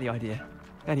 You get the idea.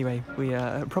 Anyway, we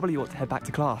probably ought to head back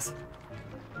to class.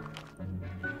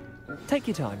 Take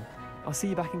your time. I'll see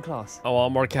you back in class. I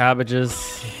want more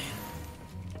cabbages.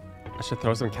 I should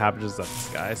throw some cabbages at this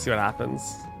guy, see what happens.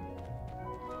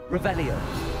 Revelio.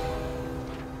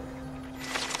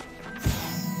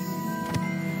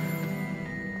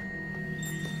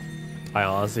 I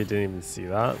honestly didn't even see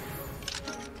that.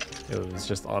 It was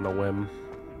just on a whim.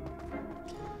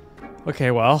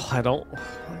 Okay, well, I don't...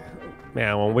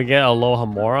 Man, when we get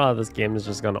Alohomora, this game is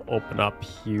just gonna open up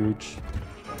huge.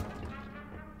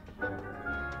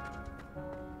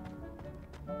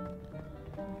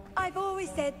 I've always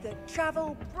said that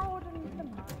travel broadens the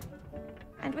mind.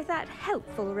 And with that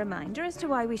helpful reminder as to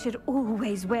why we should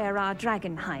always wear our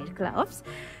dragon hide gloves,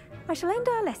 I shall end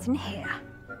our lesson here.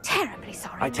 Terribly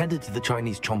sorry. I tended to the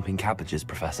Chinese chomping cabbages,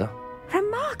 Professor.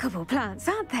 Remarkable plants,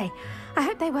 aren't they? I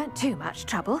hope they weren't too much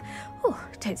trouble. Oh,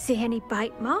 don't see any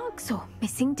bite marks or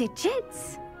missing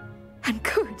digits. And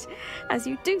good, as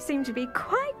you do seem to be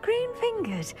quite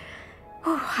green-fingered.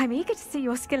 Oh, I'm eager to see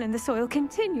your skill in the soil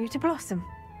continue to blossom.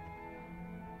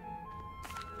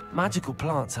 Magical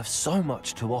plants have so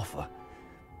much to offer.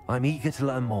 I'm eager to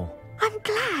learn more. I'm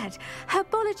glad.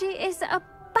 Herbology is a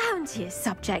bounteous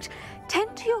subject.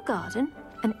 Tend to your garden,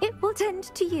 and it will tend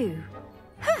to you.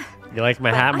 You like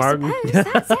my hat, Martin? I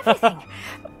suppose that's everything.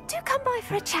 Do come by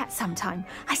for a chat sometime.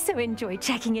 I so enjoy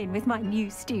checking in with my new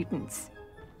students.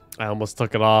 I almost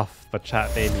took it off, but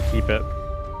chat made me keep it.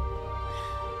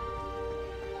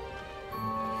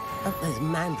 Oh, those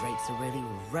mandrakes are really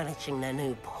relishing their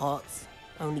new pots.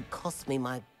 Only cost me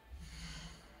my...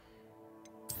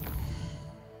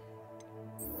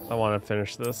 I want to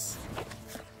finish this.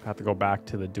 I have to go back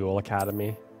to the Duel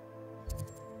Academy.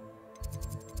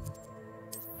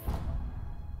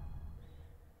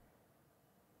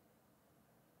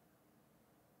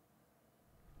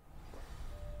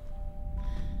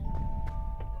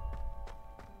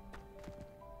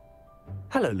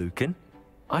 Hello, Lucan.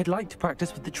 I'd like to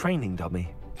practice with the training dummy.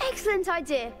 Excellent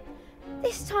idea.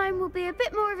 This time will be a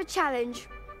bit more of a challenge.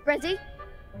 Ready?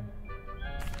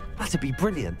 That'd be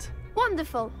brilliant.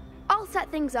 Wonderful. I'll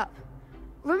set things up.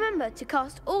 Remember to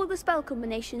cast all the spell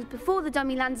combinations before the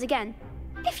dummy lands again.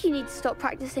 If you need to stop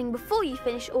practicing before you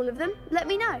finish all of them, let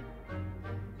me know.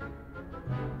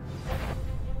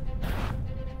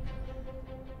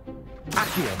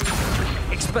 Accio!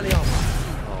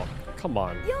 Expelliarmus! Oh, come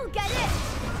on. You'll get it!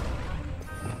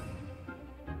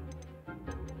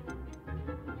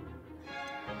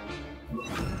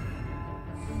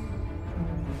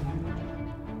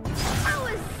 That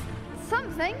was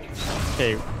something.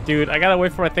 Okay, dude, I gotta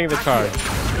wait for my thing to charge.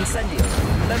 Incendio.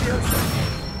 Leviosa.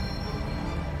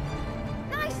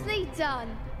 Nicely done.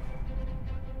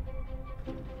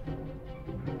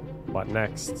 What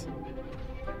next?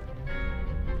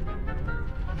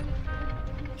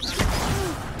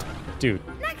 Dude.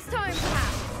 Next time,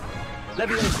 perhaps.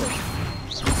 Leviosa.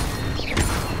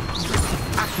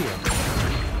 Accio!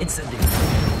 Incendio.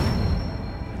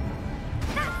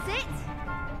 That's it.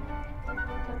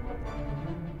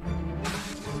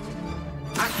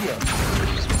 Accio!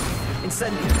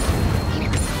 Incendio.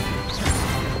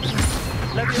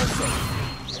 Leviosa.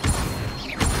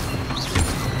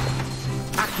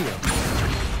 Accio!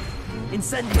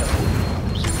 Incendio.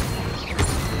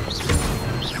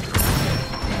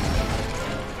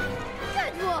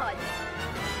 Good one.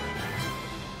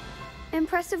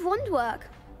 Impressive wand work.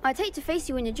 I'd hate to face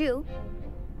you in a duel.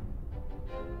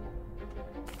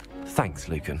 Thanks,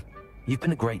 Lucan. You've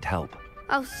been a great help.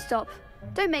 Oh, stop.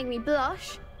 Don't make me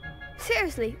blush.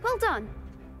 Seriously, well done.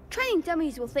 Training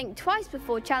dummies will think twice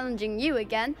before challenging you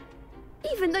again.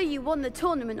 Even though you won the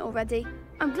tournament already,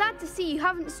 I'm glad to see you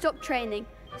haven't stopped training.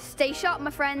 Stay sharp, my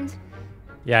friend.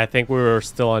 Yeah, I think we were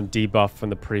still on debuff from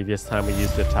the previous time we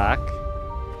used attack.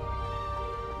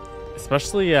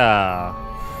 Especially,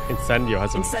 Incendio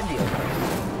has a... Incendio.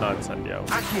 Not Incendio.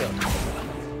 Accio.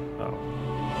 Oh.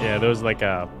 Yeah, there was like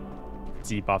a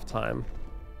debuff time.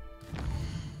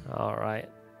 Alright.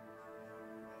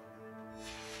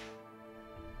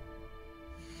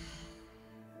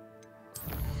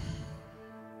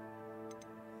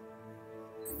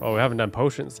 Oh, we haven't done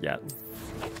potions yet.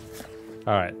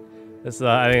 Alright. This is,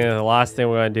 I think the last thing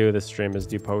we're going to do this stream is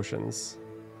do potions.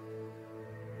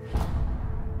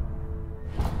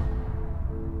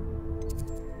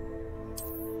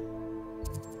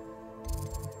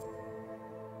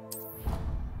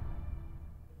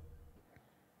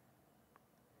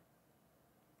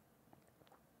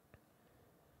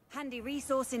 Handy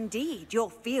resource indeed,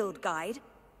 your field guide.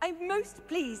 I'm most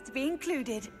pleased to be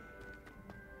included.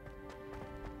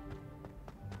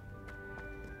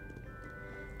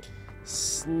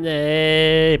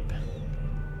 Snape.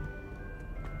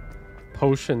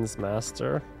 Potions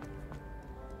master.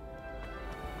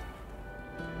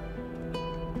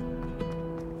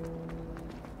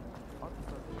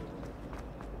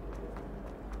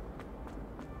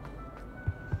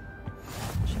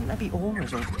 Shouldn't there be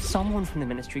auras or someone from the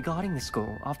ministry guarding the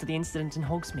school after the incident in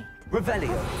Hogsmeade?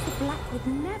 Revelio. The Black would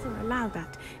never allow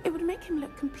that. It would make him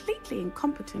look completely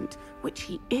incompetent, which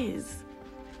he is.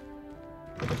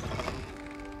 I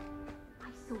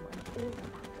saw an aura on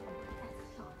Professor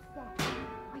Sharp's desk.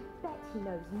 I bet he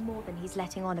knows more than he's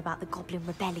letting on about the Goblin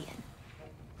Rebellion.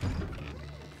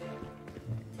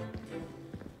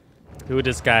 Who is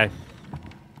this guy?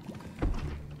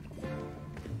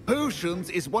 Potions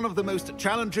is one of the most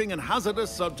challenging and hazardous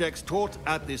subjects taught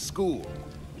at this school.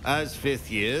 As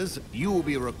fifth years, you will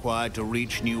be required to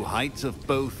reach new heights of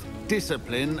both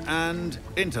discipline and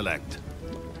intellect.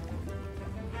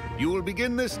 You will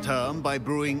begin this term by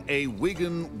brewing a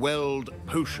Wiggenweld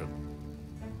potion.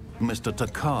 Mr.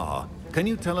 Takar, can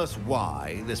you tell us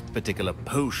why this particular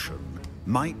potion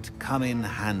might come in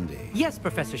handy? Yes,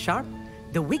 Professor Sharp.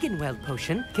 The Wiggenweld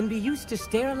potion can be used to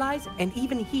sterilize and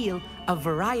even heal a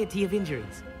variety of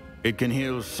injuries. It can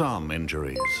heal some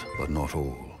injuries, but not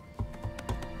all.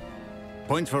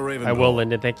 Points for Ravenclaw. I will,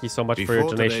 Lyndon. Thank you so much for your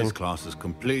donation. Before today's class is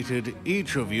completed,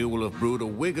 each of you will have brewed a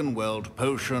Wiggenweld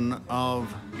potion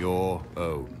of your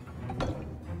own.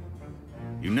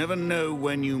 You never know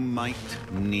when you might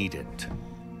need it.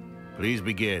 Please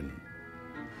begin.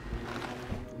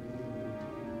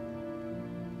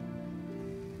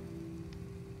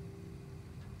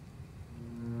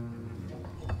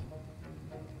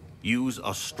 Use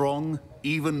a strong,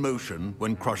 even motion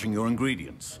when crushing your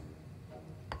ingredients.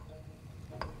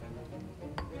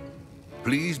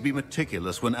 Please be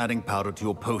meticulous when adding powder to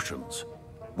your potions.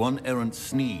 One errant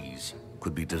sneeze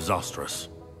could be disastrous.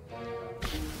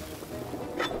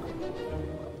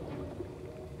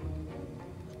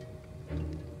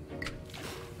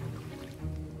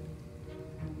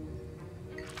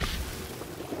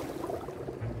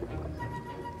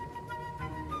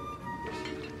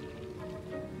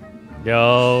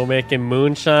 Yo, making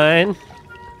moonshine.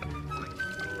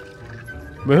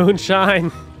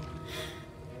 Moonshine.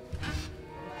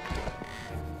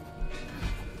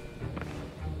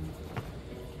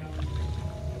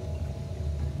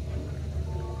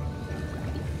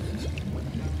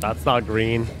 That's not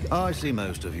green. I see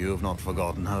most of you have not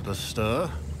forgotten how to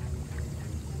stir.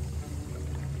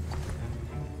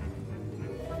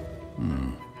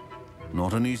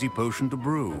 Not an easy potion to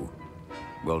brew.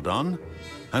 Well done.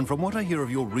 And from what I hear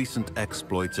of your recent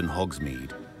exploits in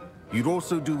Hogsmeade, you'd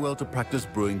also do well to practice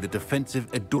brewing the defensive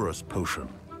Edurus potion.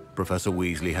 Professor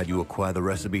Weasley had you acquire the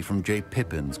recipe from J.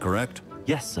 Pippins, correct?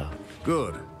 Yes, sir.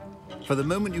 Good. For the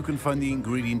moment, you can find the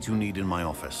ingredients you need in my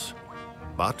office.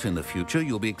 But in the future,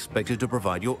 you'll be expected to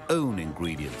provide your own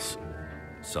ingredients.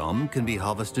 Some can be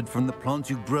harvested from the plants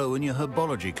you grow in your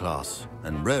herbology class,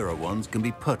 and rarer ones can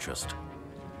be purchased.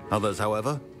 Others,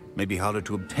 however, may be harder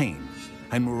to obtain,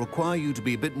 and will require you to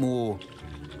be a bit more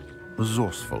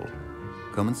resourceful.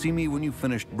 Come and see me when you've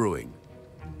finished brewing,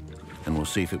 and we'll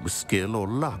see if it was skill or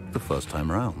luck the first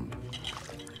time around.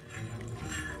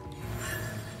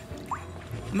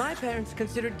 My parents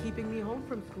considered keeping me home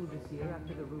from school this year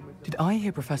after the rumors. Did I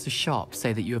hear Professor Sharp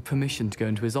say that you have permission to go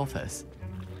into his office?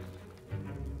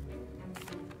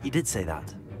 He did say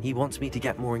that. He wants me to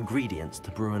get more ingredients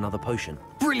to brew another potion.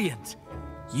 Brilliant!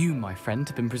 You, my friend,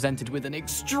 have been presented with an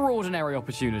extraordinary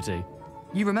opportunity.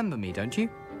 You remember me, don't you?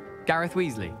 Gareth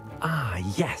Weasley. Ah,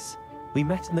 yes. We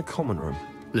met in the common room.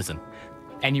 Listen,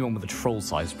 anyone with a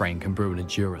troll-sized brain can brew an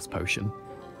Edurus potion.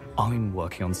 I'm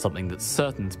working on something that's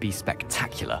certain to be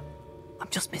spectacular. I'm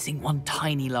just missing one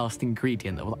tiny last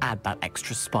ingredient that will add that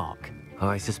extra spark.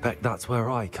 I suspect that's where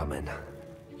I come in.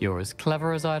 You're as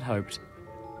clever as I'd hoped.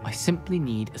 I simply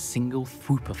need a single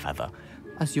Fwooper feather.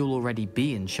 As you'll already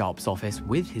be in Sharp's office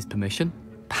with his permission,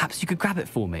 perhaps you could grab it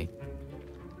for me.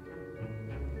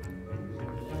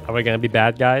 Are we gonna be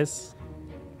bad guys?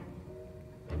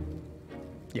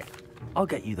 Yeah. I'll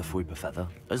get you the Fwooper feather,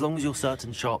 as long as you're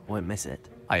certain Sharp won't miss it.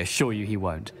 I assure you he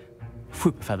won't.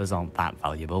 Fwooper feathers aren't that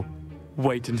valuable.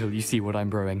 Wait until you see what I'm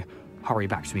brewing. Hurry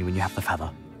back to me when you have the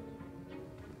feather.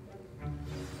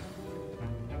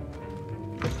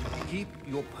 Keep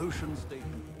your potion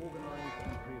station organized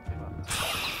and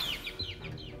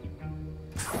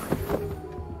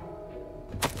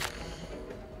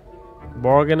prepared.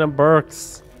 Morgan and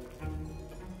Burks.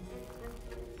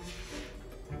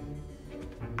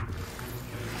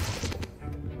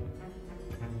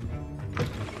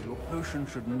 Your potion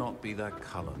should not be that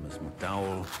color, Miss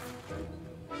McDowell.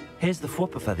 Here's the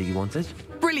Fwooper feather you wanted.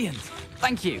 Brilliant!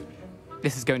 Thank you.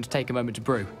 This is going to take a moment to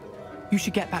brew. You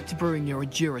should get back to brewing your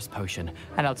Edurus potion,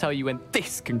 and I'll tell you when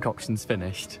this concoction's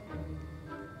finished.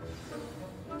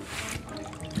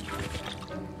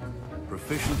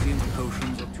 Proficiency in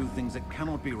potions are two things that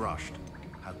cannot be rushed.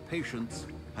 Have patience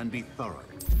and be thorough.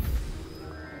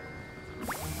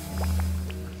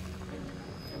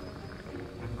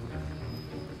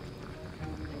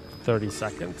 "30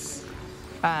 seconds.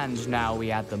 And now we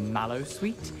add the mallow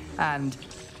sweet, and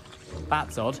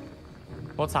that's odd.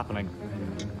 What's happening?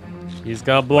 He's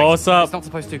gonna blow us up. It's not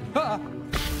supposed to. Ah!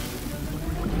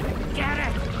 Get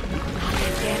it!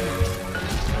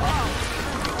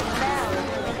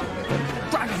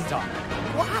 Dragon Tongue!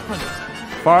 What happened?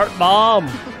 Fart bomb.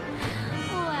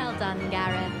 Well done,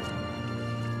 Gareth.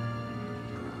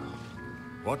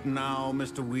 What now,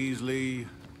 Mr. Weasley?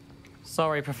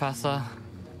 Sorry, Professor.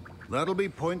 That'll be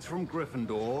points from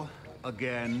Gryffindor.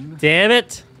 Again? Damn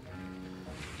it!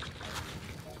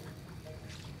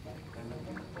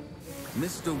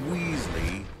 Mr.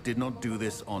 Weasley did not do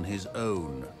this on his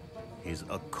own. His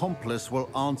accomplice will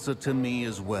answer to me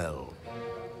as well.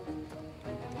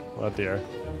 Oh dear.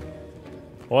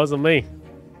 Wasn't me.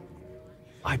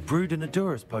 I brewed an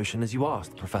Adura's potion as you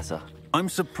asked, Professor. I'm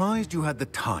surprised you had the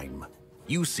time.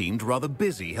 You seemed rather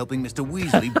busy helping Mr.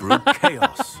 Weasley brew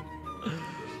chaos.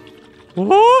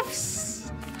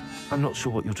 Whoops! I'm not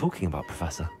sure what you're talking about,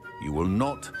 Professor. You will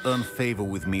not earn favor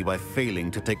with me by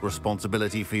failing to take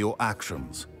responsibility for your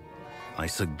actions. I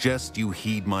suggest you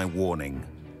heed my warning.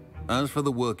 As for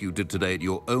the work you did today at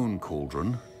your own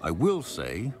cauldron, I will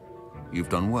say you've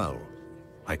done well.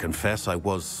 I confess I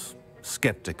was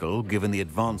skeptical given the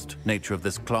advanced nature of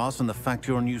this class and the fact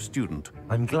you're a new student.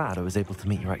 I'm glad I was able to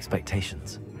meet your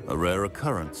expectations. A rare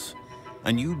occurrence.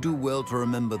 And you do well to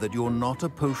remember that you're not a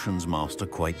potions master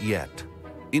quite yet.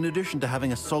 In addition to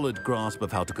having a solid grasp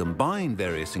of how to combine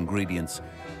various ingredients,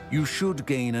 you should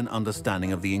gain an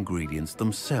understanding of the ingredients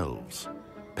themselves.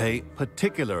 Pay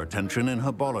particular attention in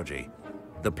herbology.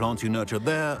 The plants you nurture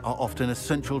there are often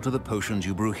essential to the potions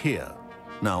you brew here.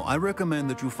 Now, I recommend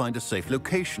that you find a safe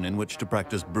location in which to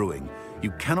practice brewing.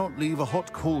 You cannot leave a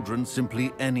hot cauldron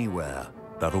simply anywhere.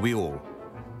 That'll be all.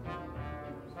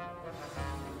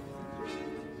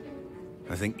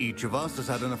 I think each of us has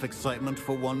had enough excitement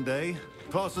for one day.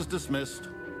 Class is dismissed.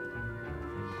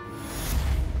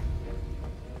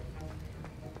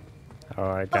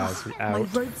 Alright guys, we out.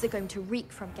 My robes are going to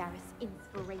reek from Gareth's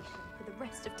inspiration for the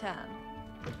rest of term.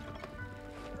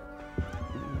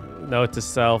 Note to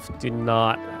self, do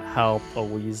not help a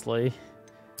Weasley.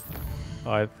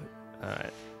 Alright.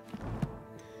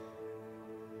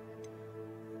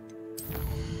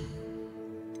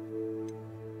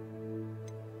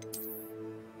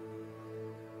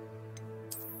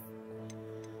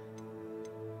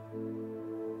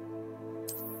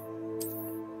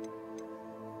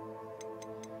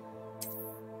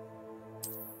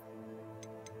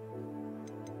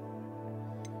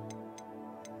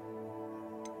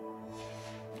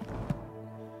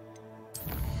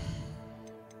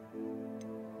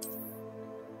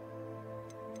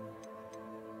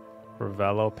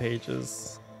 Ravello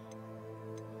pages.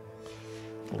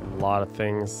 A lot of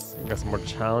things. We got some more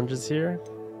challenges here.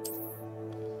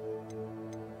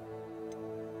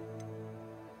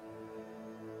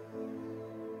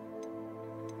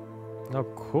 Oh,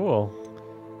 cool.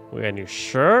 We got a new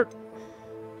shirt,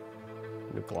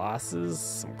 new glasses,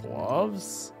 some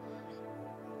gloves,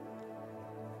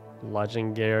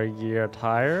 legendary gear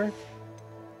attire,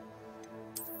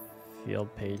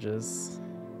 field pages.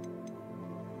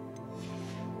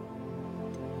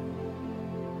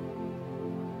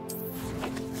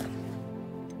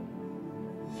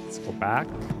 Go back.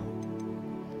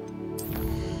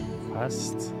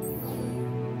 Quest.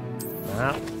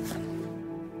 Map.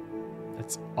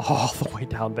 It's all the way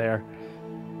down there.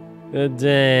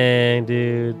 Dang,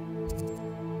 dude.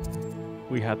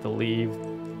 We have to leave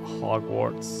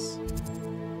Hogwarts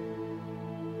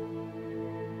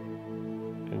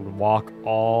and walk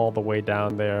all the way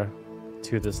down there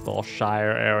to this little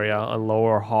Shire area on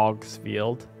Lower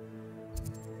Hogsmeade.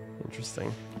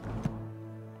 Interesting.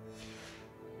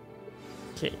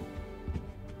 Okay.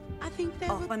 I think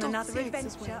there Off were on another dossiers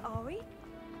as adventure, well. are we?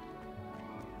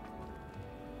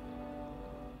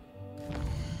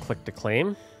 Click to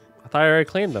claim. I thought I already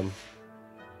claimed them.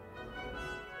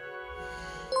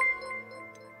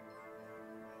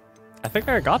 I think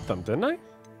I got them, didn't I?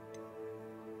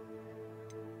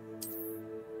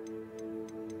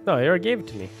 No, they already gave it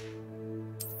to me.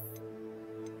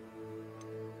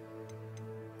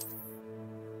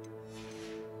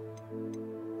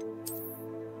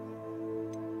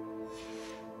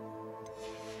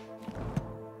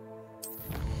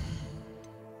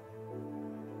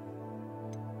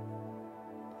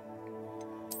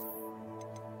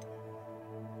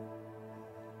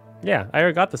 Yeah, I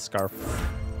already got the scarf.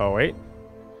 Oh, wait.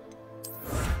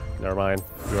 Never mind.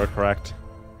 You are correct.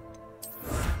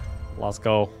 Let's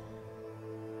go.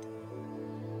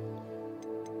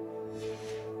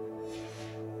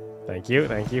 Thank you.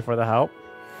 Thank you for the help.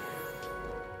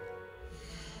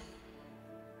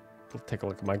 Let's take a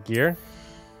look at my gear.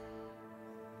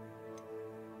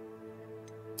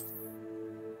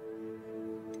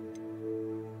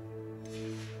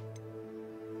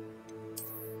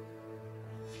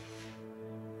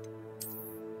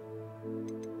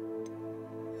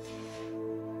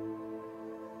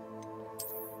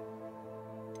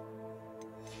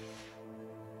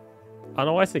 I don't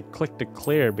know why I say click to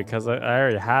clear because I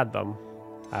already had them.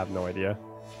 I have no idea.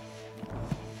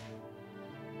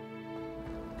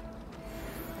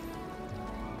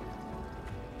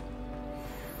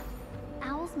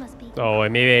 be. Oh,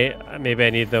 and maybe I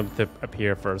need them to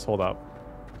appear first. Hold up.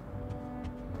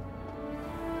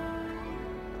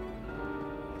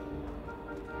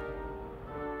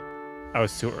 I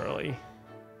was too early.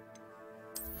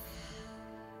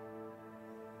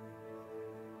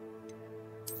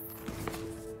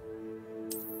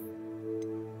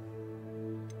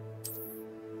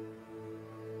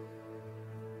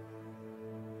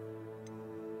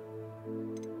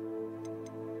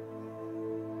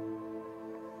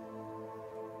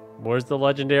 Where's the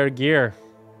legendary gear?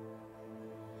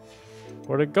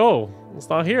 Where'd it go? It's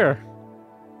not here.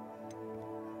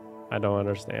 I don't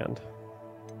understand.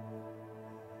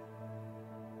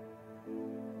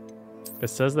 It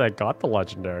says that I got the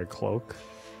legendary cloak,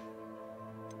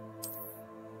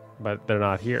 but they're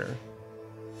not here.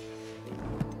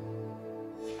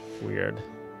 Weird.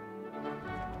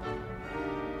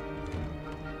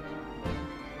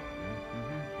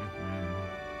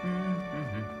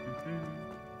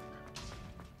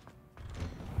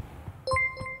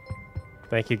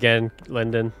 Thank you again,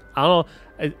 Lyndon. I don't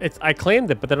know. I claimed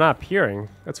it, but they're not appearing.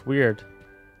 That's weird.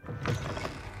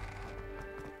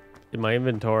 In my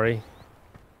inventory.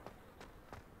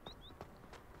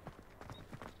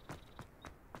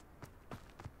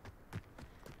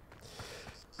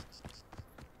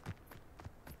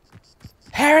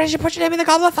 Harry, you put your name in the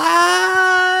goblet of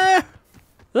fire!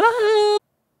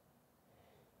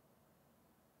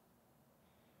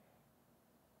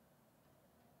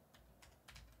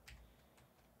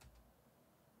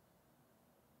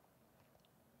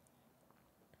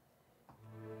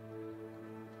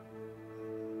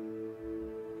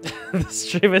 The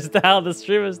stream is down. The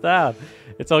stream is down.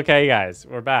 It's okay, guys.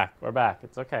 We're back. We're back.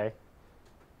 It's okay.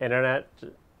 Internet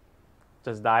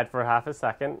just died for half a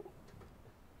second.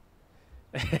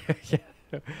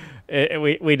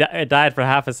 It died for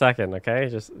half a second. Okay,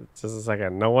 just a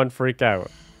second. No one freak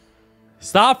out.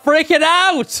 Stop freaking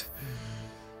out!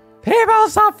 People,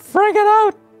 stop freaking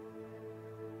out!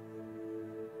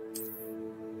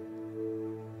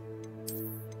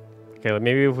 Okay,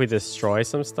 maybe if we destroy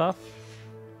some stuff.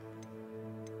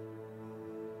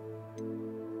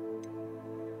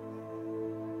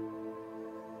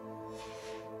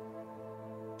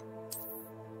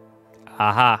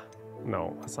 Aha.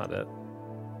 No, that's not it.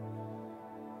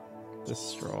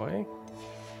 Destroy.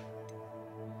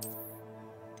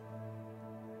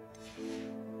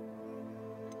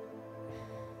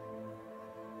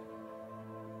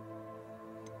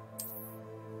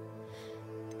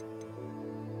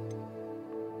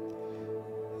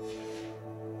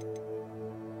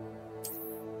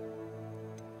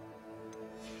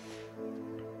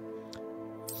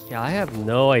 Yeah, I have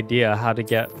no idea how to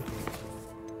get...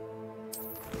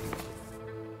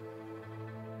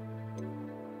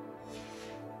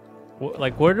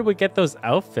 Like, where did we get those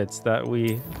outfits that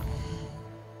we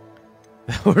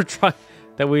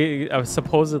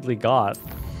supposedly got?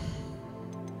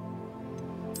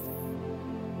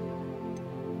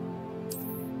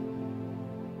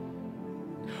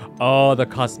 Oh, the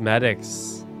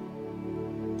cosmetics.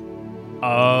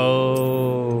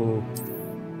 Oh.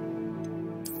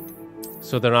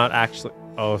 So they're not actually...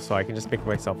 Oh, so I can just make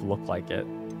myself look like it.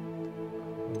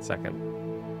 1 second.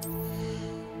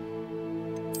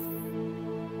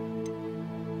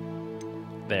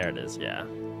 There it is, yeah.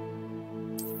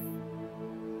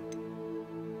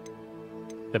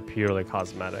 The purely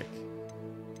cosmetic.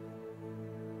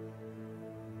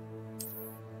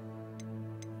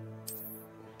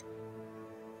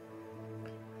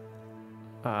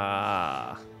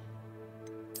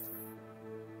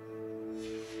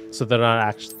 So they're not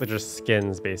actually, they're just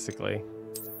skins, basically.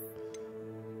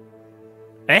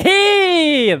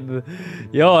 Hey!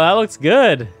 Yo, that looks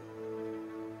good.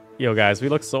 Yo, guys, we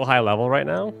look so high level right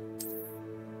now.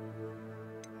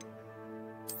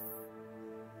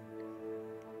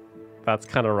 That's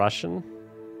kind of Russian.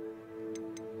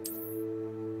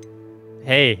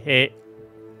 Hey, hey.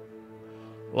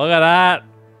 Look at that.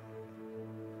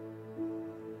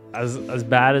 As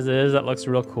bad as it is, that looks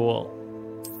real cool.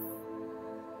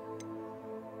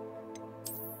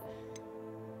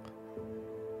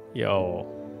 Yo.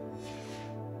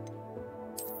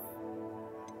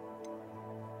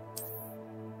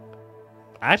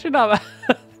 Actually not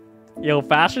bad. Yo,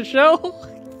 fashion show?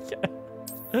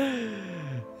 It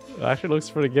actually looks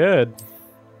pretty good.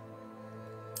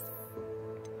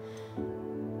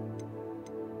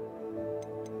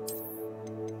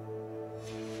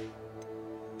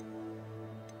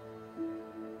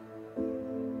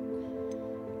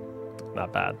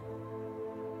 Not bad.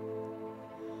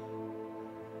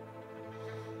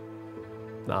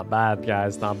 Not bad,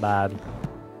 guys. Not bad.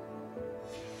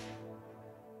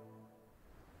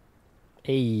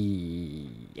 Hey.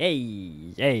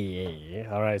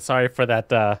 All right, sorry for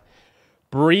that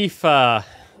brief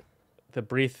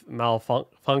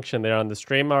malfunction there on the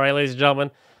stream. All right, ladies and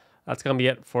gentlemen, that's gonna be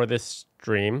it for this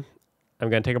stream. I'm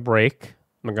gonna take a break.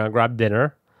 I'm gonna grab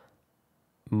dinner.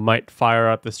 Might fire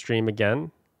up the stream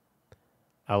again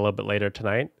a little bit later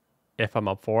tonight if I'm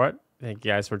up for it. Thank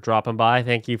you guys for dropping by.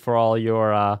 Thank you for all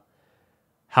your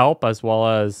help as well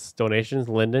as donations.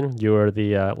 Lyndon, you were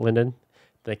the Lyndon.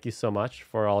 Thank you so much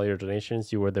for all your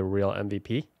donations. You were the real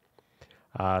MVP.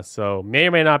 So may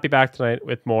or may not be back tonight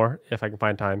with more if I can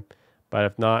find time. But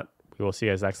if not, we will see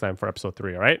you guys next time for episode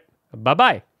 3. All right.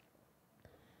 Bye-bye.